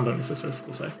 the Flamboni sisters,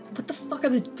 we'll say. What the fuck are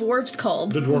the dwarves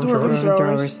called? The Dwarven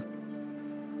Throwers.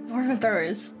 Dwarven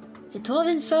Throwers. The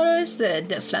Dwarven Throwers,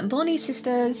 the Flamboni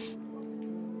sisters.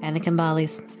 And the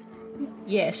Kimbalis.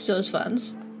 Yes, those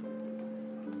ones.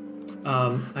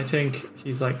 I think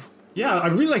he's like, yeah, I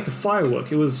really like the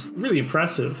firework. It was really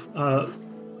impressive. All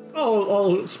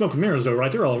smoke and mirrors though,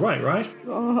 right? They're all right?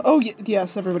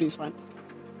 Yes, everybody's fine.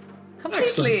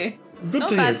 Completely. Excellent. Good no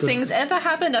to bad hear. things ever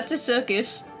happened at the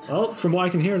circus. Well, from what I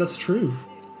can hear, that's true.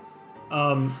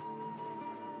 So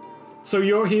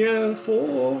you're here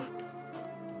for...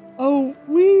 Oh,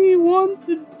 we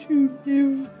wanted to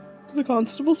give the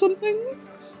constable something?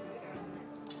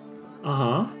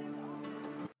 Uh-huh.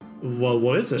 Well,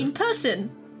 what is it? In person.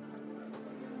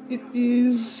 It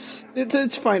is...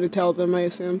 It's fine to tell them, I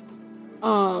assume.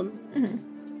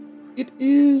 It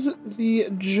is the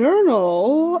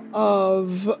journal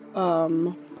of,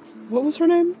 what was her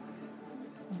name?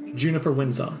 Juniper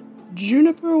Windsor.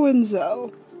 Juniper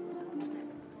Winslow.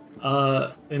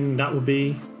 And that would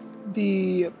be...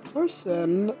 The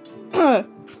person, the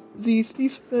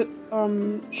thief that,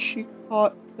 she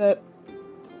caught that,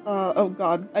 oh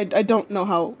god, I don't know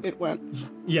how it went.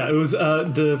 Yeah, it was,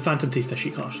 the Phantom Thief that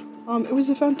she caught. It was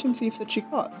the Phantom Thief that she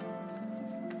caught.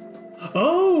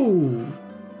 Oh,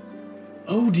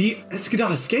 the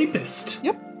Escadon escapist.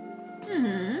 Yep.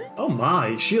 Oh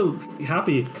my, she'll be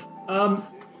happy.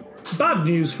 Bad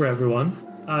news for everyone.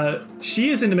 She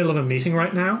is in the middle of a meeting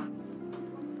right now.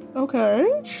 Okay.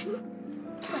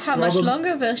 How much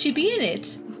longer will she be in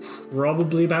it?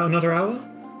 Probably about another hour.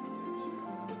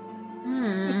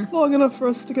 It's long enough for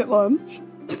us to get lunch.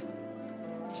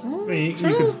 I mean,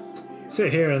 you could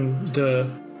sit here in the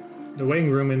waiting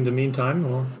room in the meantime,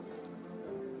 or...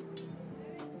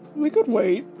 We could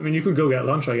wait. I mean, you could go get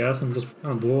lunch, I guess. I'm just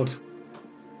kind of bored.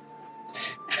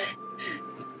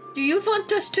 Do you want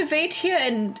us to wait here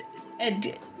and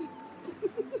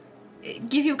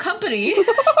give you company?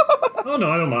 Oh,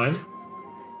 no, I don't mind.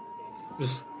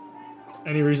 Just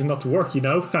any reason not to work, you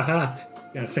know? Haha.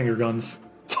 Yeah, finger guns.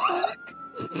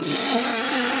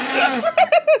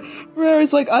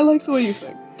 Rare's like, I like the way you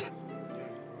think.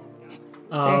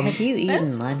 Sir, have you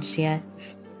eaten lunch yet?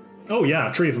 Oh,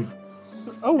 yeah, 3 of them.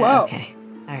 Oh, wow. Okay,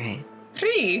 alright.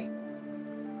 3?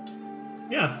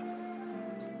 Yeah.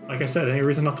 Like I said, any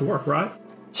reason not to work, right?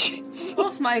 Jeez.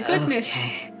 Oh my goodness.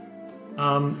 Okay.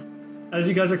 As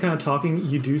you guys are kind of talking,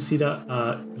 you do see that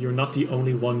you're not the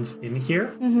only ones in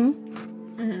here.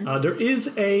 There is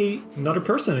another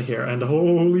person in here, and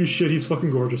holy shit, he's fucking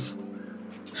gorgeous.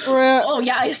 Oh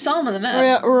yeah, I saw him on the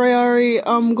map. Rayari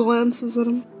glances at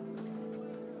him.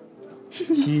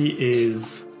 He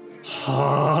is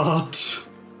hot.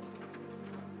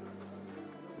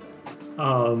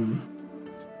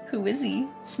 Who is he?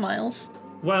 Smiles.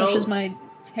 Well, Pushes my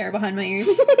hair behind my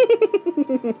ears.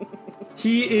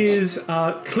 he is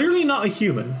clearly not a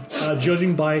human,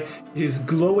 judging by his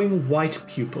glowing white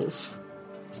pupils.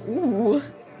 Ooh.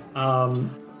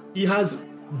 He has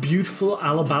beautiful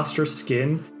alabaster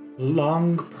skin,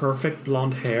 long, perfect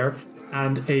blonde hair,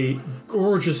 and a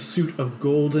gorgeous suit of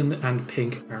golden and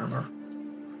pink armor.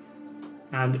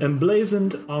 And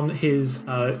emblazoned on his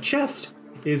chest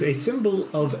is a symbol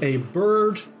of a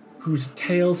bird whose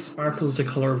tail sparkles the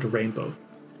color of the rainbow.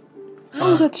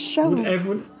 Oh, that's shiny.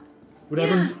 Would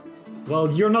everyone...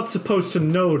 Well, you're not supposed to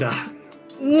know that.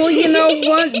 Well, you know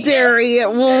what, Derry?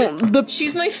 Well,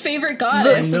 she's my favorite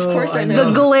goddess. Of course I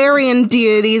know. The Galarian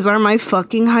deities are my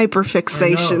fucking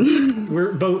hyperfixation.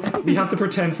 We have to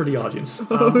pretend for the audience.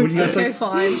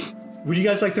 Fine. Would you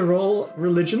guys like to roll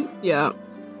religion? Yeah.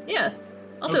 Yeah.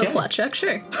 I'll do a flat check,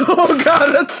 sure. Oh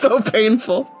god, that's so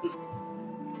painful.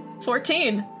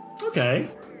 14. Okay.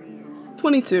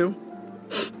 22.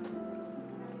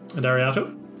 And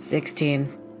Ariato?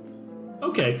 16.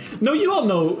 Okay. No, you all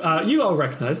know, you all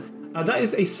recognize, that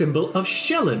is a symbol of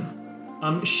Shellen.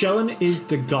 Shellen is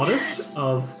the goddess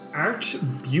of art,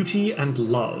 beauty, and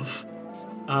love.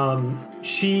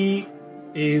 She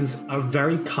is a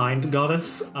very kind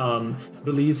goddess,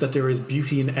 believes that there is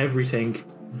beauty in everything,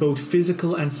 both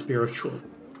physical and spiritual.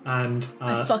 And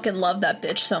I fucking love that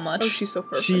bitch so much. Oh, she's so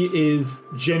perfect. She is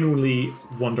genuinely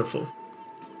wonderful.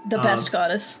 The best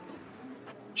goddess.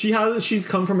 She's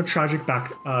come from a tragic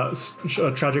past.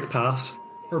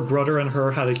 Her brother and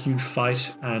her had a huge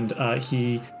fight, and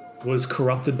he was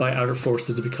corrupted by outer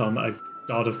forces to become a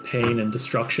god of pain and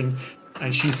destruction.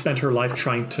 And she spent her life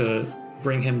trying to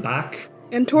bring him back.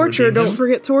 And torture. Don't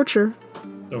forget torture.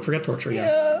 Don't forget torture.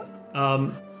 Yeah.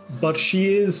 But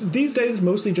she is these days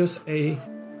mostly just a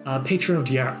patron of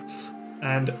the arts.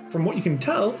 And from what you can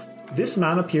tell, this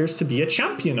man appears to be a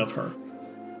champion of her.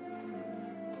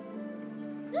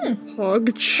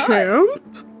 Hog champ?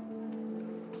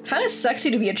 Kind of sexy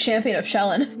to be a champion of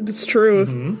Shellen. It's true.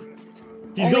 Mm-hmm.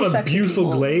 He's got a beautiful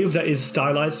glaive that is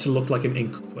stylized to look like an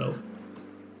ink quill.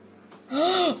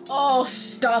 Oh,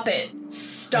 stop it.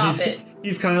 Stop it.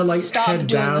 He's kind of like Stop head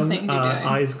doing down, the things you're doing.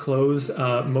 eyes closed,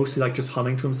 mostly like just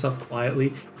humming to himself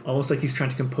quietly, almost like he's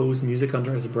trying to compose music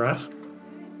under his breath.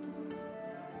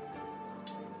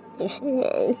 Oh,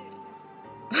 hello.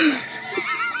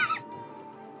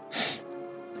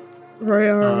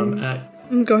 Right,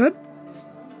 go ahead.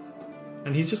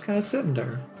 And he's just kind of sitting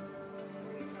there,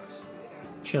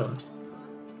 chilling.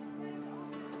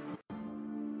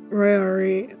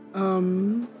 Rayari,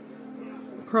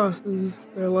 crosses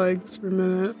their legs for a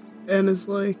minute and is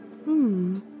like,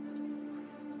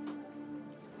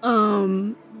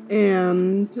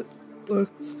 and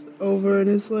looks over and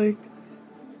is like,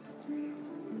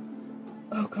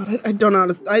 oh god, I don't know how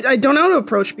to, I don't know how to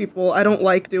approach people. I don't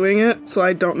like doing it, so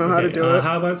I don't know how to do it.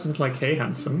 How about something like, hey,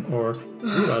 handsome, or,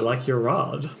 ooh, I like your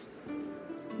rod.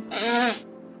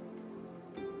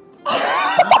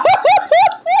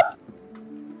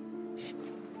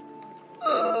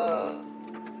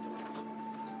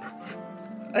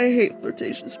 I hate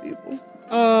flirtatious people.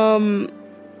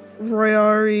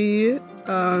 Royari,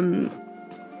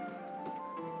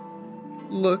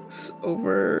 looks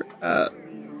over at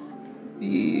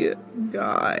the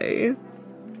guy,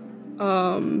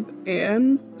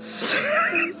 and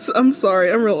says, I'm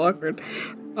sorry, I'm real awkward,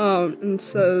 and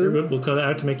says, We'll cut it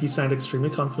out to make you sound extremely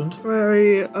confident.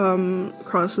 Royari,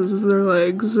 crosses their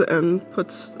legs and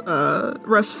puts,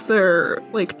 rests their,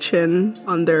 like, chin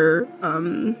on their,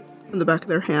 on the back of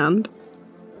their hand,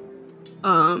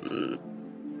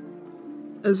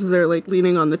 as they're like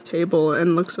leaning on the table,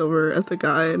 and looks over at the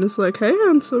guy and is like, hey,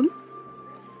 handsome.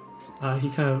 He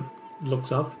kind of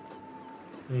looks up,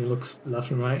 and he looks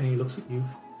left and right, and he looks at you.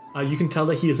 You can tell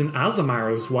that he is an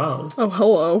Azamar as well. Oh,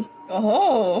 hello.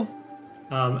 Oh.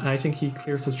 And I think he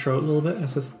clears his throat a little bit and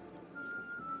says,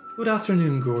 good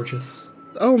afternoon, gorgeous.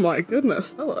 Oh my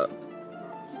goodness, hello.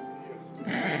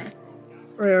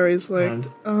 Rayari's like,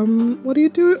 what are you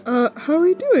doing? How are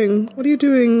you doing? What are you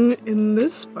doing in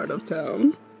this part of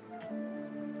town?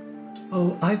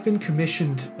 Oh, I've been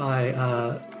commissioned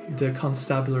by, the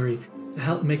constabulary to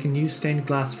help make a new stained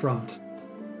glass front.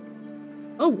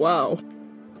 Oh, wow.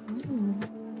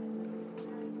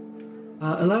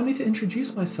 Allow me to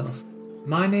introduce myself.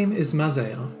 My name is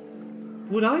Mazea.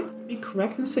 Would I be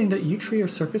correct in saying that you three are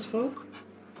circus folk?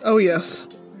 Oh, yes.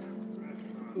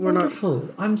 Wonderful.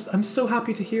 I'm so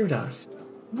happy to hear that.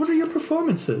 What are your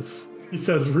performances? He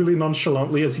says really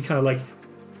nonchalantly as he kind of like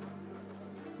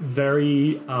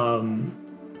very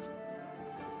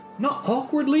not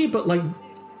awkwardly, but like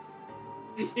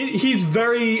he's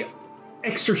very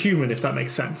extra human, if that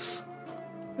makes sense.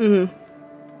 Mm-hmm.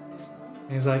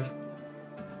 And he's like,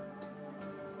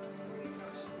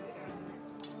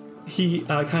 he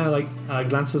kind of like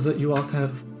glances at you all, kind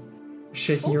of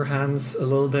shaking your hands a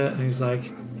little bit, and he's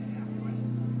like,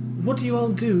 what do you all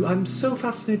do? I'm so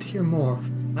fascinated to hear more.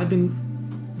 I've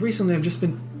just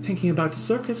been thinking about the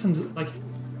circus, and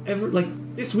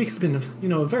this week has been a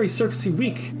very circusy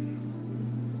week.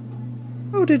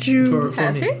 Oh, did you?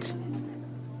 Has it?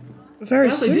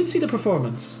 Yes, I did see the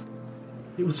performance.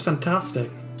 It was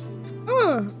fantastic.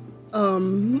 Ah,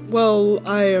 Well,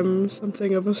 I am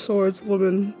something of a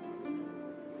swordswoman.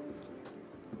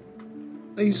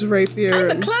 I use a rapier.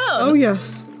 I'm a clown! Oh,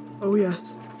 yes. Oh,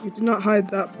 yes. You did not hide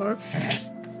that part.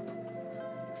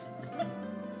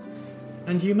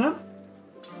 And you, ma'am?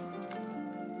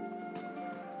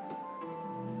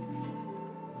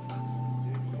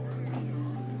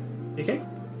 Okay.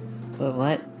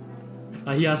 What?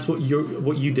 He asked what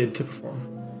you did to perform.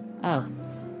 Oh.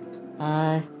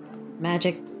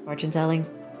 Magic, fortune telling.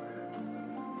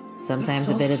 Sometimes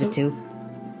a bit of it too.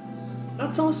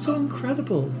 That's also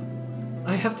incredible.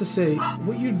 I have to say,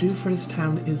 what you do for this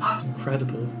town is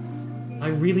incredible. I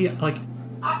really,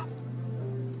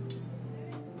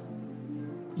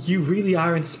 you really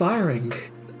are inspiring.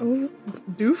 Oh,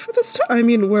 do for this town? I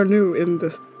mean, we're new in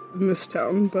this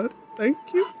town, but thank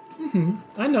you.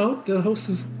 I know, the host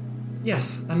is...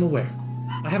 Yes, I'm aware.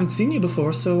 I haven't seen you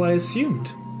before, so I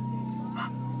assumed.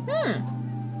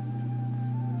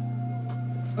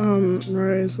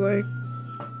 Mariah's like,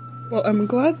 well, I'm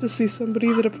glad to see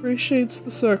somebody that appreciates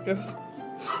the circus.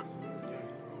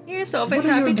 He's always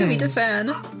What are happy your to meet a names? fan.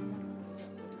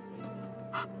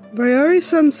 Rayari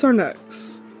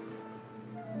Sarnex.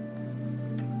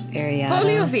 Ariana.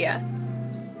 Poliovia.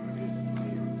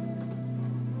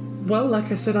 Well,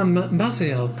 like I said, I'm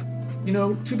Maziel. You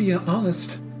know, to be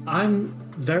honest, I'm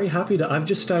very happy that I've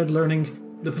just started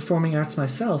learning the performing arts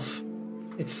myself.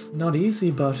 It's not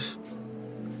easy, but...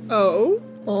 Oh?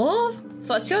 Oh,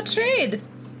 what's your trade?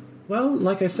 Well,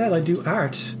 like I said, I do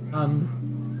art.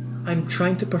 I'm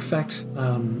trying to perfect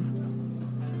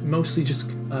mostly just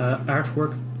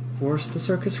artwork for the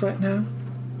circus right now,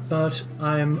 but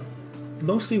I'm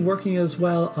mostly working as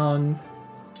well on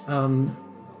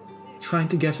trying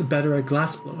to get better at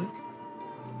glass blowing.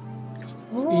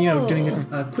 You know, doing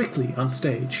it quickly on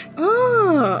stage.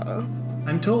 Ah!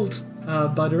 I'm told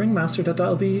by the ringmaster that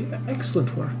that'll be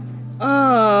excellent work.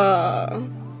 Ah!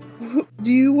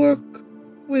 Do you work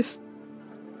with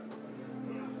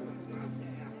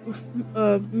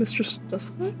Mistress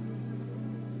Dusklight?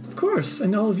 Of course,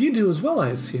 and all of you do as well, I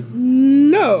assume.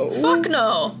 No! Fuck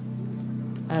no!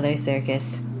 Other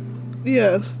circus.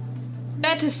 Yes.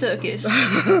 Better circus.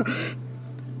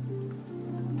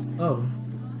 Oh.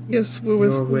 Yes, we're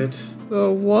You're with...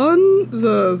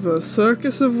 the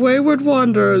Circus of Wayward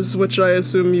Wanderers, which I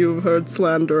assume you've heard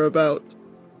slander about.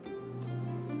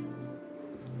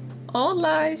 All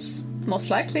lies. Most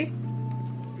likely.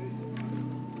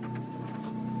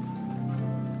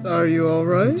 Are you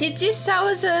alright? Did this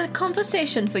sour a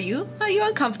conversation for you? Are you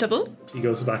uncomfortable? He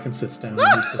goes back and sits down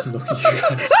and he doesn't look at you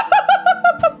guys.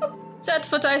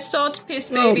 That's what I thought, piss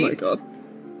baby. Oh my god.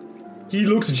 He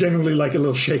looks genuinely like a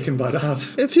little shaken by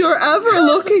that. If you're ever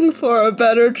looking for a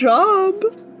better job...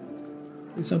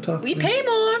 Please don't talk to We me. pay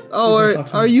more. Oh,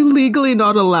 are you legally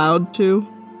not allowed to?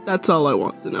 That's all I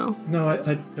want to know. No,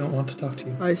 I don't want to talk to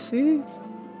you. I see. I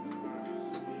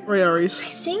Rayari's.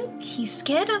 think he's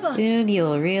scared of us. Soon you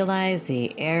will realize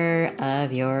the error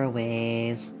of your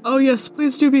ways. Oh yes,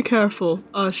 please do be careful.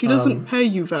 She doesn't pay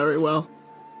you very well.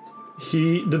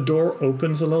 The door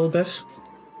opens a little bit,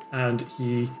 and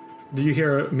do you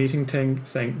hear a meeting thing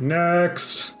saying,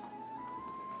 next?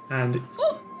 And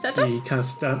Oh, is that us? he kind of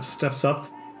steps up,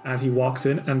 and he walks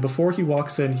in, and before he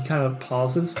walks in, he kind of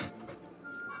pauses,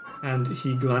 and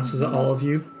he glances at all of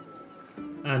you,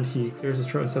 and he clears his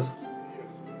throat and says,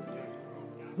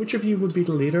 which of you would be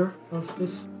the leader of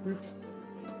this group?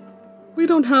 We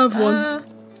don't have one.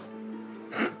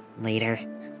 Later.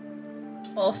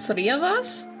 All three of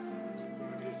us?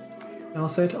 I'll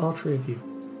say to all three of you,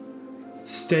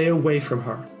 stay away from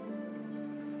her.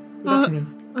 Good afternoon.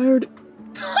 I heard.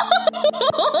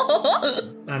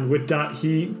 And with that,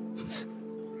 he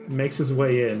makes his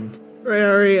way in.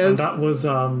 Rayari And as that was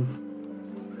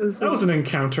an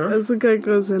encounter. as the guy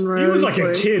goes in. He Rayari's was like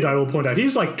a kid, I will point out.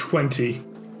 He's like 20.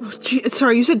 Oh, gee,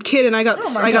 sorry, you said kid, and I got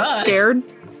Oh my I got God. scared.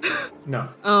 No.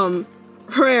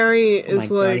 Rayari Oh my is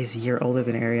god, like. he's a year older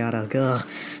than Ariana. Ugh.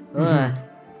 Ugh.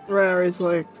 Rayari's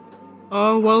like.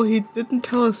 Oh well, he didn't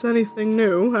tell us anything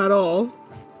new at all.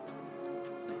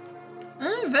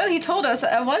 Well, he told us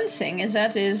one thing, is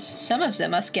that some of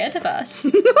them are scared of us.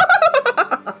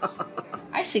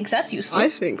 I think that's useful. I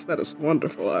think that is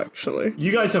wonderful, actually.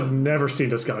 You guys have never seen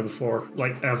this guy before,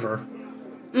 like ever.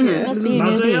 Must be a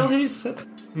Maziel, newbie. he said.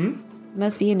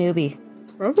 Must be a newbie.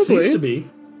 Probably. Seems to be.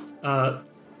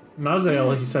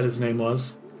 Maziel, he said his name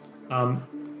was.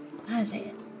 That's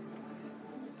it.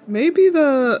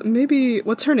 Maybe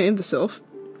what's her name? The sylph.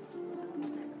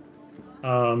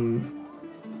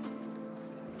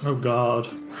 Oh god.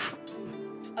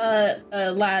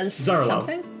 Laz Zarlo.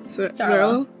 something? Zarlo.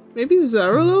 Zarlo. Maybe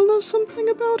Zaralil knows something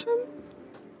about him?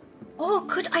 Oh,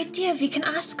 good idea. We can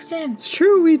ask them. It's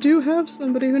true, we do have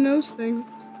somebody who knows things.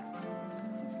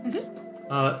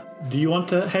 Do you want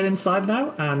to head inside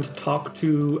now and talk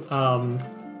to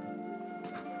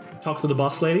the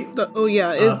boss lady?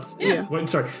 Yeah. Wait,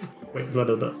 sorry. Wait, blah,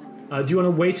 blah, blah. Do you want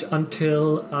to wait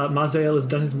until Mazael is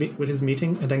done with his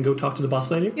meeting and then go talk to the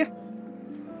boss lady? Yeah.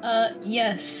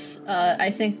 Yes. I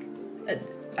think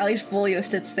at least Volio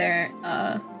sits there,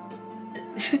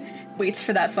 waits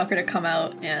for that fucker to come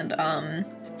out and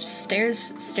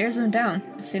stares them down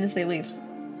as soon as they leave.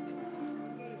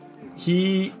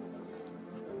 He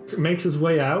makes his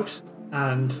way out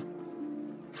and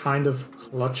kind of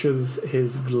clutches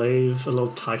his glaive a little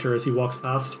tighter as he walks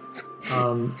past.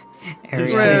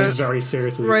 His face is very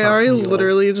serious as he's passing Rayari you all.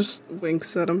 literally just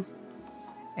winks at him.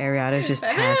 Ariada's just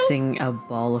passing a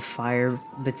ball of fire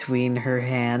between her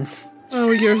hands.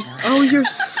 Oh, you're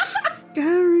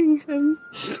scaring him.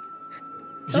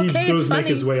 He okay, does it's make funny.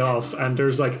 his way off, and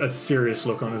there's like a serious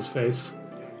look on his face.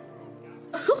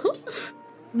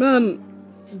 Man,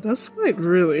 Dusklight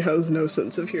really has no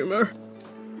sense of humor.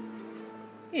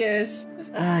 Yes.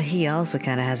 He also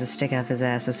kind of has a stick up his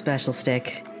ass, a special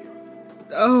stick.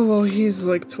 Oh, well, he's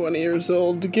like 20 years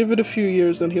old. Give it a few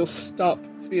years and he'll stop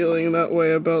feeling that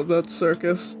way about that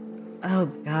circus. Oh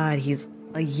god, he's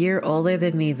a year older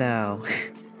than me, though.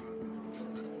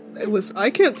 Hey, listen, I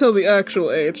can't tell the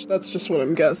actual age, that's just what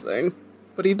I'm guessing.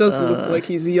 But he does look like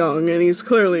he's young, and he's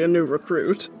clearly a new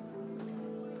recruit.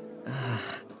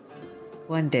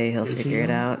 One day he'll Is he figure it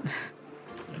young? out.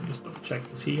 Let me just double check.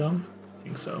 Is he young? I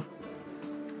think so.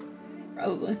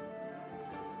 Probably.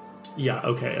 Yeah,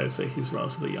 okay, I'd say he's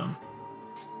relatively young.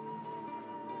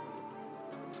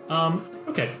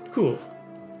 Okay, cool.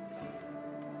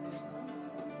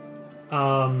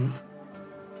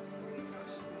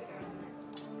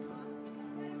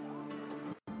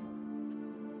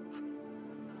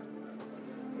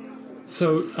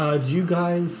 So, do you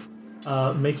guys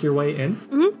make your way in?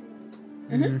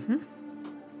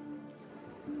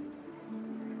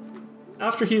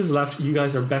 After he has left, you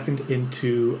guys are beckoned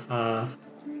into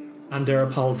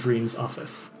Andera Pauldreen's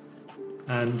office.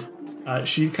 And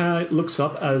she kind of looks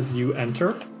up as you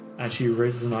enter, and she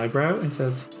raises an eyebrow and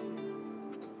says,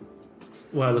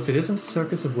 "Well, if it isn't a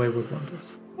circus of wayward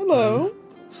wonders. Hello.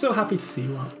 So happy to see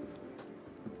you all.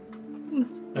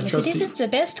 I If trust it you. isn't the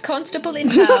best constable in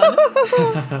town.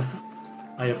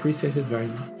 I appreciate it very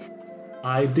much.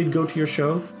 I did go to your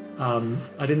show.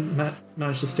 I didn't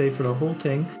manage to stay for the whole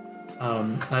thing.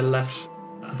 I left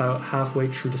about halfway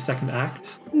through the second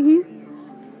act.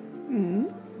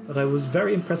 But I was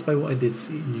very impressed by what I did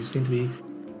see. You seem to be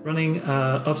running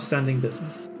upstanding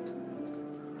business.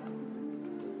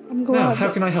 I'm glad. Now, how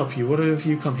can I help you? What have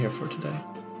you come here for today?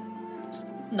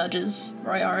 Nudges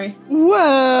Rayari.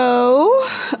 Well,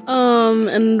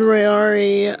 and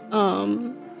Rayari,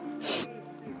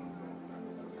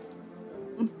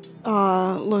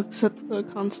 looks at the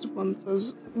constable and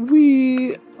says,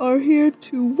 "We are here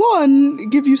to, one,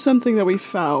 give you something that we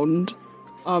found,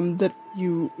 that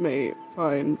you may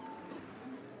find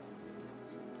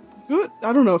good.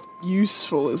 I don't know if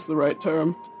useful is the right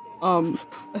term.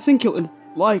 I think you'll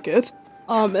like it.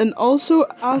 And also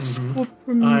ask for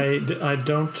permission." I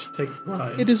don't take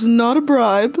bribes. It is not a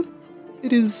bribe.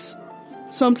 It is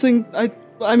something.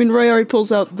 I mean, Rayari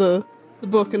pulls out the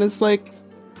book and is like,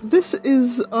 "This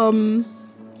is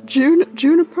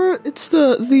Juniper. It's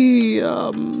the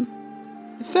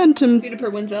Phantom.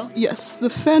 Juniper Winzel. Yes, the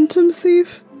Phantom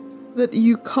Thief that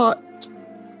you caught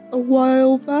a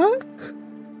while back.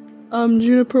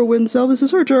 Juniper Winzel. This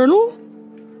is her journal.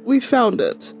 We found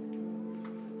it."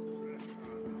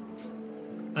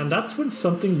 And that's when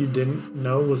something you didn't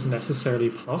know was necessarily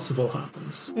possible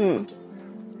happens.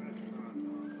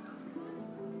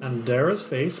 And Dara's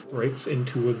face breaks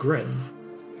into a grin.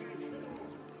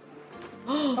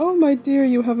 Oh, my dear,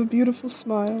 you have a beautiful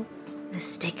smile. The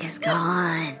stick is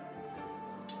gone.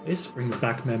 This brings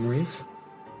back memories.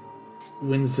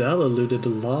 Winzel eluded the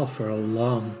law for a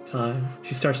long time.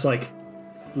 She starts,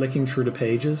 flicking through the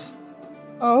pages.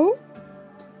 Oh?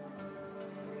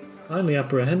 Finally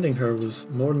apprehending her was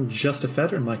more than just a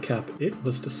feather in my cap. It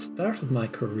was the start of my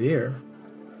career.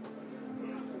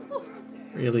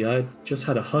 Really, I just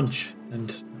had a hunch,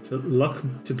 and the luck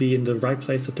to be in the right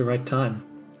place at the right time.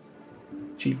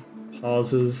 She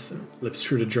pauses and flips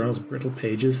through the journal's brittle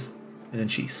pages, and then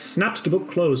she snaps the book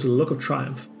closed with a look of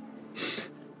triumph.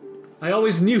 I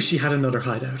always knew she had another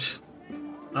hideout.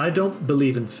 I don't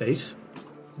believe in fate,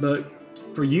 but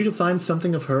for you to find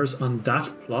something of hers on that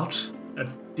plot at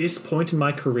this point in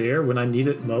my career when I need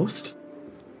it most,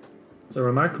 it's a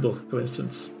remarkable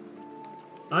coincidence.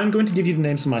 I'm going to give you the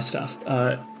names of my staff.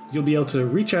 You'll be able to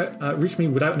reach me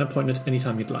without an appointment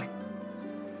anytime you'd like.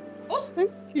 Oh,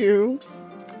 thank you.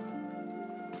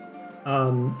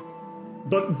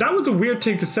 But that was a weird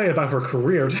thing to say about her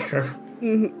career there.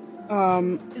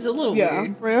 It's a little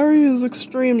weird. Rayari is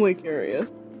extremely curious.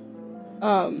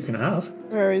 You can ask.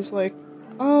 Rayari's like,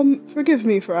 forgive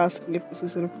me for asking if this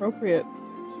is inappropriate.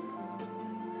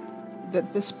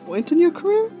 At this point in your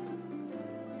career?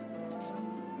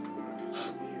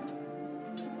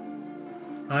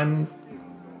 I'm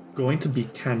going to be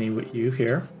canny with you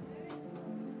here.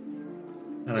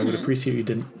 And I would appreciate you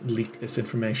didn't leak this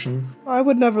information. I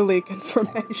would never leak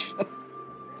information.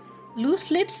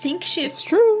 Loose lips sink ships. It's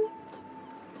true.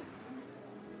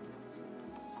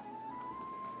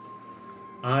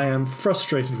 I am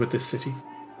frustrated with this city.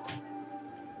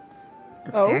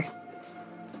 That's fair.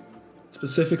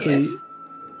 Specifically,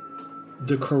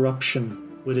 the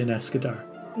corruption within Escadar.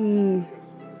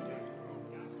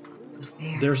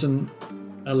 There's an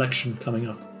election coming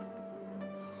up.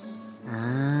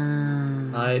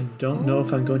 I don't know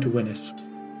if I'm going to win it.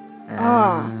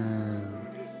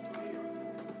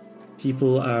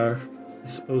 People are, I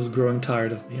suppose, growing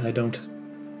tired of me.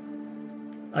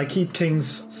 I keep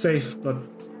things safe, but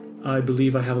I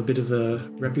believe I have a bit of a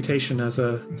reputation as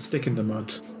a stick in the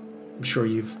mud. I'm sure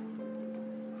you've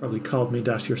probably called me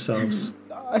that yourselves.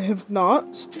 I have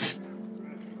not.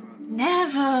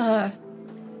 Never.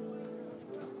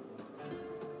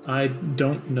 I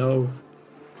don't know.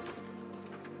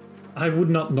 I would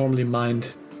not normally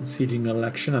mind conceding an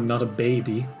election. I'm not a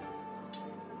baby.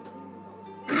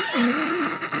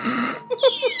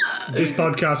 This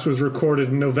podcast was recorded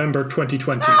in November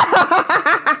 2020.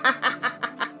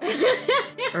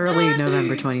 Early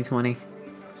November 2020.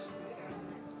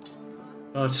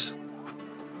 But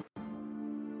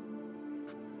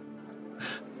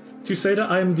to say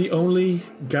that I'm the only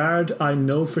guard I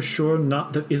know for sure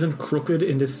that isn't crooked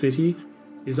in this city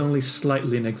is only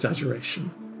slightly an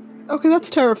exaggeration. Okay, that's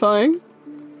terrifying.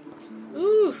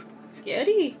 Ooh,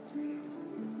 scary.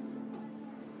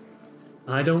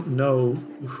 I don't know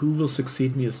who will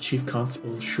succeed me as chief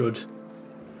constable should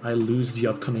I lose the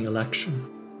upcoming election.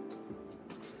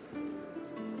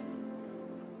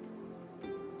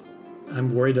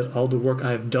 I'm worried that all the work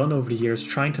I have done over the years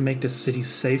trying to make this city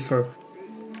safer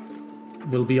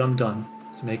will be undone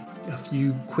to make a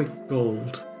few quick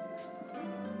gold.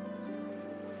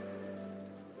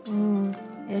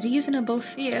 A reasonable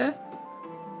fear.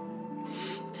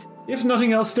 If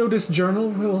nothing else, though, this journal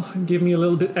will give me a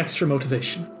little bit extra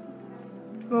motivation.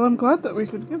 Well, I'm glad that we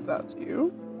could give that to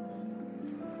you.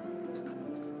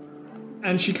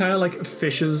 And she kind of like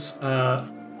fishes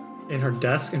in her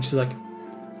desk, and she's like,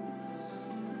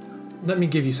 "Let me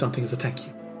give you something as a thank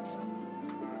you."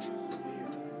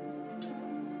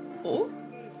 Oh?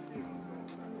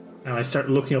 And I start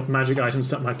looking up magic items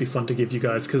that might be fun to give you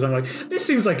guys, because I'm like, this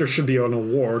seems like there should be an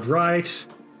award, right?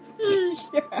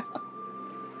 Yeah.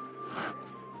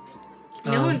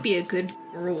 You know what would be a good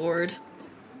reward?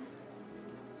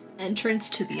 Entrance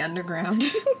to the underground.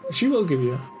 She will give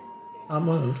you a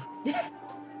mode.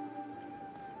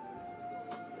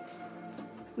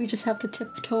 We just have to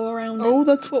tiptoe around Oh,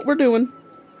 that's what we're doing.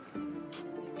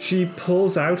 She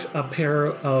pulls out a pair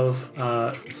of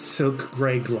silk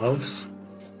grey gloves.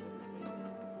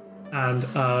 And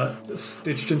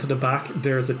stitched into the back,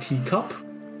 there's a teacup.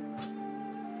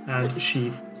 And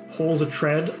she pulls a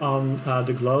thread on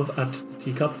the glove at the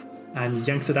teacup and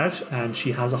yanks it out, and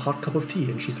she has a hot cup of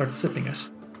tea, and she starts sipping it.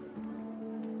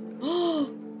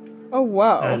 Oh,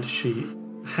 wow. And she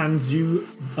hands you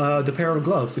the pair of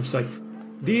gloves, and she's like,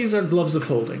 "These are gloves of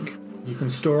holding. You can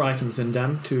store items in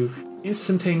them to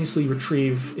instantaneously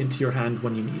retrieve into your hand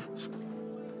when you need it."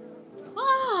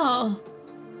 Wow.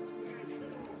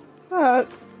 That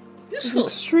is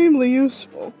extremely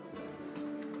useful.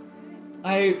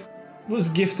 I was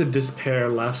gifted this pair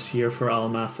last year for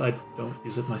Almas. I don't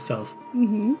use it myself.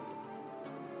 Mm-hmm.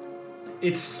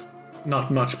 It's not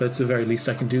much, but it's the very least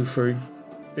I can do for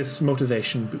this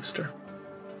motivation booster.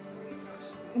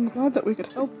 I'm glad that we could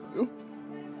help you.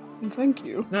 And thank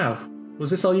you. Now,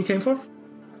 was this all you came for?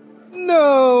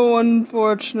 No,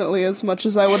 unfortunately, as much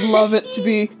as I would love it to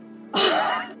be.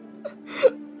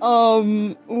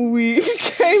 We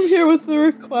came here with the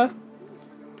request.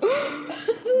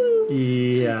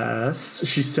 Yes,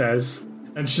 she says.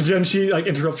 And she like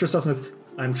interrupts herself and says,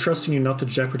 "I'm trusting you not to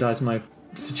jeopardize my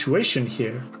situation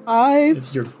here.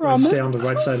 You're going to stay on the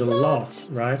right side of the law,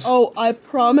 right?" Oh, I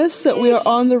promise that we are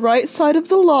on the right side of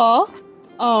the law.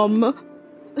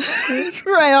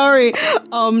 Rayari,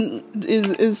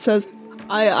 says,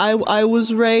 I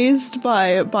was raised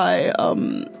by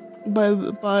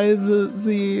oh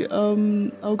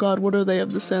god, what are they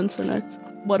of the Sancernax?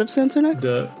 What of Sancernax?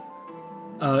 The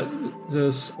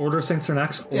Order of Saint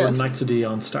Cernax or Yes. Knights of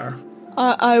Dion Star.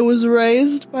 I was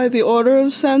raised by the Order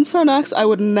of Sancernax. I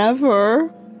would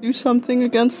never do something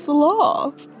against the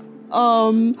law.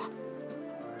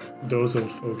 Those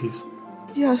old fogies.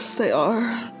 Yes, they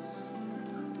are.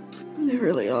 They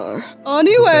really are. Decided to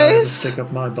Anyways, stick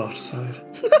up my butt side.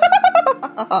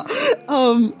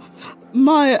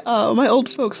 my old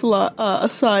folks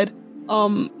aside,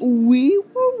 we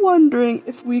were wondering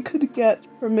if we could get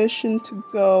permission to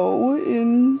go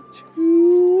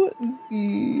into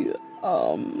the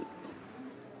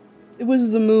it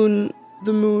was the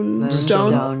Moonstone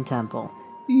Moonstone Temple.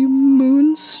 The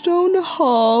Moonstone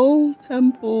Hall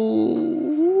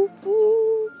Temple.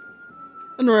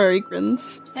 And Rari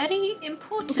grins. Very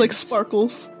important. With like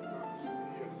sparkles.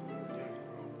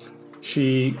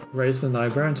 She raised an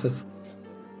eyebrow and says,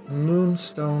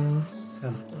 Moonstone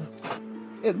Temple.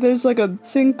 There's like a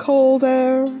sinkhole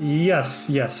there. Yes.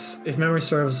 If memory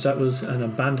serves, that was an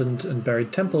abandoned and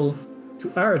buried temple to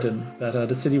Aradin that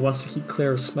the city wants to keep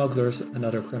clear of smugglers and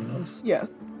other criminals. Yeah.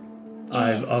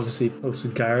 I've obviously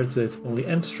posted guards at its only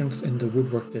entrance in the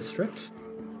Woodwork District.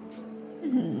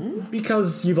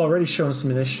 Because you've already shown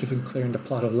some initiative in clearing the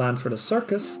plot of land for the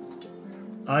circus,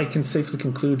 I can safely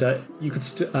conclude that you could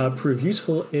prove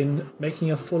useful in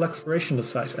making a full exploration of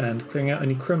the site and clearing out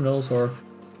any criminals or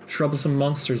troublesome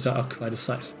monsters that occupy the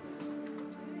site.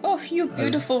 Oh, you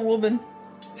beautiful woman.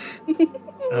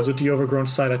 As with the overgrown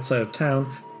site outside of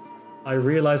town, I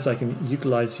realize I can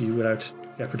utilize you without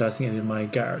jeopardizing any of my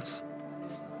guards.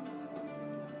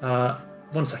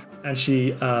 1 second. And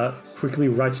she quickly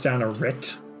writes down a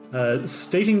writ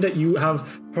stating that you have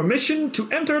permission to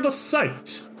enter the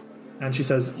site. And she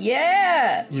says,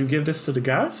 Yeah! You give this to the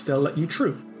guards, they'll let you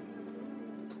through.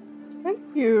 Thank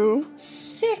you.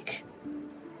 Sick.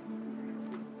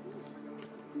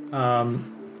 And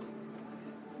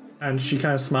she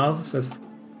kind of smiles and says,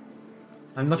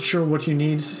 I'm not sure what you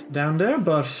need down there,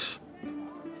 but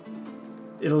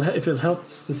if it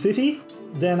helps the city,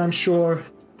 then I'm sure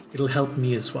it'll help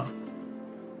me as well.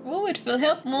 Oh, it will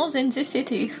help more than the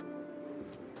city.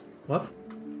 What?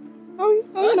 Oh,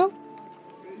 you know.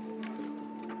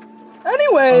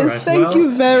 Anyways, Alright, thank you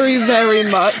very, very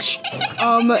much.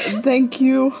 Thank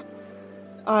you.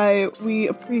 We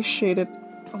appreciate it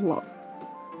a lot.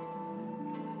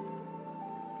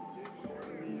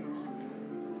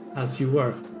 As you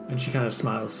were. And she kind of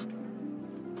smiles.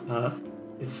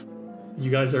 You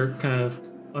guys are kind of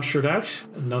ushered out.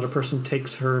 Another person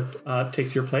takes your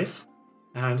place.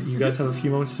 And you guys have a few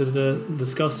moments to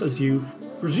discuss as you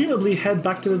presumably head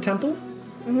back to the temple.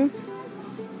 Mm-hmm.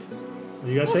 Are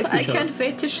you guys safe? I can't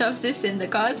wait to shove this in the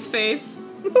god's face.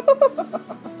 A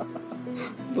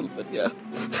little bit, yeah.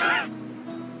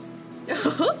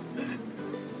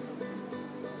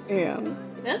 And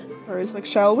Rari's like,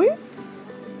 shall we?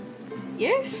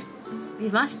 Yes. We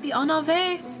must be on our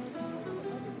way.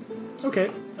 Okay,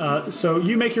 so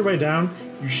you make your way down,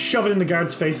 you shove it in the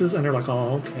guards' faces, and they're like,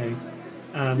 oh, okay.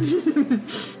 And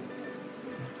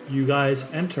you guys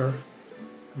enter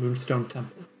Moonstone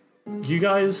Temple. You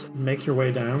guys make your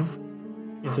way down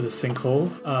into the sinkhole.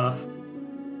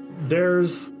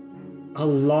 There's a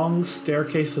long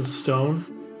staircase of stone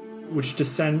which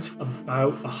descends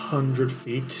about 100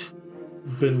 feet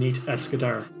beneath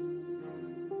Escadar.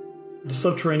 The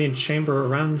subterranean chamber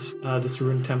around this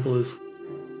ruined temple is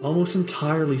almost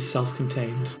entirely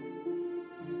self-contained.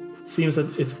 It seems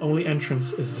that its only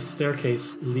entrance is the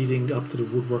staircase leading up to the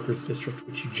Woodworkers District,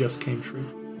 which you just came through.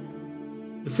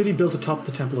 The city built atop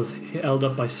the temple is held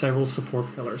up by several support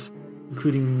pillars,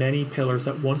 including many pillars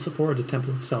that once supported the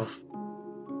temple itself.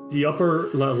 The upper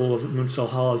level of Moonstone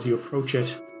Hall, as you approach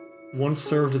it, once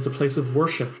served as a place of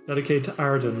worship dedicated to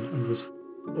Arden and was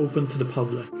open to the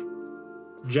public.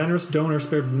 Generous donors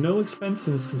spared no expense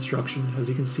in its construction, as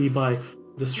you can see by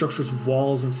the structure's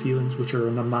walls and ceilings, which are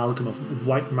an amalgam of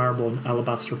white marble and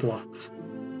alabaster blocks,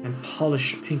 and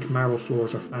polished pink marble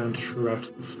floors are found throughout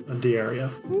the area.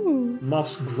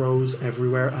 Moss grows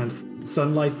everywhere, and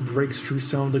sunlight breaks through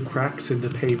some of the cracks in the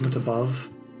pavement above.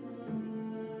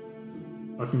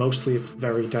 But mostly it's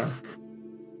very dark.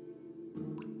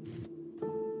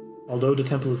 Although the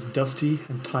temple is dusty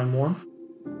and time-worn,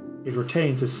 it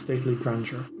retains its stately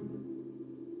grandeur.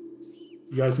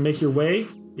 You guys make your way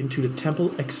into the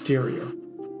temple exterior.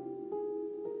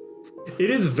 It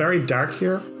is very dark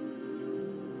here.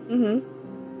 Mm-hmm.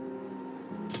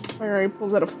 Alright,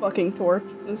 pulls out a fucking torch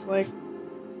and is like,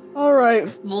 alright.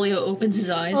 Volio opens his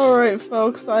eyes. Alright,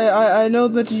 folks, I know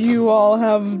that you all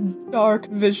have dark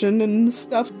vision and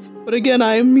stuff, But again,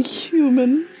 I am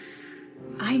human.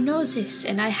 I know this,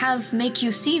 and I have make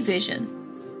you see vision.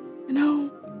 You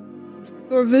know,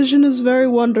 your vision is very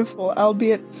wonderful,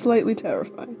 albeit slightly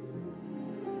terrifying.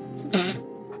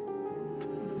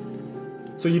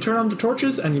 So you turn on the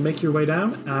torches and you make your way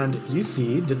down, and you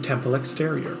see the temple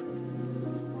exterior.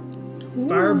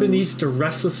 Far beneath the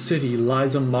restless city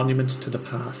lies a monument to the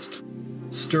past.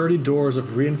 Sturdy doors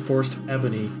of reinforced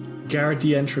ebony guard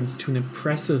the entrance to an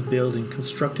impressive building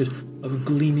constructed of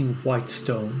gleaming white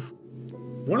stone.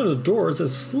 One of the doors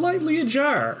is slightly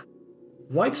ajar.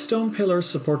 White stone pillars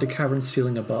support the cavern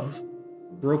ceiling above.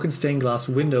 Broken stained glass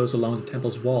windows along the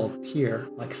temple's wall peer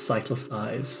like sightless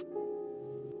eyes.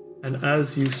 And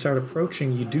as you start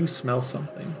approaching, you do smell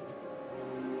something.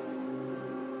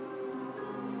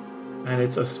 And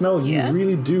it's a smell you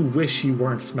really do wish you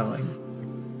weren't smelling.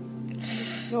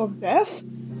 Smell of death?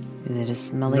 Is it a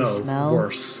smelly smell?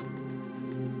 Worse.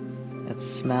 That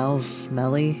smells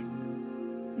smelly?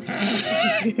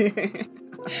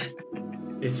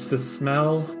 It's the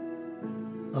smell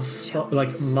of like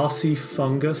mossy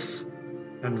fungus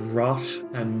and rot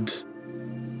and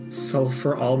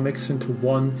sulfur all mixed into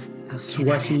one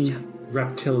sweaty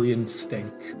reptilian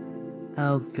stink.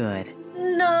 Oh, good.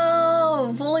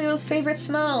 No! Volio's favorite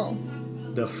smell.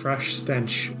 The fresh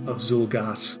stench of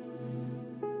Zulgat.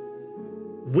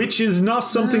 Which is not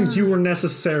something you were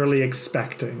necessarily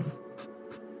expecting.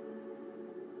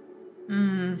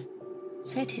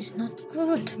 That is not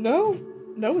good. No,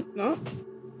 it's not.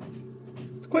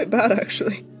 It's quite bad,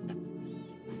 actually.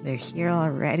 They're here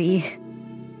already.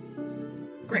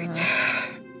 Great.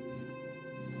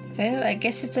 Well, I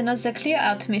guess it's another clear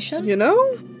out mission. You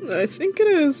know, I think it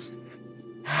is.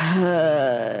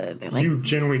 You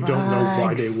generally don't know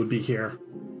why they would be here.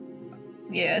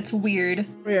 Yeah, it's weird.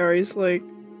 Rayari's like,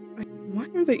 why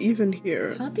are they even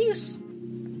here? How do you...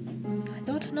 I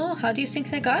don't know. How do you think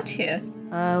they got here?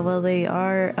 Well, they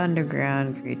are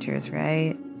underground creatures,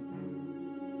 right?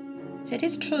 That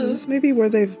is true. Is this maybe where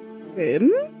they've been?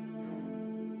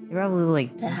 They probably,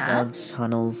 like, dug Perhaps.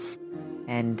 tunnels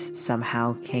and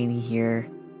somehow came here.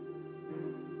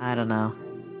 I don't know.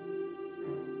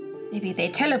 Maybe they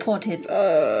teleported.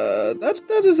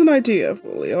 That is an idea,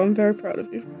 Volio. I'm very proud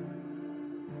of you.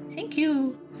 Thank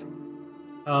you.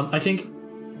 I think,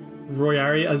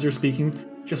 Royari, as you're speaking,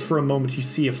 just for a moment you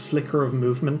see a flicker of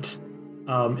movement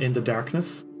in the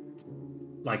darkness.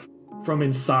 Like, from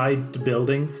inside the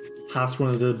building, past one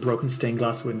of the broken stained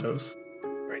glass windows.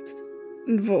 Right.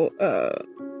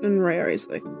 And Rayari's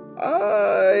like,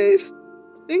 I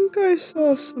think I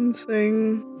saw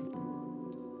something.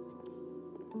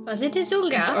 Was it a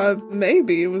Zulgat?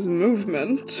 Maybe it was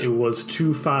movement. It was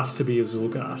too fast to be a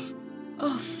Zulgat.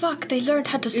 Oh fuck, they learned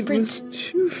how to sprint. It was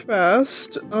too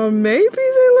fast. Maybe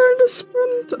they learned to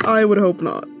sprint? I would hope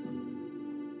not.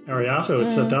 Ariato,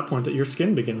 it's at that point that your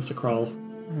skin begins to crawl.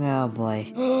 Oh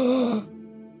boy.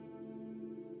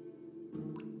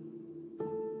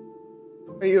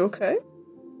 Are you okay?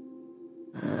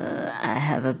 I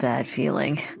have a bad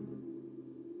feeling.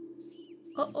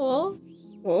 Uh-oh.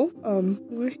 Well,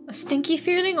 A stinky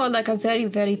feeling or like a very,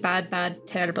 very bad,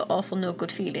 terrible, awful, no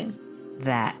good feeling?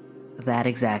 That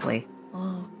exactly.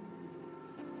 Oh.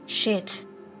 Shit.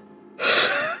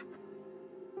 Is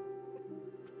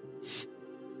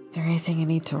there anything I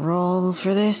need to roll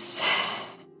for this?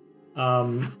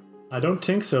 I don't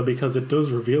think so, because it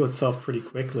does reveal itself pretty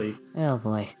quickly. Oh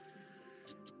boy.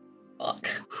 Fuck.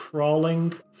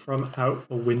 Crawling from out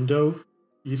a window,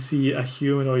 you see a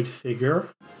humanoid figure.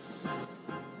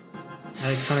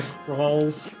 And it kind of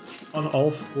crawls on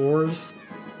all fours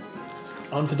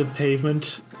onto the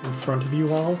pavement in front of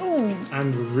you all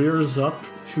and rears up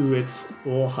to its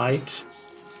full height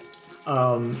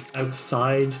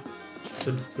outside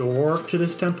the door to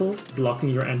this temple, blocking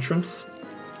your entrance.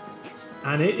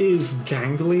 And it is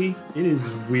gangly, it is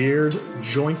weird,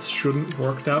 joints shouldn't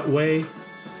work that way,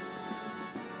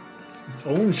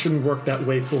 bones shouldn't work that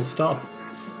way, full stop.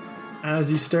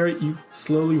 As you stare at it, you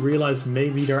slowly realize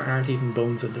maybe there aren't even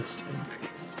bones in this thing.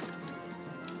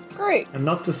 Great. And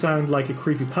not to sound like a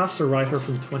creepypasta writer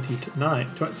from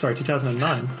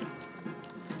 2009,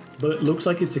 but it looks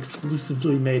like it's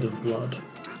exclusively made of blood.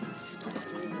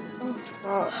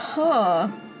 Huh.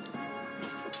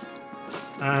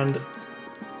 And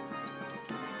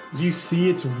you see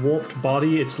its warped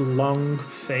body, its long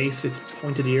face, its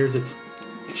pointed ears, its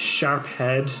sharp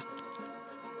head,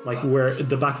 like where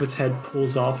the back of its head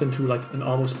pulls off into like an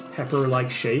almost pepper-like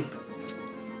shape.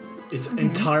 Its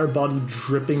entire body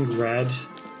dripping red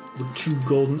with two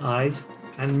golden eyes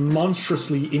and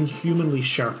monstrously, inhumanly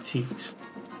sharp teeth,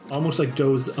 almost like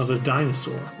those of a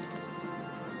dinosaur.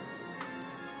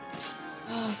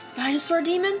 dinosaur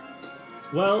demon?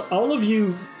 Well, all of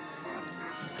you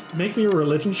make me a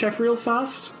religion check real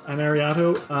fast. And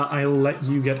Ariato, I'll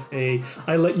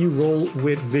let you roll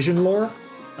with vision lore,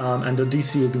 and the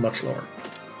DC will be much lower.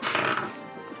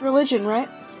 Religion, right?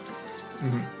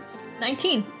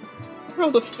 19.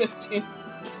 Rolled a 15.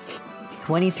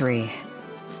 23.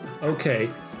 Okay.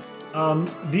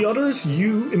 The others,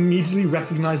 you immediately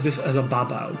recognize this as a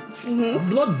Babao. A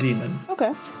blood demon.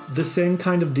 Okay. The same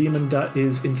kind of demon that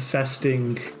is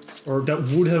infesting, or that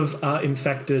would have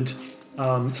infected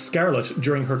Scarlet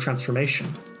during her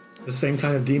transformation. The same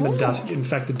kind of demon that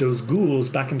infected those ghouls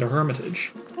back into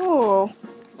Hermitage. Oh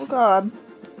god.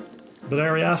 But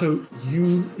Ariato,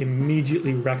 you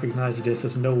immediately recognize this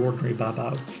as no ordinary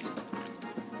Babao.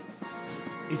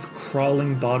 Its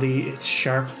crawling body, its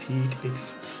sharp teeth,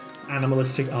 its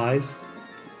animalistic eyes.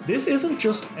 This isn't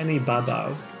just any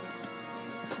Babao.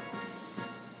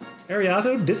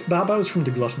 Ariato, this Babao is from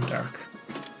the Glutton Dark.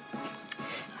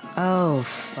 Oh,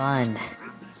 fun.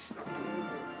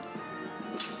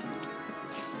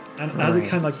 And as it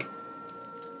kind of like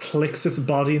clicks its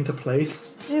body into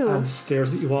place and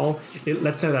stares at you all, it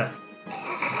lets out a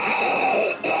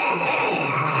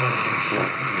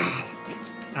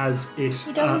as it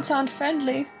doesn't sound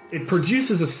friendly. It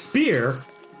produces a spear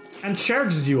and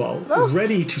charges you all,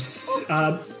 ready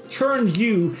to turn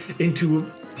you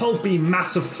into pulpy,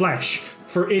 massive flesh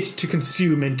for it to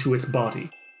consume into its body.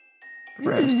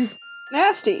 Gross.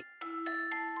 Nasty.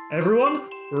 Everyone,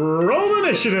 roll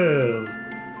initiative!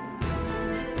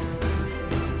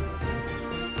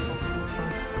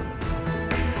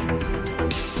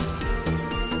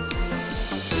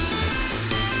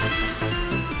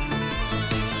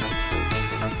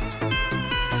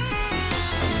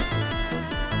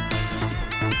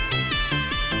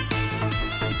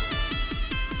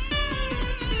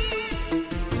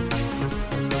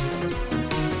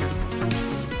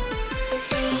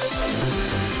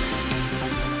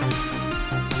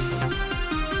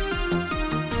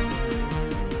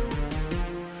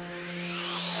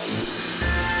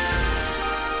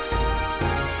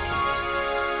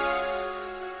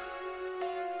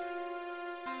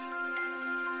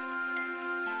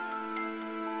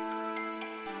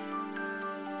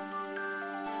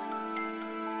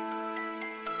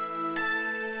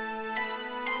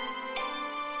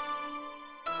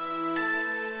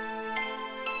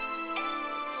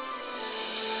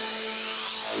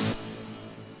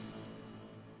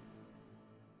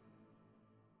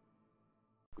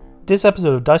 This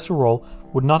episode of Dice to Roll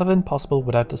would not have been possible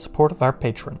without the support of our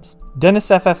patrons. Dennis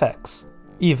FFX,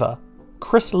 Eva,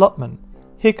 Chris Lutman,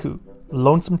 Hiku,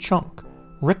 Lonesome Chunk,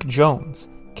 Rick Jones,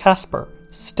 Casper,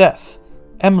 Steph,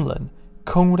 Emlyn,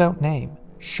 Cone Without Name,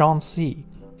 Sean C,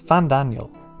 Fan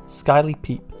Daniel, Skyly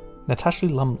Peep, Natasha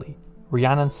Lumley,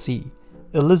 Rhiannon C,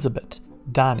 Elizabeth,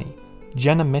 Danny,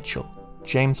 Jenna Mitchell,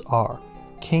 James R,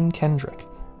 Kane Kendrick,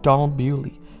 Donald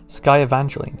Bewley, Sky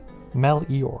Evangeline, Mel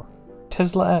Eeyore,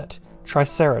 Teslaet,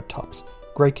 Triceratops,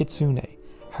 Grey Kitsune,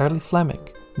 Harley Fleming,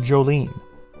 Jolene,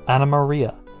 Anna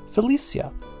Maria,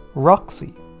 Felicia,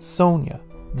 Roxy, Sonia,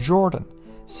 Jordan,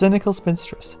 Cynical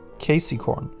Spinstress, Casey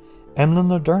Corn, Emlyn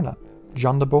Moderna,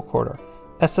 John the Bookhoarder,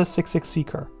 SS66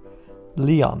 Seeker,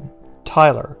 Leon,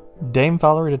 Tyler, Dame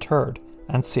Valerie III,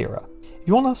 and Sierra. If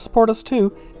you want to support us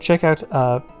too, check out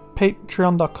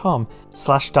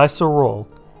patreon.com/diceroll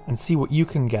and see what you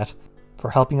can get for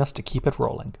helping us to keep it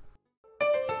rolling.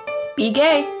 Be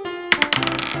gay.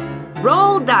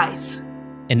 Roll Dice.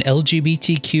 An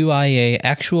LGBTQIA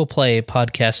actual play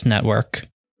podcast network.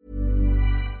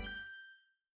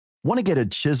 Want to get a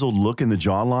chiseled look in the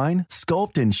jawline?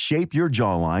 Sculpt and shape your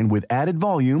jawline with added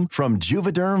volume from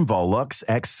Juvederm Volux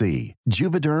XC.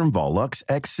 Juvederm Volux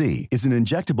XC is an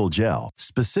injectable gel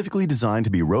specifically designed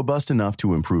to be robust enough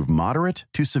to improve moderate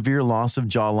to severe loss of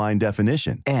jawline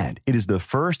definition. And it is the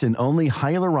first and only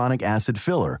hyaluronic acid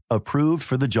filler approved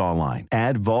for the jawline.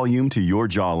 Add volume to your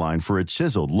jawline for a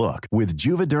chiseled look with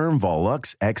Juvederm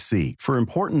Volux XC. For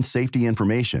important safety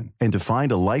information and to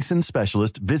find a licensed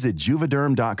specialist, visit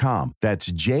Juvederm.com. That's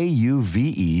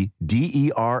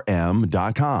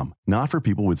Juvederm.com. Not for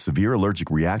people with severe allergic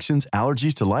reactions,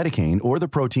 allergies to lidocaine, or the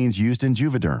proteins used in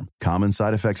Juvederm. Common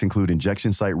side effects include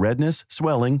injection site redness,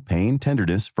 swelling, pain,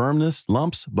 tenderness, firmness,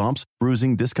 lumps, bumps,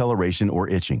 bruising, discoloration, or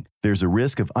itching. There's a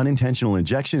risk of unintentional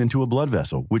injection into a blood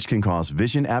vessel, which can cause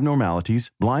vision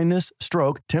abnormalities, blindness,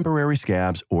 stroke, temporary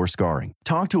scabs, or scarring.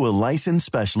 Talk to a licensed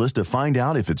specialist to find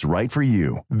out if it's right for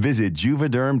you. Visit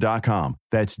Juvederm.com.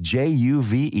 That's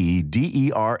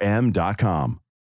Juvederm.com.